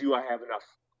like, do I have enough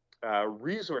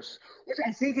resource, which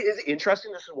I think is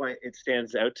interesting. This is why it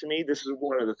stands out to me. This is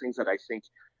one of the things that I think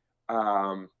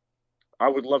I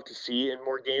would love to see in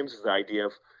more games, is the idea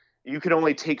of you can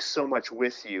only take so much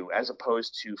with you, as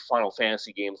opposed to Final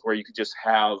Fantasy games where you could just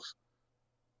have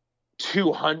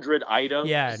 200 items.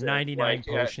 Yeah, 99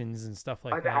 potions and stuff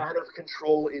like that. An out of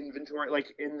control inventory.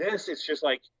 Like in this, it's just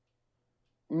like,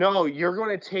 no, you're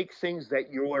going to take things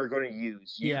that you are going to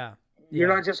use. You're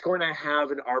not just going to have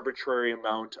an arbitrary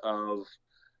amount of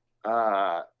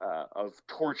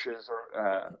torches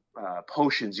or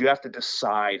potions. You have to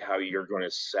decide how you're going to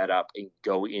set up and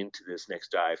go into this next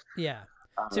dive. Yeah.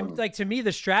 To me,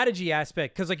 the strategy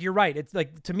aspect, because like you're right, it's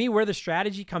like, to me, where the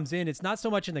strategy comes in, it's not so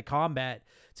much in the combat.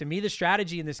 To me, the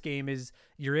strategy in this game is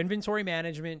your inventory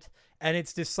management, and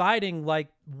it's deciding like,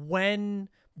 when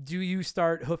do you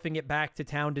start hoofing it back to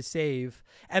town to save.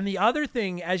 And the other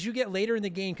thing, as you get later in the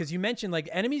game, because you mentioned like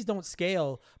enemies don't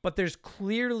scale, but there's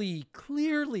clearly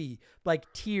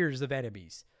like tiers of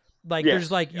enemies. Like there's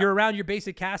like, you're around your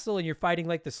basic castle and you're fighting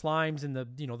like the slimes and the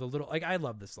little, like, I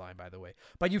love the slime, by the way,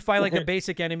 but you fight like the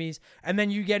basic enemies, and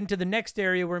then you get into the next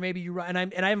area where maybe you run,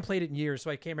 and I haven't played it in years, so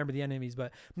I can't remember the enemies,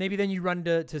 but maybe then you run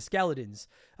to skeletons.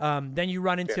 Then you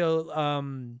run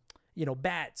into,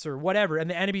 bats or whatever, and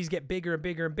the enemies get bigger and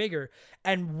bigger and bigger.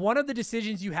 And one of the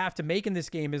decisions you have to make in this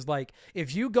game is like,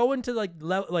 if you go into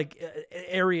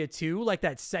area 2, like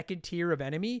that second tier of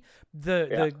enemy,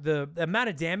 the amount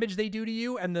of damage they do to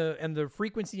you and the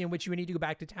frequency in which you need to go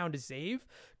back to town to save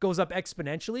goes up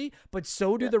exponentially, but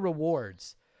so do the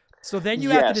rewards. So then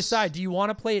you have to decide, do you want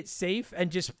to play it safe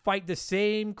and just fight the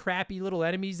same crappy little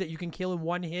enemies that you can kill in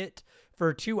one hit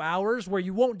for 2 hours, where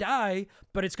you won't die,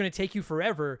 but it's going to take you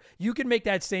forever? You can make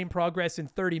that same progress in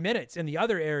 30 minutes in the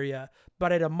other area,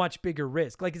 but at a much bigger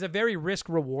risk. Like, it's a very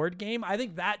risk-reward game. I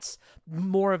think that's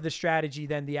more of the strategy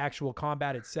than the actual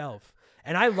combat itself.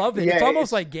 And I love it. It's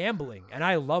almost like gambling, and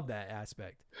I love that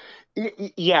aspect.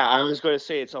 Yeah, I was going to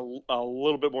say it's a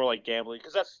little bit more like gambling,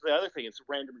 because that's the other thing. It's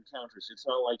random encounters. It's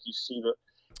not like you see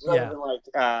it's not even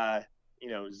like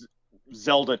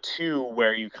Zelda 2,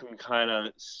 where you can kind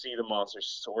of see the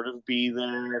monsters sort of be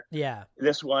there. Yeah.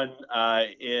 This one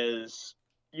is,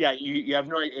 you have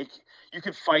no idea. You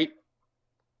could fight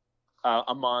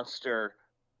a monster,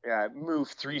 move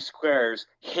 3 squares,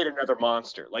 hit another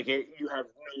monster. Like, you have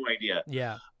no idea.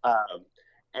 Yeah.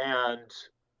 And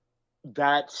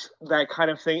that's that kind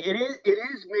of thing.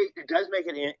 It does make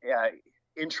it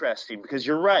interesting, because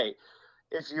you're right.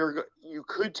 If you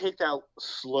could take that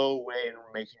slow way in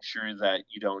making sure that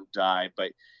you don't die,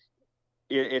 but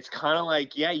it's kind of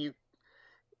like,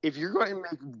 if you're going to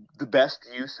make the best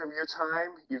use of your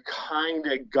time, you kind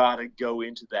of got to go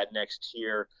into that next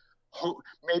tier,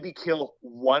 maybe kill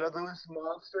one of those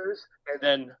monsters, and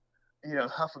then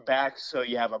huff it back so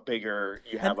you have a bigger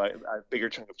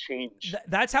chunk of change.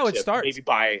 That's how it starts. Maybe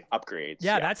buy upgrades.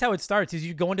 Yeah, that's how it starts. Is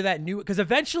you go into that new, because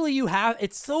eventually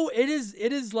it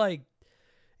is like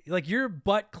your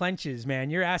butt clenches, man.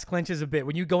 Your ass clenches a bit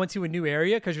when you go into a new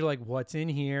area because you're like, what's in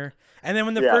here? And then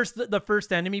when the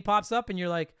first enemy pops up and you're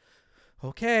like,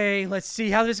 okay, let's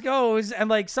see how this goes. And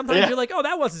like sometimes you're like, oh,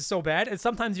 that wasn't so bad. And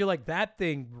sometimes you're like, that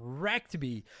thing wrecked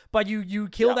me. But you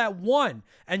kill that one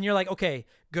and you're like, okay,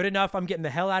 good enough. I'm getting the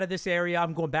hell out of this area.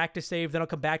 I'm going back to save. Then I'll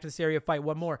come back to this area, fight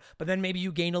one more. But then maybe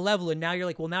you gain a level and now you're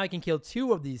like, well, now I can kill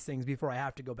 2 of these things before I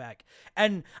have to go back.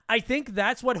 And I think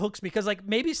that's what hooks me, because like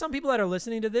maybe some people that are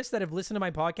listening to this that have listened to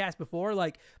my podcast before,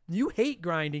 like you hate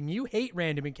grinding, you hate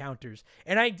random encounters.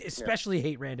 And I especially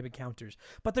hate random encounters.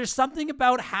 But there's something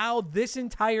about how this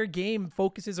entire game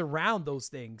focuses around those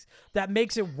things that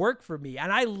makes it work for me.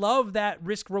 And I love that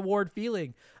risk reward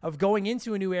feeling of going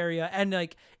into a new area. And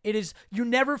like it is, you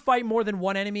never fight more than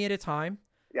one enemy at a time.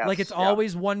 Yes, like it's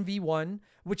always 1v1,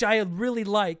 which I really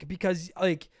like, because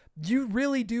like you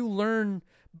really do learn.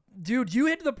 Dude, you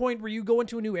hit to the point where you go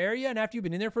into a new area and after you've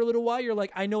been in there for a little while, you're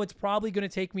like, I know it's probably going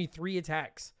to take me 3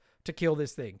 attacks to kill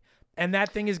this thing. And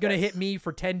that thing is going to hit me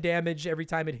for 10 damage every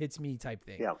time it hits me type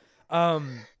thing. Yeah.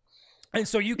 And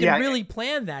so you can really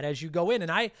plan that as you go in. And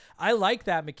I like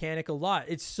that mechanic a lot.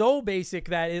 It's so basic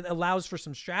that it allows for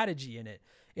some strategy in it,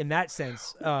 in that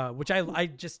sense, which I love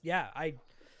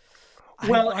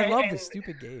this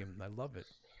stupid game. I love it.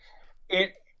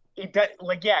 It does,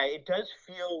 it does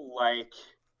feel like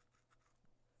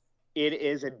it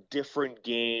is a different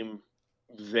game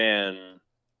than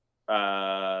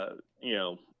Final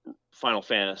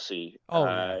Fantasy.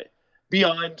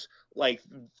 Beyond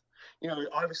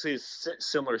obviously it's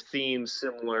similar themes,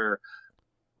 similar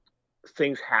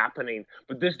things happening,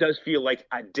 but this does feel like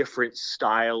a different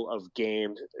style of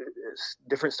game,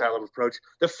 different style of approach.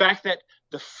 The fact that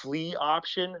the flee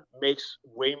option makes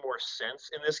way more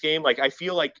sense in this game. Like I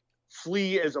feel like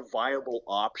flee is a viable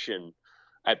option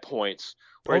at points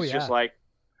where it's just like,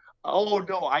 oh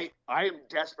no, I am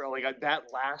desperate. Like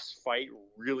that last fight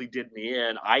really did me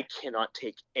in. I cannot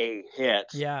take a hit.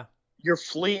 Yeah. You're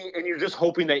fleeing and you're just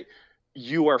hoping that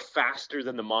you are faster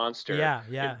than the monster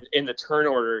in the turn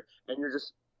order, and you're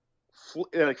just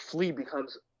flee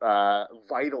becomes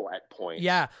vital at points.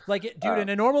 Yeah, like dude, in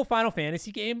a normal Final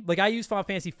Fantasy game, like I use Final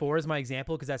Fantasy 4 as my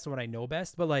example because that's the one I know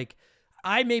best, but like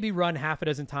I maybe run half a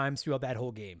dozen times throughout that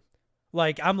whole game.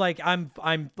 Like I'm like, and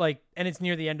it's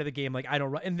near the end of the game, like I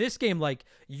don't run. In this game, like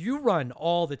you run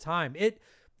all the time. It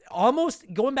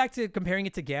almost, going back to comparing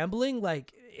it to gambling,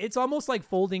 like it's almost like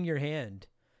folding your hand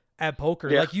at poker.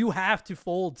 Like you have to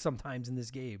fold sometimes in this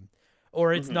game,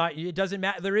 or it's not, it doesn't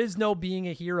matter. There is no being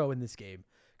a hero in this game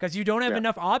because you don't have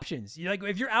enough options. You like,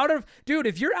 if you're out of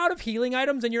healing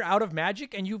items and you're out of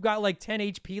magic and you've got like 10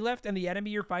 HP left and the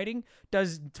enemy you're fighting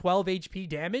does 12 HP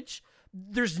damage,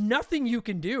 there's nothing you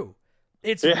can do.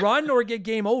 It's run or get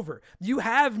game over. You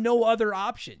have no other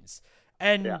options.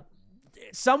 And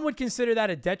some would consider that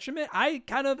a detriment. I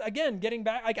kind of, again, getting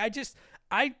back, like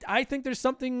I think there's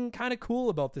something kind of cool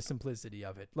about the simplicity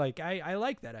of it. Like I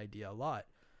like that idea a lot.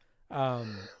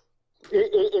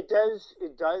 It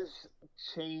does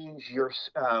change your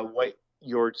what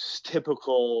your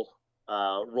typical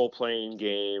role playing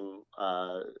game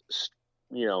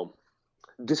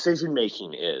decision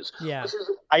making is. Yeah.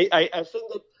 I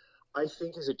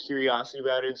think is a curiosity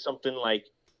about it, something like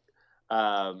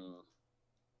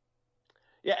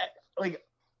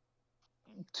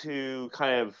to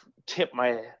kind of tip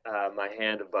my my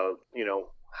hand about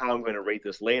how I'm going to rate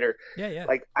this later.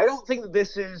 Like I don't think that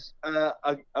this is a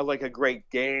great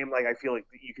game. Like I feel like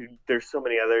there's so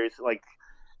many others. Like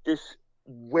this,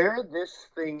 where this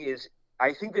thing is,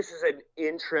 I think this is an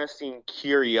interesting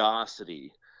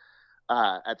curiosity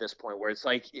at this point, where it's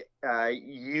like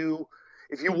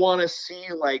if you want to see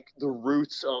like the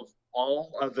roots of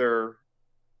all other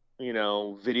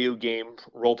video game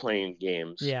role-playing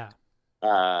games,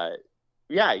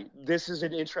 this is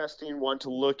an interesting one to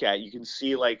look at. You can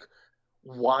see like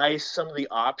why some of the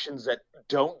options that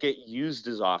don't get used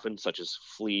as often, such as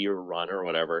flee or run or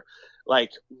whatever,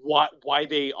 like why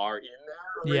they are in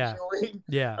there originally.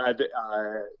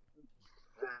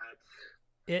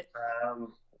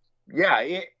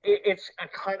 It's a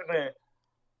kind of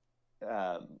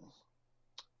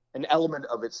an element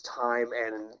of its time,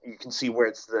 and you can see where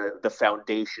it's the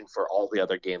foundation for all the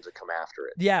other games that come after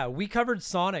it. Yeah, we covered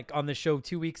Sonic on the show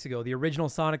 2 weeks ago, the original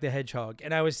Sonic the Hedgehog,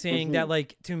 and I was saying that,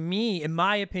 like, to me, in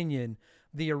my opinion,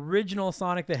 the original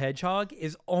Sonic the Hedgehog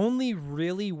is only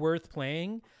really worth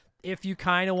playing if you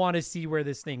kind of want to see where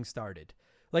this thing started.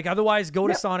 Like otherwise, go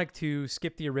to Sonic 2,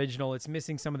 skip the original. It's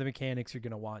missing some of the mechanics you're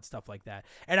gonna want, stuff like that.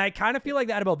 And I kind of feel like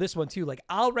that about this one too. Like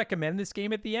I'll recommend this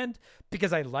game at the end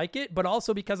because I like it, but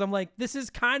also because I'm like, this is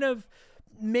kind of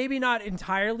maybe not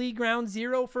entirely ground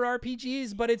zero for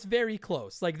RPGs, but it's very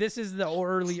close. Like this is the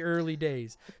early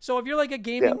days. So if you're like a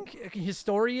gaming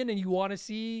historian and you want to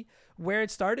see where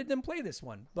it started, then play this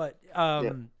one. But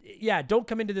don't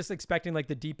come into this expecting like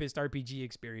the deepest RPG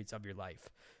experience of your life,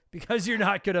 because you're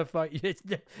not gonna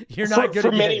you're not gonna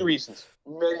for many reasons.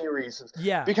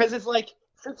 Yeah, because it's like,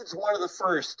 since it's one of the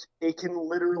first, it can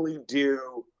literally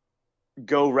do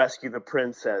go rescue the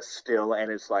princess still, and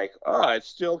it's like, it's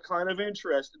still kind of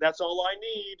interesting. That's all I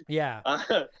need. Yeah.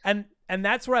 And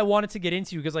that's where I wanted to get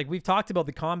into, because like we've talked about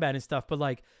the combat and stuff, but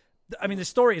like I mean the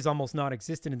story is almost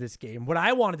non-existent in this game. What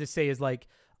I wanted to say is like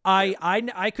I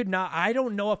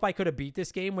don't know if I could have beat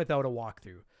this game without a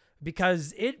walkthrough,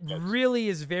 because it really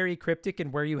is very cryptic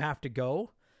in where you have to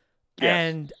go.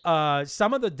 Yes. And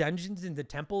some of the dungeons and the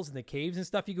temples and the caves and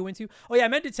stuff you go into. Oh yeah, I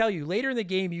meant to tell you, later in the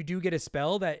game you do get a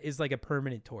spell that is like a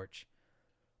permanent torch,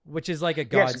 which is like a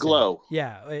godsend. Glow.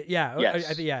 Yeah.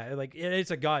 Yes. Like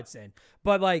it's a godsend.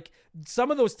 But like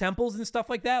some of those temples and stuff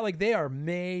like that, like they are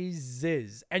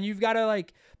mazes, and you've got to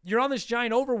like, you're on this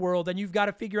giant overworld and you've got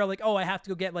to figure out like, I have to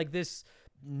go get like this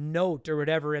note or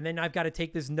whatever, and then I've got to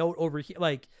take this note over here.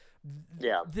 Like,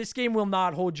 this game will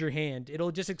not hold your hand. It'll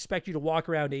just expect you to walk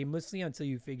around aimlessly until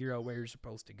you figure out where you're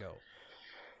supposed to go.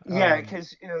 Yeah,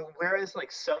 because whereas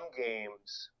like some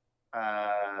games,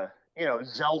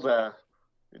 Zelda,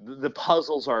 the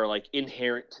puzzles are like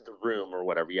inherent to the room or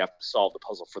whatever. You have to solve the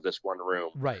puzzle for this one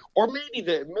room, right? Or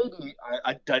maybe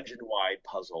a dungeon-wide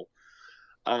puzzle.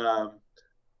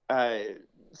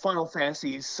 Final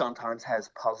Fantasy sometimes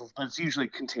has puzzles, but it's usually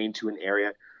contained to an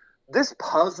area. This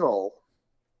puzzle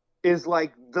is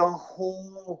like the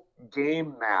whole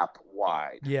game map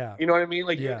wide. Yeah. You know what I mean?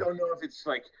 Like you don't know if it's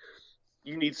like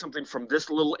you need something from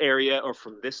this little area or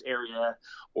from this area,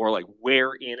 or like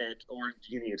where in it, or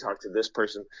you need to talk to this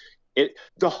person.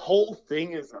 The whole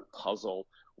thing is a puzzle,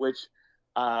 which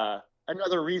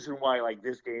another reason why like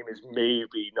this game is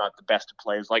maybe not the best to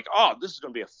play is like, this is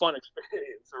going to be a fun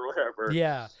experience or whatever.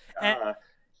 Yeah.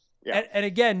 And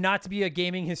again, not to be a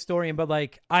gaming historian, but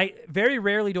like I very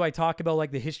rarely do I talk about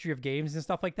like the history of games and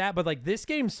stuff like that. But like this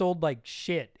game sold like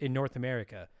shit in North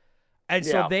America. And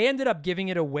so they ended up giving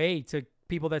it away to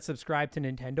people that subscribe to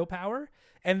Nintendo Power,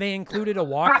 and they included a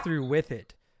walkthrough with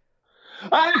it.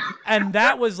 And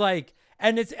that was like,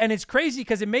 and it's crazy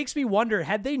because it makes me wonder,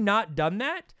 had they not done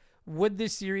that, would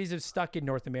this series have stuck in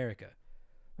North America?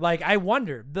 Like, I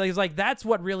wonder, because like that's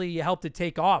what really helped it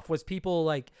take off, was people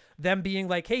like them being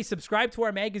like, hey, subscribe to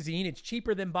our magazine. It's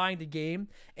cheaper than buying the game,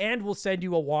 and we'll send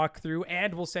you a walkthrough,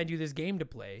 and we'll send you this game to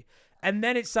play. And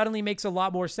then it suddenly makes a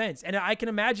lot more sense. And I can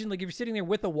imagine, like, if you're sitting there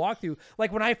with a walkthrough,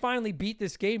 like when I finally beat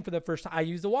this game for the first time, I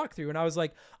used a walkthrough and I was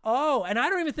like, and I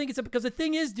don't even think it's because the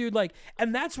thing is, dude, like,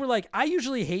 and that's where like, I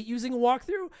usually hate using a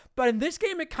walkthrough, but in this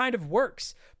game, it kind of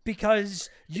works because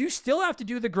you still have to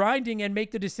do the grinding and make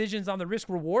the decisions on the risk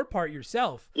reward part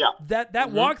yourself. Yeah. That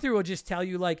walkthrough will just tell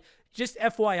you, like, just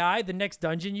FYI, the next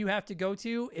dungeon you have to go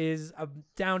to is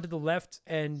down to the left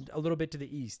and a little bit to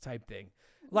the east type thing.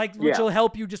 Like, which will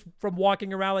help you just from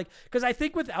walking around. Like, because I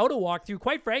think without a walkthrough,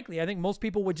 quite frankly, I think most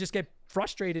people would just get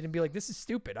frustrated and be like, this is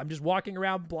stupid. I'm just walking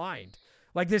around blind.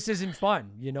 Like, this isn't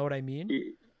fun. You know what I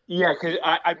mean? Yeah, because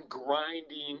I'm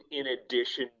grinding in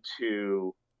addition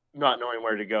to not knowing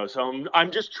where to go. So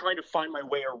I'm just trying to find my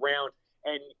way around,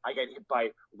 and I get hit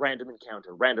by random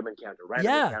encounter.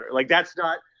 Like, that's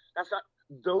not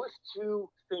those two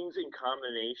things in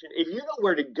combination. If you know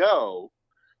where to go,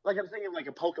 like I'm thinking like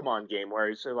a Pokemon game where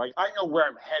it's like, I know where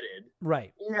I'm headed.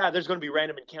 Right. Yeah, there's going to be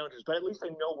random encounters, but at least I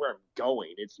know where I'm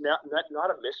going. It's not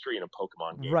a mystery in a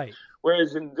Pokemon game. Right.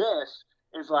 Whereas in this,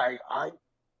 it's like, I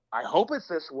hope it's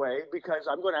this way because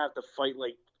I'm going to have to fight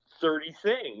like 30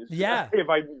 things. Yeah. If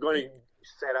I'm going to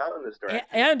set out in this direction.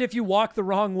 And if you walk the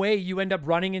wrong way, you end up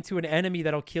running into an enemy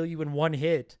that'll kill you in one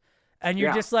hit. And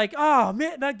you're just like, oh,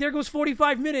 man, like, there goes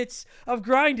 45 minutes of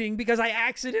grinding because I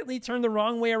accidentally turned the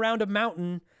wrong way around a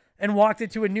mountain and walked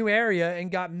into a new area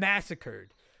and got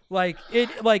massacred. Like,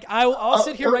 I'll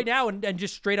sit here right now and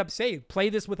just straight up say, play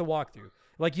this with a walkthrough.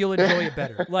 Like, you'll enjoy it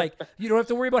better. Like, you don't have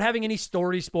to worry about having any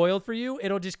story spoiled for you.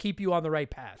 It'll just keep you on the right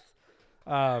path.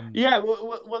 Well,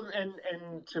 and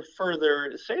to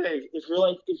further say that,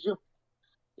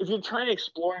 if you're trying to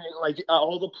explore like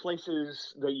all the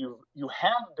places that you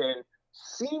have been,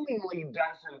 seemingly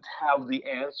doesn't have the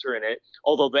answer in it,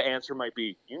 although the answer might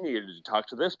be you needed to talk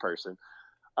to this person.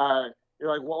 You're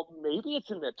like, well, maybe it's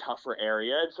in the tougher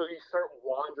area, and so you start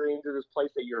wandering into this place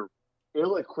that you're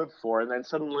ill-equipped for, and then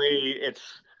suddenly it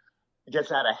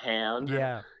gets out of hand.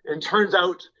 Yeah. And turns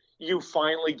out you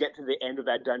finally get to the end of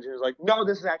that dungeon. It's like, no,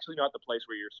 this is actually not the place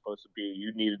where you're supposed to be.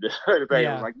 You needed this thing.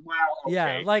 Yeah. I was like, wow,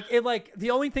 okay. Yeah,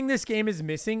 the only thing this game is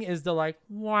missing is the like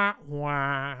wah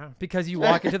wah, because you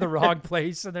walk into the wrong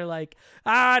place and they're like,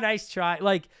 nice try.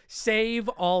 Like, save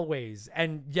always,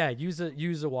 and use a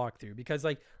walkthrough, because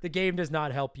like the game does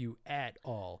not help you at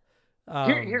all.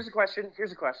 Here's a question.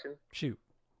 Shoot.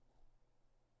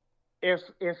 If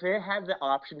it had the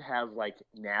option to have like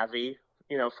Navi,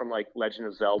 from like Legend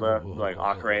of Zelda, like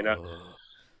Ocarina,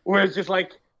 where it's just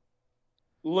like,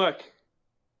 look,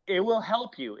 it will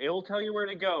help you. It will tell you where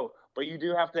to go, but you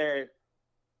do have to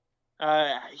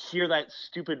hear that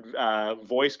stupid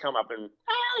voice come up and,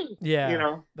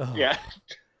 Yeah. Yeah.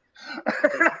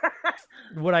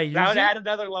 Would I use that would it? add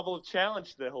another level of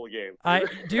challenge to the whole game.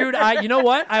 You know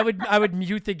what? I would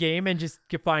mute the game and just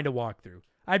find a walkthrough.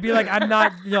 I'd be like, I'm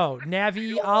not,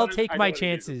 Navi, I'll take my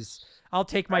chances. I'll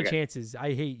take my chances.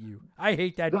 I hate you. I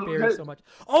hate that fairy so much.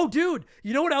 Oh, dude,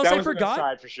 you know what else I forgot? That was an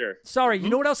aside for sure. Sorry, you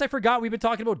know what else I forgot? We've been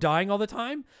talking about dying all the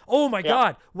time. Oh my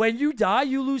God. When you die,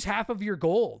 you lose half of your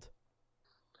gold.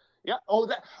 Yeah. Oh,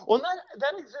 that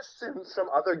exists in some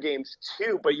other games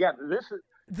too. But yeah,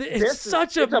 it's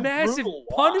such a massive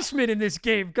punishment in this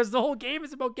game, because the whole game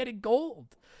is about getting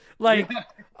gold. Like,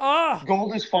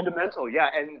 gold is fundamental. Yeah,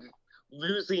 and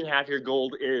losing half your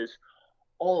gold is,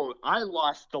 I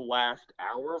lost the last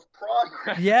hour of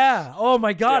progress. Yeah. Oh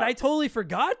my God, I totally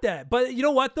forgot that. But you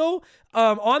know what though?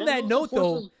 On that note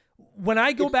though, when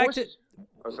I go back to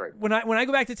when I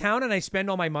go back to town and I spend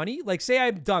all my money, like say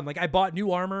I'm done, like I bought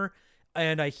new armor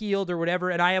and I healed or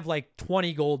whatever, and I have like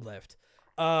 20 gold left.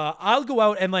 I'll go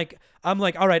out and like I'm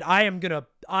like, all right, I am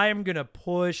gonna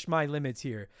push my limits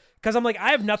here, because I'm like,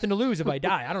 I have nothing to lose if I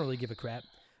die. I don't really give a crap.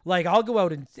 Like, I'll go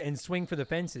out and swing for the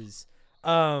fences.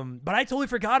 But I totally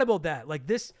forgot about that. Like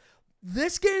this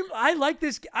game, I like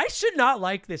this. I should not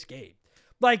like this game.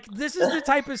 Like, this is the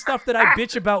type of stuff that I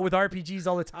bitch about with RPGs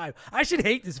all the time. I should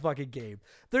hate this fucking game.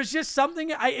 There's just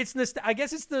something. I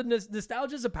guess it's the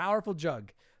nostalgia's a powerful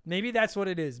drug. Maybe that's what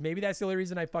it is. Maybe that's the only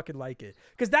reason I fucking like it.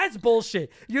 Because that's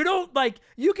bullshit. You don't, like,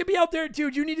 you could be out there,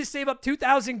 dude, you need to save up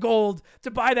 2,000 gold to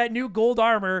buy that new gold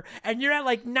armor, and you're at,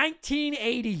 like,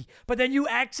 1980, but then you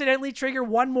accidentally trigger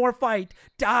one more fight,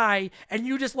 die, and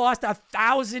you just lost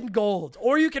 1,000 gold.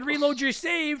 Or you can reload your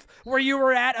save where you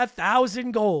were at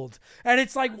 1,000 gold. And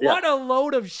it's like, what a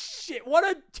load of shit. What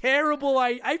a terrible,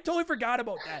 I totally forgot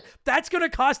about that. That's going to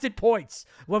cost it points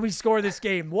when we score this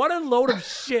game. What a load of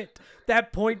shit.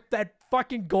 That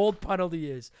fucking gold penalty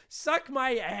is. Suck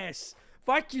my ass.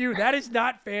 Fuck you. That is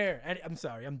not fair. And I'm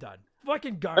sorry. I'm done.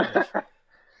 Fucking garbage.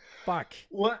 Fuck.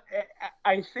 Well,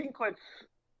 I think what's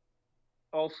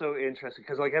also interesting,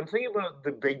 because like I'm thinking about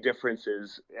the big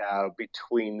differences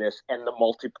between this and the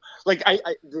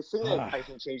the thing that I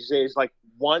think changes is like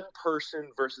one person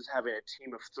versus having a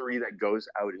team of 3 that goes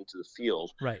out into the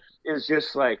field. Right. Is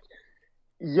just like,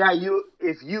 yeah,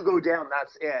 if you go down,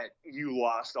 that's it. You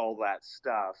lost all that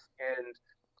stuff. And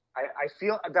I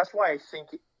feel that's why I think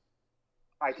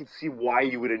I can see why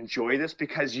you would enjoy this,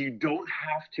 because you don't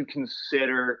have to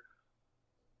consider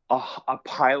a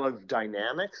pile of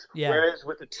dynamics. Yeah. Whereas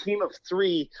with a team of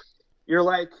 3, you're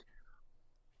like,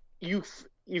 you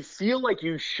feel like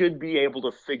you should be able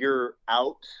to figure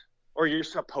out, or you're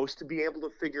supposed to be able to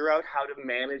figure out how to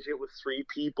manage it with 3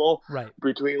 people. Right.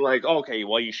 Between like, okay,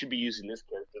 well, you should be using this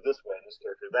character this way and this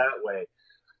character that way.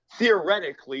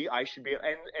 Theoretically, I should be,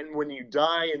 and when you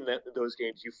die in those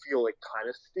games, you feel like kind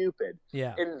of stupid.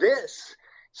 Yeah. In this,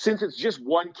 since it's just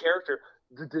one character,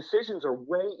 the decisions are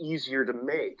way easier to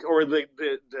make, or the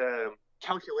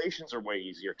calculations are way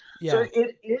easier. Yeah. So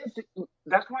it is.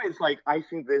 That's why it's like, I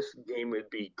think this game would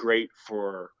be great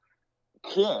for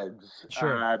kids who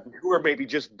are maybe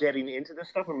just getting into this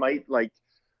stuff and might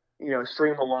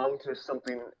stream along to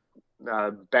something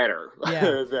better.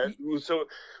 Yeah. So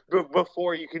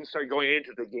before you can start going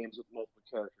into the games with multiple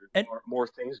characters, and more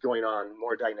things going on,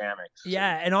 more dynamics.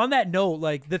 Yeah, and on that note,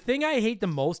 like the thing I hate the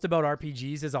most about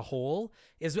RPGs as a whole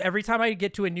is every time I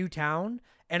get to a new town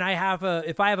and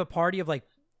if I have a party of like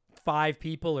 5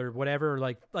 people or whatever,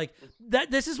 like that.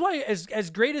 This is why, as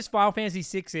great as Final Fantasy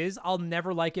VI is, I'll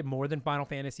never like it more than Final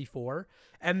Fantasy IV.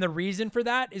 And the reason for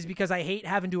that is because I hate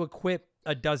having to equip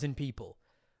a dozen people.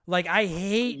 Like, I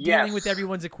hate dealing with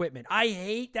everyone's equipment. I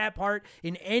hate that part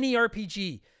in any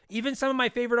RPG. Even some of my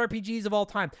favorite RPGs of all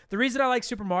time. The reason I like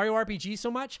Super Mario RPG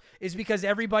so much is because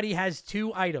everybody has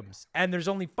 2 items and there's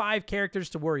only 5 characters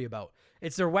to worry about.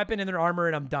 It's their weapon and their armor,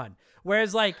 and I'm done.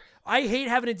 Whereas, like, I hate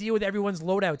having to deal with everyone's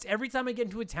loadouts. Every time I get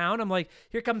into a town, I'm like,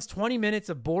 here comes 20 minutes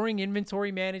of boring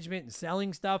inventory management and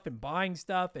selling stuff and buying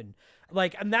stuff. And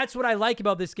that's what I like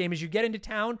about this game is you get into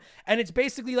town, and it's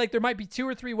basically like there might be 2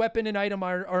 or 3 weapon and item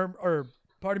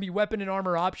weapon and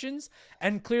armor options.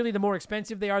 And clearly, the more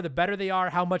expensive they are, the better they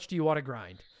are. How much do you want to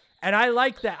grind? And I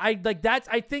like that. I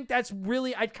think that's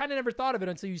really, I kind of never thought of it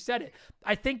until you said it.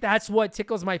 I think that's what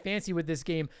tickles my fancy with this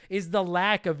game is the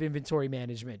lack of inventory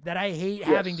management that I hate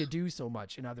having to do so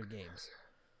much in other games.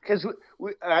 Because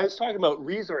I was talking about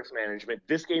resource management.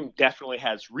 This game definitely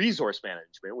has resource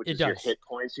management, which is your hit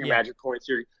points, your magic points,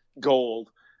 your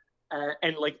gold,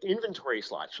 and like inventory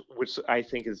slots, which I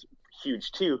think is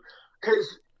huge too.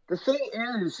 Because the thing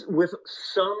is, with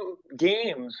some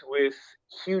games with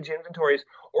huge inventories,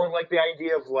 or like the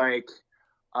idea of like,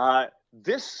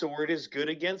 this sword is good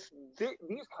against these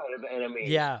kind of enemies.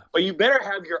 Yeah. But you better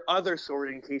have your other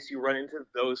sword in case you run into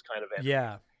those kind of enemies.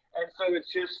 Yeah. And so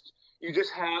it's just, you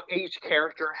just have, each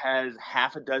character has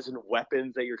half a dozen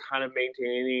weapons that you're kind of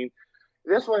maintaining.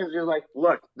 This one is just like,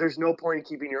 look, there's no point in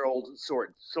keeping your old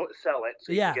sword. So sell it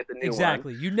so you can get the new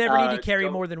exactly. one. You never need to carry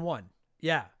more than one.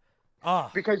 Yeah.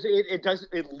 Because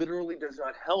it literally does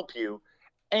not help you.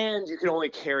 And you can only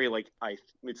carry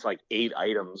it's like 8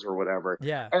 items or whatever.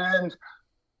 Yeah. And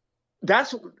I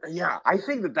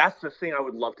think that's the thing I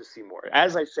would love to see more.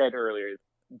 As I said earlier,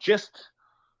 just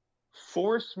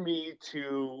force me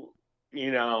to,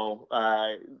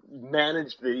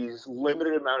 manage these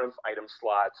limited amount of item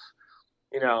slots.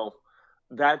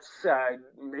 That's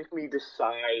make me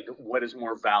decide what is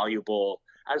more valuable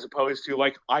as opposed to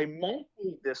like, I might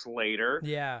need this later.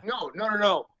 Yeah.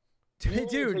 No.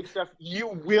 Dude, stuff, you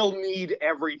will need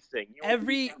everything.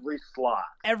 Every slot.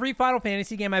 Every Final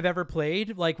Fantasy game I've ever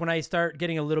played, like when I start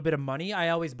getting a little bit of money, I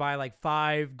always buy like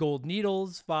 5 gold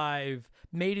needles, 5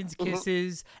 maiden's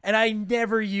kisses, and I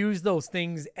never use those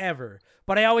things ever.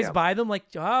 But I always buy them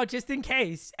like, just in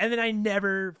case, and then I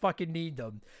never fucking need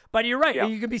them. But you're right,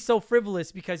 you can be so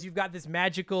frivolous because you've got this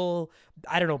magical,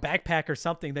 I don't know, backpack or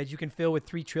something that you can fill with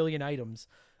 3 trillion items.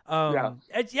 It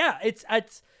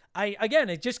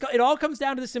all comes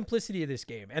down to the simplicity of this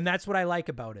game, and that's what I like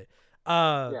about it.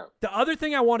 The other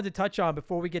thing I wanted to touch on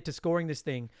before we get to scoring this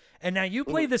thing, and now you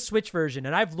play the Switch version,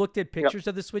 and I've looked at pictures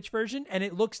of the Switch version, and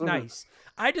it looks nice.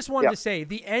 I just wanted to say,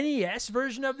 the NES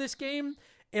version of this game,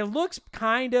 it looks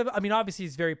kind of, I mean, obviously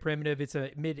it's very primitive. It's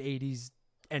a mid-'80s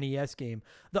NES game.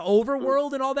 The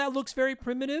overworld and all that looks very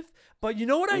primitive, but you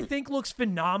know what I think looks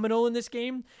phenomenal in this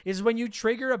game is when you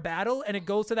trigger a battle and it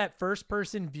goes to that first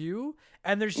person view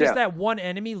and there's just that one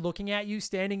enemy looking at you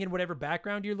standing in whatever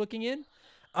background you're looking in.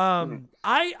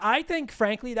 I think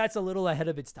frankly that's a little ahead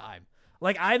of its time.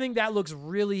 Like I think that looks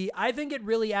I think it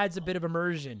really adds a bit of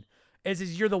immersion.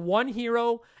 Is you're the one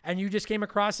hero and you just came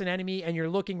across an enemy and you're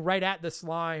looking right at the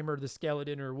slime or the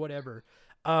skeleton or whatever.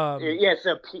 It's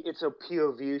a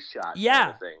POV shot. Yeah,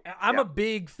 kind of thing. I'm a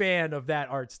big fan of that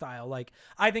art style. Like,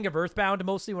 I think of Earthbound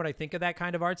mostly when I think of that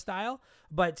kind of art style.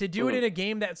 But to do it in a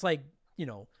game that's like,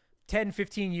 10,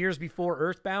 15 years before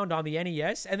Earthbound on the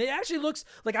NES, and it actually looks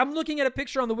like I'm looking at a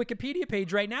picture on the Wikipedia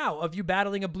page right now of you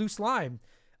battling a blue slime.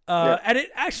 And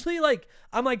it actually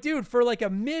I'm like, dude, for like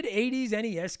a mid-'80s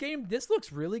NES game, this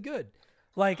looks really good.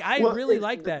 Like I really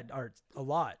like that art a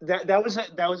lot. That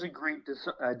was a great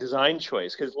design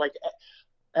choice because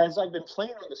as I've been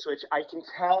playing on the Switch, I can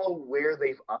tell where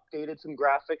they've updated some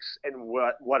graphics and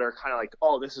what are kind of like,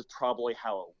 oh, this is probably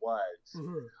how it was.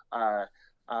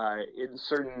 In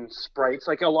certain sprites,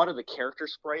 like a lot of the character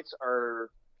sprites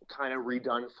are kind of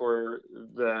redone for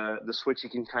the Switch. You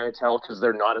can kind of tell because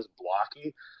they're not as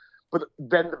blocky. But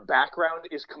then the background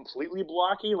is completely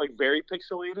blocky, like very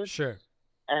pixelated. Sure.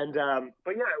 And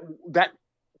but yeah, that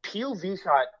POV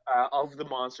shot of the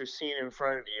monster seen in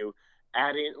front of you,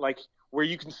 adding like where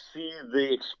you can see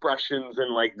the expressions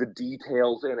and like the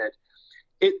details in it,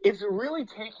 it's really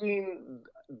taking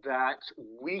that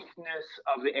weakness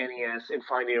of the NES and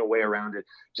finding a way around it.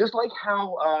 Just like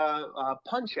how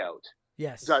Punch Out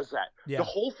does that. Yeah. The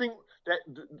whole thing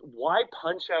why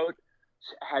Punch Out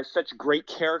has such great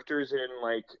characters and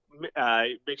like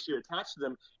makes you attached to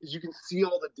them is you can see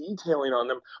all the detailing on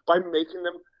them by making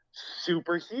them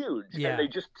super huge, and they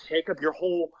just take up your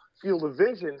whole field of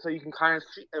vision, so you can kind of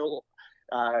see,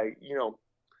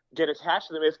 get attached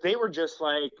to them. If they were just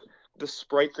like the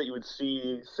sprites that you would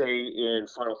see, say, in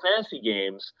Final Fantasy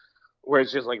games, where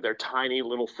it's just like they're tiny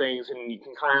little things and you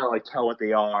can kind of like tell what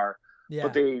they are,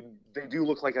 but they do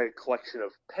look like a collection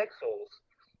of pixels.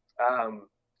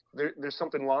 there's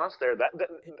something lost there. That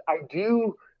I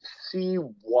do see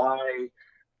why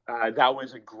that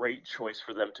was a great choice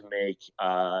for them to make,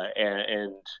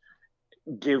 and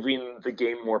giving the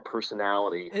game more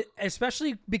personality.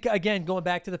 Especially because, again, going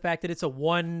back to the fact that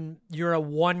you're a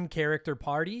one character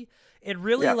party. It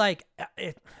really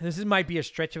this might be a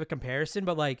stretch of a comparison,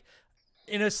 but like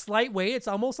in a slight way, it's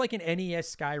almost like an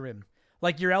NES Skyrim.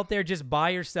 Like you're out there just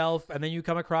by yourself and then you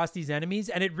come across these enemies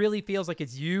and it really feels like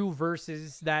it's you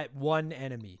versus that one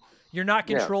enemy. You're not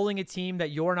controlling a team that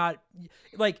you're not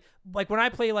like when I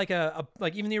play like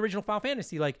like even the original Final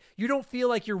Fantasy, like you don't feel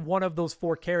like you're one of those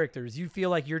 4 characters. You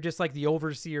feel like you're just like the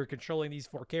overseer controlling these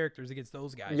 4 characters against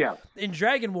those guys. Yeah. In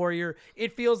Dragon Warrior,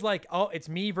 it feels like, oh, it's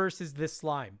me versus this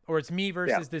slime or it's me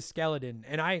versus this skeleton.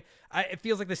 And it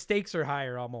feels like the stakes are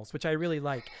higher almost, which I really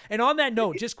like. And on that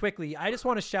note, just quickly, I just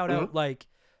want to shout out like,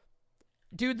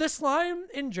 dude, the slime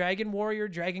in Dragon Warrior,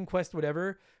 Dragon Quest,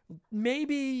 whatever,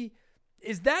 maybe...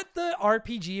 Is that the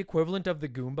RPG equivalent of the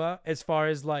Goomba as far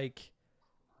as like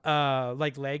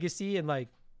legacy and like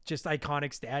just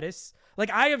iconic status? Like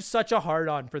I have such a hard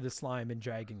on for the slime in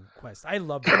Dragon Quest. I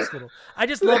love I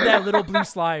just love that little blue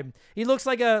slime. He looks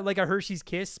like a Hershey's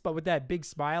Kiss, but with that big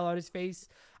smile on his face.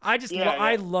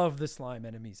 I love the slime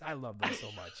enemies. I love them so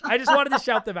much. I just wanted to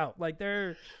shout them out. Like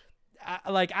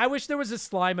I wish there was a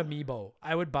slime amiibo.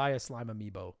 I would buy a slime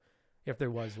amiibo if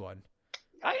there was one.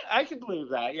 I can believe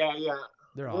that. Yeah.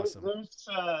 They're awesome.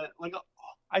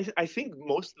 I think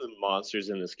most of the monsters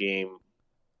in this game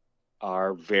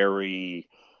are very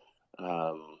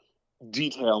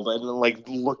detailed and like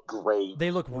look great. They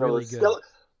look really good.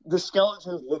 The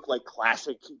skeletons look like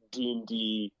classic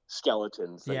D&D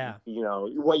skeletons. Yeah. You know,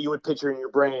 what you would picture in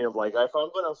your brain of like, if I'm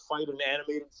going to fight an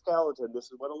animated skeleton, this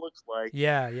is what it looks like.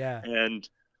 Yeah. And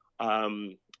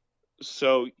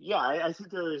so, yeah, I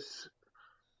think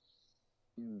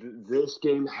this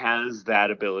game has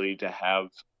that ability to have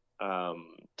to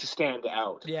stand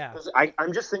out. Yeah.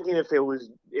 I'm just thinking if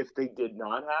they did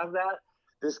not have that,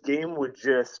 this game would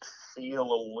just feel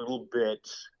a little bit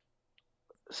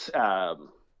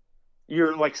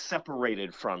you're like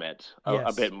separated from it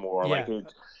a bit more. Yeah. Like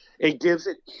it gives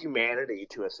it humanity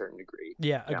to a certain degree.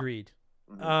 Yeah. Agreed.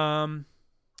 Mm-hmm.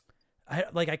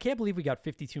 I can't believe we got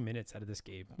 52 minutes out of this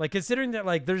game. Like, considering that,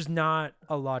 like, there's not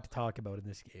a lot to talk about in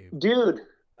this game. Dude,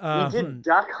 we did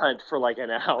Duck Hunt for like an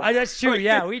hour. That's true.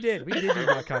 Yeah, we did. We did do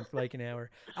Duck Hunt for like an hour.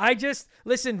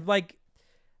 Listen, like,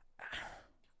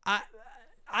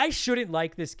 I shouldn't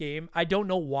like this game. I don't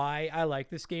know why I like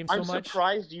this game so much. I'm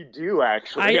surprised you do,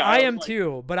 actually. I am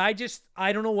too, but I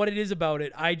don't know what it is about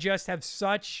it. I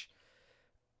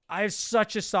have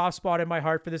such a soft spot in my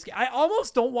heart for this game. I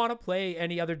almost don't want to play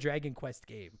any other Dragon Quest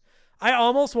game. I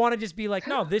almost want to just be like,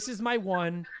 no, this is my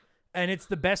one, and it's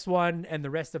the best one, and the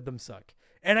rest of them suck.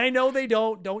 And I know they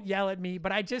don't yell at me,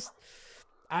 but I just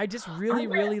really,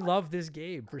 really love this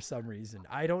game for some reason.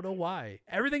 I don't know why.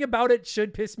 Everything about it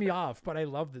should piss me off, but I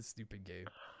love this stupid game.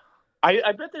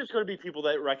 I bet there's going to be people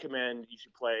that recommend you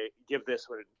should give this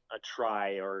one a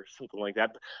try or something like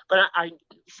that. But I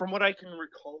from what I can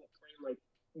recall playing like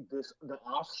the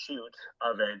offshoot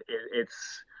of it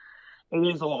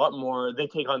is a lot more. They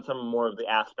take on some more of the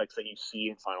aspects that you see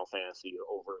in Final Fantasy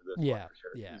over this one for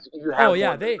sure.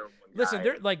 Yeah.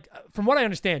 They're like, from what I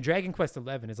understand, Dragon Quest XI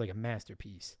is like a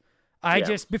masterpiece.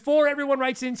 Before everyone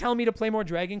writes in telling me to play more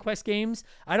Dragon Quest games,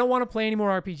 I don't want to play any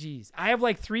more RPGs. I have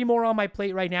like 3 more on my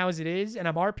plate right now as it is, and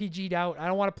I'm RPG'd out. I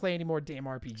don't want to play any more damn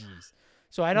RPGs.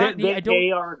 So I don't.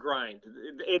 They are a grind.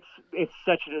 It's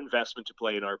such an investment to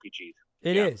play an RPG.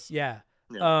 It is, yeah.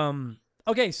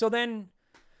 Okay, so then,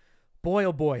 boy,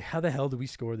 oh boy, how the hell do we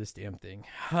score this damn thing?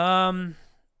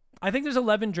 I think there's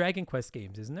 11 Dragon Quest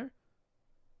games, isn't there?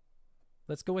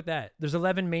 Let's go with that. There's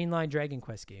 11 mainline Dragon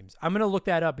Quest games. I'm going to look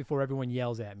that up before everyone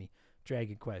yells at me.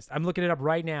 Dragon Quest. I'm looking it up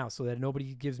right now so that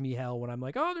nobody gives me hell when I'm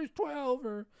like, oh, there's 12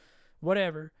 or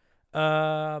whatever.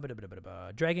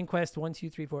 Dragon Quest 1, 2,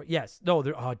 3, 4. Yes. No,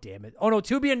 oh, damn it. Oh, no,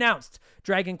 to be announced.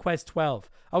 Dragon Quest 12.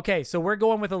 Okay, so we're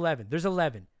going with 11. There's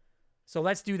 11. So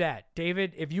let's do that.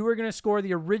 David, if you were going to score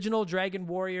the original Dragon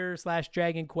Warrior /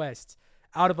 Dragon Quest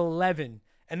out of 11,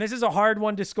 and this is a hard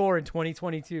one to score in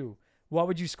 2022, what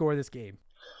would you score this game?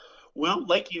 Well,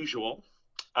 like usual,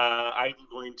 I'm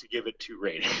going to give it 2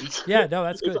 ratings. Yeah, no,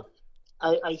 that's good.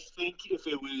 I think if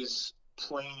it was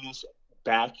playing this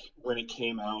back when it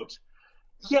came out,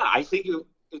 yeah, I think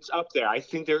it's up there. I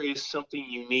think there is something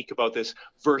unique about this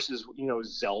versus,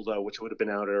 Zelda, which would have been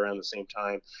out at around the same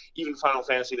time. Even Final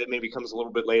Fantasy, that maybe comes a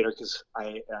little bit later because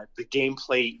the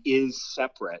gameplay is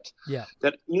separate. Yeah.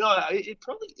 That it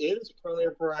probably is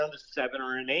around a 7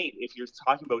 or an 8 if you're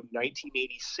talking about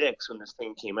 1986 when this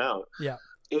thing came out. Yeah.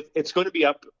 It's going to be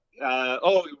up.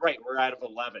 Right, we're out of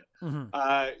 11.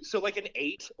 Mm-hmm. So like an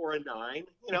 8 or a 9,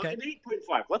 Okay. an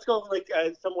 8.5. Let's go like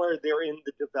somewhere there in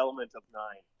the development of 9.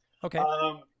 Okay.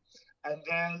 And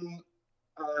then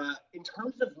in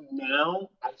terms of now,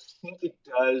 I think it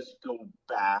does go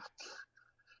back.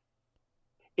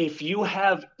 If you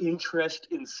have interest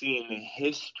in seeing the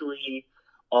history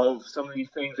of some of these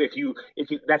things, if you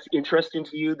that's interesting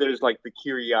to you, there's like the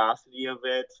curiosity of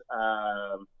it,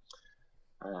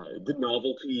 the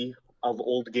novelty of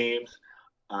old games.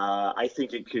 I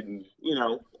think it can,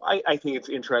 I think it's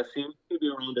interesting. Maybe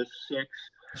around a 6.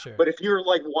 Sure. But if you're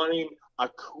like wanting a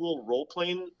cool role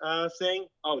playing thing,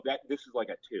 this is like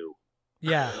a 2.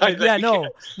 Yeah. I Yeah. think.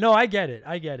 No, I get it.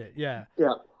 Yeah.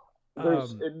 Yeah.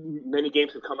 There's many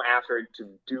games have come after it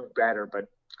to do better, but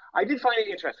I did find it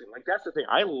interesting. Like, that's the thing.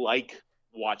 I like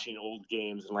watching old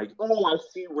games and like, I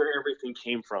see where everything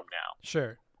came from now.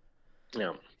 Sure.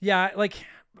 Yeah. Yeah. Like,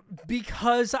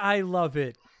 because I love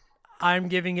it, I'm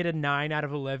giving it a 9 out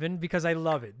of 11 because I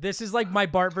love it. This is like my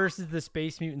Bart versus the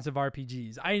Space Mutants of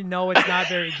RPGs. I know it's not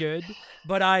very good,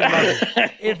 but I love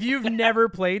it. If you've never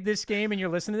played this game and you're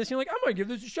listening to this, you're like, I'm going to give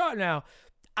this a shot now.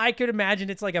 I could imagine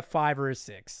it's like a 5 or a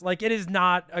 6. Like, it is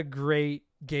not a great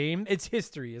game. It's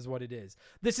history is what it is.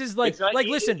 This is like,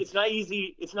 listen. It's not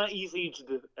easy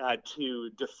to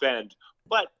defend,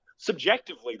 but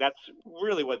subjectively, that's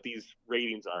really what these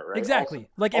ratings are, right? Exactly.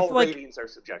 All ratings are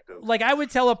subjective. Like, I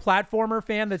would tell a platformer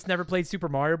fan that's never played Super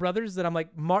Mario Brothers that I'm like,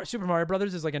 Super Mario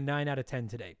Brothers is like a 9 out of 10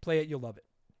 today. Play it, you'll love it.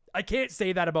 I can't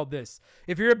say that about this.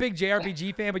 If you're a big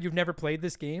JRPG fan but you've never played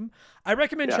this game, I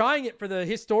recommend trying it for the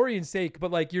historian's sake. But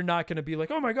like, you're not going to be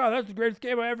like, oh my god, that's the greatest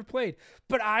game I ever played.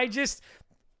 But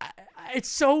it's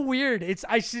so weird.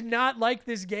 I should not like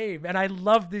this game, and I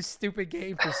love this stupid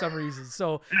game for some reason.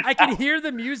 So I can hear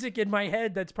the music in my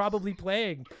head that's probably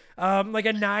playing, like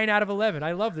a 9 out of 11.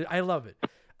 I love it.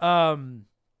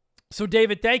 So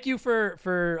David, thank you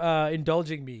for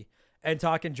indulging me and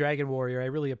talking Dragon Warrior. I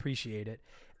really appreciate it.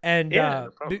 And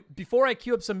no problem. before I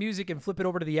cue up some music and flip it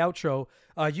over to the outro,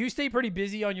 you stay pretty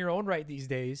busy on your own right these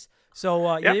days.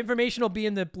 So the information will be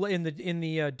in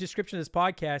the description of this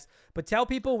podcast. But tell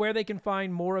people where they can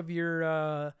find more of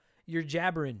your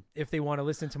jabbering if they want to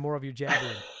listen to more of your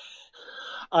jabbering.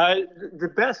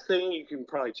 The best thing you can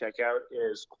probably check out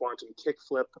is Quantum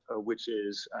Kickflip, which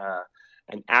is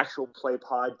an actual play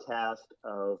podcast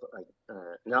of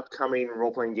an upcoming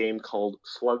role-playing game called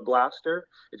Slug Blaster.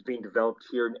 It's being developed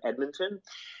here in Edmonton,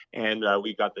 and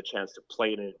we got the chance to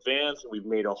play it in advance, and we've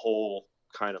made a whole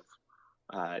kind of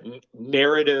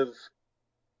narrative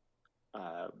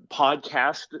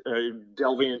podcast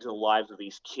delving into the lives of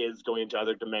these kids, going into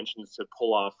other dimensions to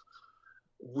pull off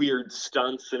weird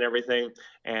stunts and everything.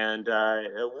 And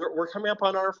we're coming up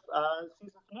on our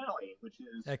season finale, which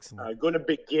is going to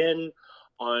begin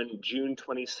on June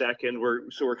 22nd.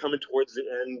 We're coming towards the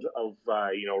end of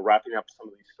wrapping up some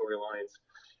of these storylines,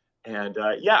 and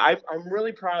I'm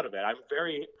really proud of it. I'm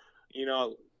very,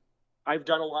 I've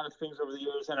done a lot of things over the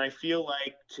years, and I feel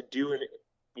like to do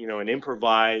an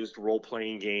improvised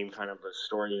role-playing game kind of a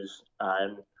story is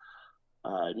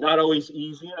not always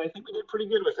easy, and I think we did pretty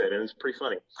good with it, and it's pretty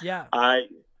funny. Yeah.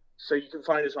 So you can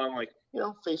find us on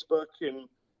Facebook and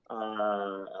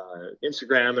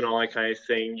Instagram and all that kind of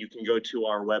thing. You can go to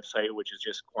our website, which is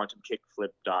just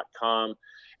quantumkickflip.com,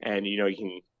 and you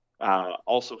can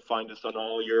also find us on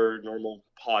all your normal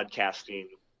podcasting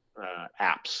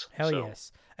apps.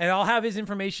 Yes. And I'll have his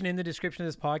information in the description of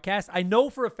this podcast. I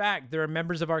know for a fact there are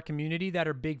members of our community that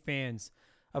are big fans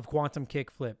of Quantum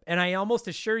Kickflip, and I almost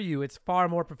assure you it's far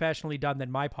more professionally done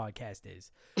than my podcast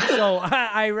is. So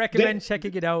I recommend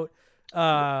checking it out.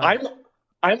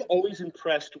 I'm always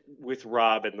impressed with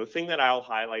Rob, and the thing that I'll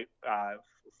highlight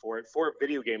for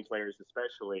video game players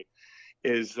especially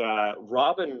is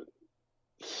Robin.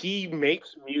 He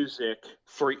makes music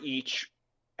for each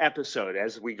episode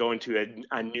as we go into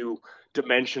a new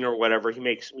dimension or whatever. He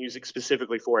makes music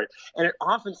specifically for it, and it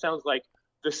often sounds like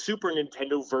the Super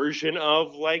Nintendo version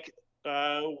of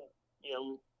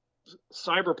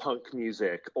cyberpunk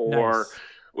music, or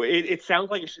it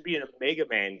sounds like it should be in a Mega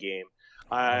Man game.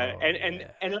 And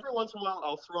every once in a while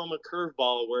I'll throw him a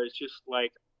curveball where it's just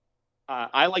like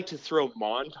I like to throw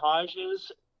montages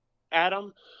at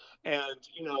him, and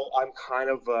I'm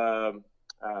kind of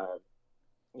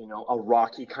a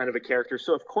Rocky kind of a character.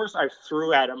 So of course I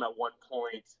threw at him at one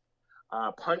point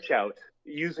Punch Out,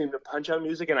 using the Punch Out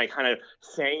music, and I kind of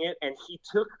sang it, and he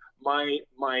took my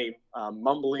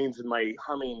mumblings and my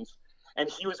hummings, and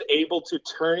he was able to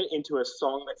turn it into a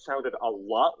song that sounded a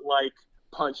lot like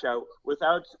Punch Out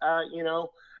without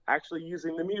actually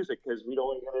using the music, because we don't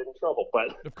want to get in trouble.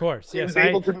 But of course, yes,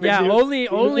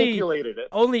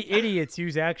 only idiots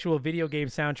use actual video game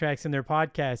soundtracks in their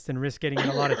podcasts and risk getting in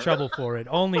a lot of trouble for it.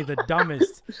 Only the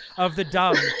dumbest of the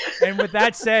dumb. And with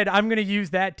that said, I'm going to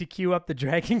use that to cue up the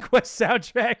Dragon Quest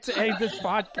soundtrack to end this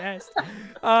podcast.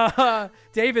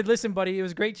 David, listen, buddy, it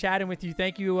was great chatting with you.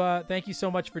 Thank you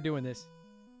so much for doing this.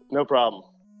 No problem.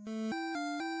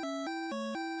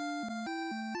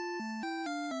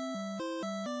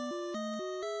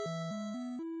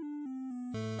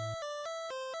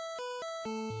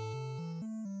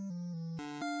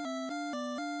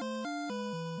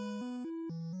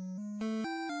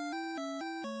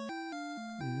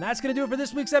 That's going to do it for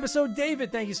this week's episode.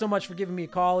 David, thank you so much for giving me a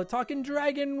call and talking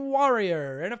Dragon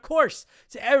Warrior. And of course,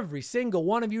 to every single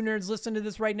one of you nerds listening to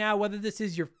this right now, whether this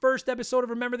is your first episode of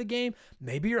Remember the Game,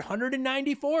 maybe your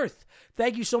 194th,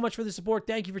 thank you so much for the support.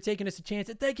 Thank you for taking us a chance.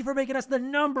 And thank you for making us the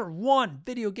 #1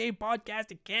 video game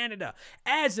podcast in Canada,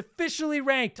 as officially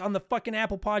ranked on the fucking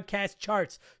Apple Podcast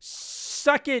charts.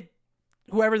 Suck it,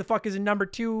 whoever the fuck is in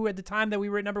 #2 at the time that we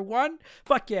were at #1.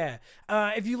 Fuck yeah.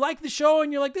 If you like the show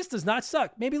and you're like, this does not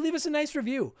suck, maybe leave us a nice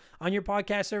review on your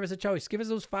podcast service of choice. Give us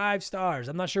those 5 stars.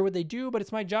 I'm not sure what they do, but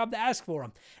it's my job to ask for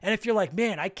them. And if you're like,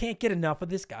 man, I can't get enough of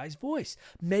this guy's voice,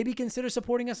 maybe consider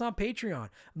supporting us on Patreon.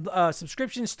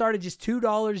 Subscriptions start at just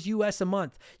 $2 US a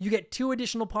month. You get 2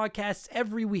 additional podcasts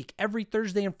every week, every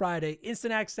Thursday and Friday,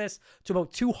 instant access to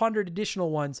about 200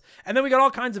 additional ones. And then we got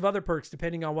all kinds of other perks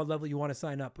depending on what level you want to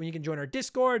sign up. When you can join our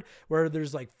Discord, where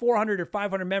there's like 400 or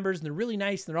 500 members, and they're really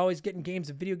nice, and they're always getting games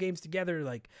and video games together.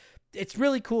 Like, it's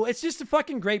really cool. It's just a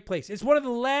fucking great place. It's one of the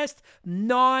last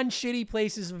non-shitty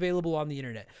places available on the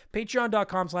internet.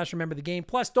 Patreon.com/rememberthegame.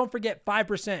 Plus, don't forget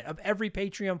 5% of every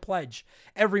Patreon pledge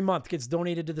every month gets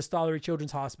donated to the Stollery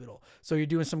Children's Hospital. So you're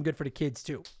doing some good for the kids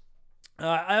too.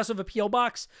 I also have a P.O.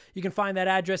 box. You can find that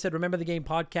address at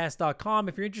rememberthegamepodcast.com.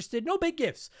 If you're interested, no big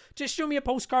gifts. Just show me a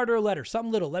postcard or a letter,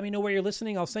 something little. Let me know where you're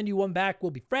listening. I'll send you one back.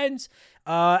 We'll be friends.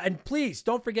 And please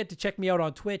don't forget to check me out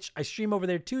on Twitch. I stream over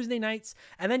there Tuesday nights,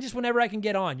 and then just whenever I can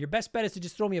get on. Your best bet is to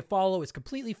just throw me a follow. It's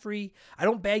completely free. I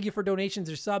don't beg you for donations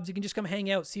or subs. You can just come hang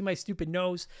out, see my stupid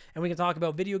nose, and we can talk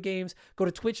about video games. Go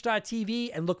to twitch.tv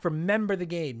and look for Member the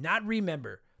Game, not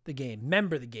Remember the Game.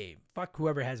 Member the Game. Fuck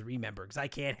whoever has Remember, because I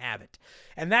can't have it.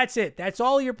 And that's it. That's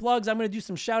all your plugs. I'm going to do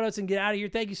some shout outs and get out of here.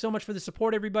 Thank you so much for the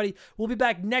support, everybody. We'll be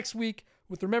back next week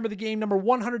with Remember the Game number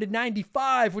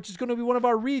 195, which is going to be one of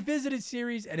our revisited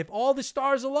series. And if all the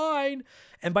stars align,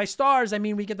 and by stars, I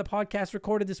mean we get the podcast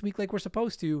recorded this week like we're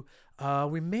supposed to,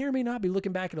 we may or may not be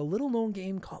looking back at a little known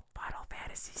game called Final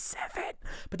Fantasy VII.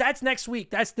 But that's next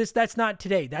week. That's not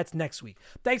today. That's next week.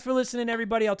 Thanks for listening,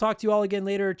 everybody. I'll talk to you all again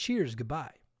later. Cheers.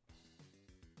 Goodbye.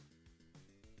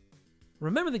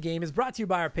 Remember the Game is brought to you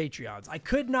by our Patreons. I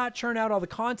could not churn out all the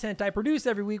content I produce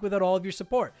every week without all of your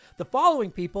support. The following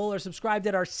people are subscribed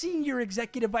at our senior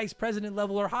executive vice president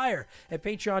level or higher at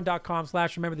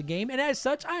patreon.com/rememberthegame. And as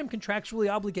such, I am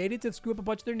contractually obligated to screw up a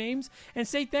bunch of their names and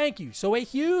say thank you. So a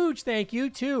huge thank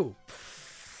you to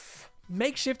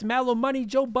Makeshift, Mallow Money,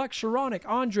 Joe Buck, Sharonic,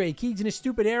 Andre, Keegs and his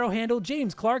stupid arrow handle,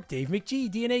 James Clark, Dave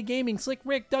McGee, DNA Gaming, Slick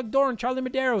Rick, Doug Doran, Charlie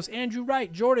Medeiros, Andrew Wright,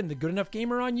 Jordan, The Good Enough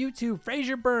Gamer on YouTube,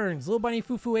 Fraser Burns, Lil Bunny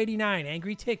Fufu 89,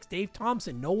 Angry Ticks, Dave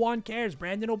Thompson, No One Cares,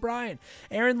 Brandon O'Brien,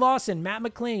 Aaron Lawson, Matt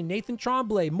McLean, Nathan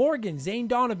Tremblay, Morgan, Zane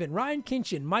Donovan, Ryan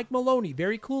Kinchin, Mike Maloney,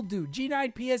 Very Cool Dude,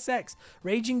 G9PSX,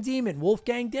 Raging Demon,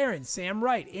 Wolfgang Darren, Sam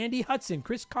Wright, Andy Hudson,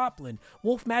 Chris Copland,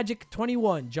 Wolf Magic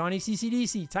 21, Johnny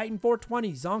CCDC, Titan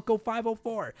 420, Zonko 504,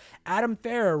 Adam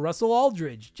Farrer, Russell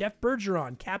Aldridge, Jeff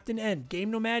Bergeron, Captain N,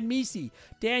 Game Nomad Misi,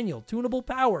 Daniel, Tunable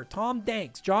Power, Tom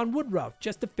Danks, John Woodruff,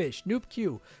 Just a Fish, Noob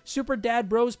Q, Super Dad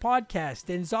Bros Podcast,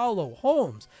 Denzalo,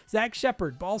 Holmes, Zach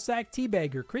Shepard, Ballsack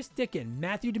Teabagger, Chris Dickin,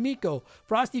 Matthew D'Amico,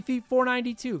 Frosty Feet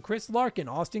 492, Chris Larkin,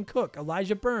 Austin Cook,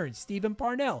 Elijah Burns, Stephen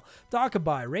Parnell,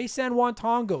 Dakabai, Ray San Juan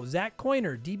Tongo, Zach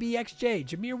Coiner, DBXJ,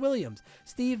 Jameer Williams,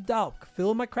 Steve Dalk,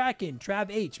 Phil McCracken, Trav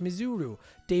H, Mizuru,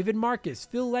 David Marcus,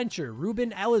 Phil Lencher,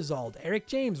 Ruben Elizald, Eric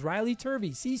James, Riley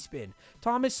Turvey, C-Spin,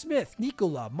 Thomas Smith,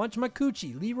 Nicola, Munch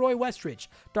Makuchi, Leroy Westrich,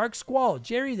 Dark Squall,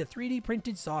 Jerry the 3D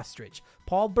Printed Saustrich,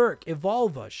 Paul Burke,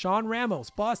 Evolva, Sean Ramos,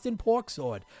 Boston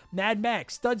Porksword, Mad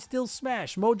Max, Stud Still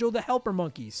Smash, Mojo the Helper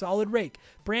Monkey, Solid Rake,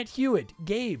 Brant Hewitt,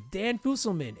 Gabe, Dan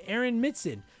Fusselman, Aaron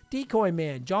Mitzen, Decoy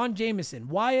Man, John Jameson,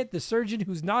 Wyatt, the surgeon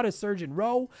who's not a surgeon,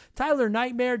 Rowe, Tyler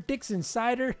Nightmare, Dixon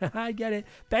Cider, I get it,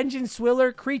 Benjamin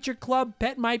Swiller, Creature Club,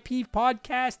 Pet My Peeve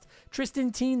Podcast,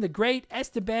 Tristan Teen the Great,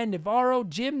 Esteban Navarro,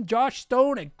 Jim, Josh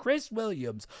Stone, and Chris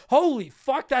Williams. Holy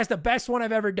fuck, that's the best one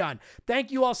I've ever done.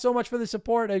 Thank you all so much for the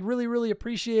support. I really, really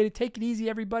appreciate it. Take it easy,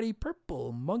 everybody.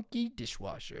 Purple Monkey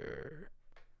Dishwasher.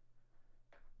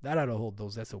 That ought to hold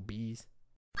those SOBs.